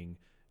coming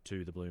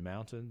to the Blue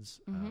Mountains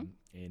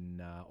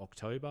in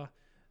October.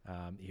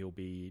 He'll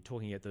be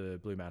talking at the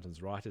Blue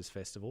Mountains Writers'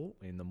 Festival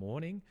in the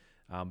morning,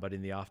 but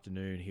in the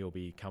afternoon he'll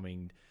be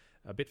coming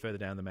a bit further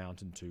down the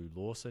mountain to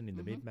Lawson in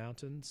the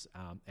mid-mountains,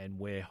 and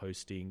we're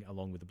hosting,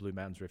 along with the Blue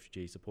Mountains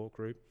Refugee Support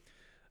Group,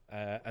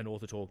 an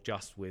author talk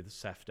just with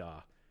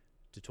Safdar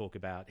to talk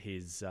about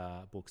his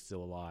book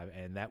Still Alive,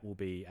 and that will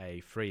be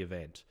a free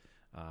event.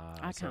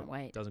 I can't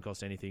wait. It doesn't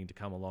cost anything to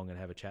come along and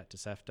have a chat to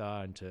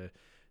Safdar and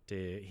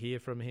to hear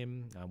from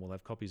him. We'll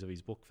have copies of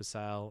his book for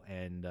sale,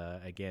 and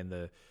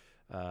again,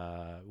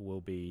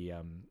 we'll be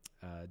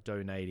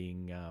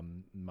donating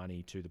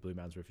money to the Blue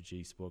Mountains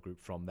Refugee Support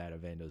Group from that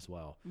event as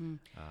well.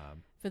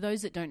 For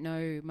those that don't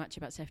know much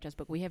about Safdar's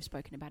book, we have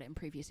spoken about it in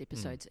previous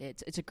episodes.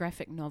 It's a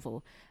graphic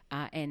novel,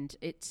 and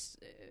it's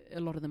a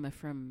lot of them are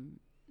from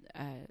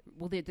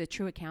they're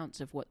true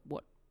accounts of what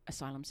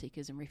asylum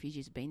seekers and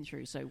refugees have been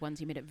through. So ones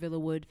he met at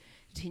Villawood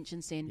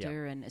Detention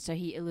Centre, and so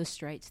he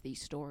illustrates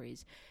these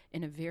stories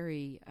in a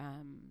very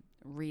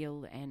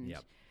real and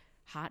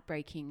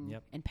heartbreaking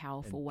and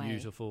powerful way.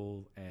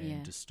 Beautiful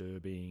and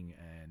disturbing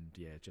and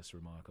just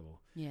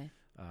remarkable. Yeah.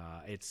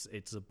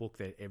 It's a book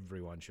that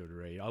everyone should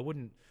read. I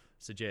wouldn't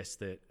suggest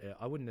that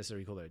I wouldn't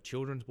necessarily call it a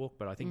children's book,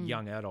 but I think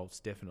young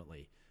adults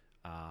definitely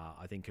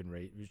I think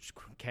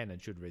can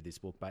and should read this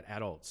book, but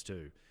adults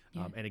too.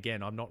 And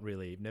again,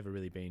 never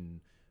really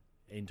been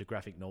into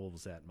graphic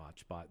novels that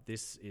much, but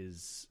this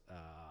is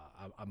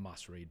a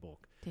must-read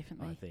book.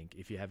 Definitely. I think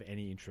if you have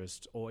any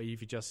interest or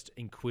if you're just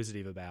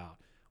inquisitive about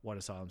what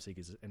asylum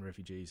seekers and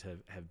refugees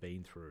have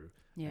been through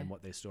and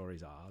what their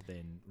stories are,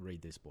 then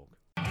read this book.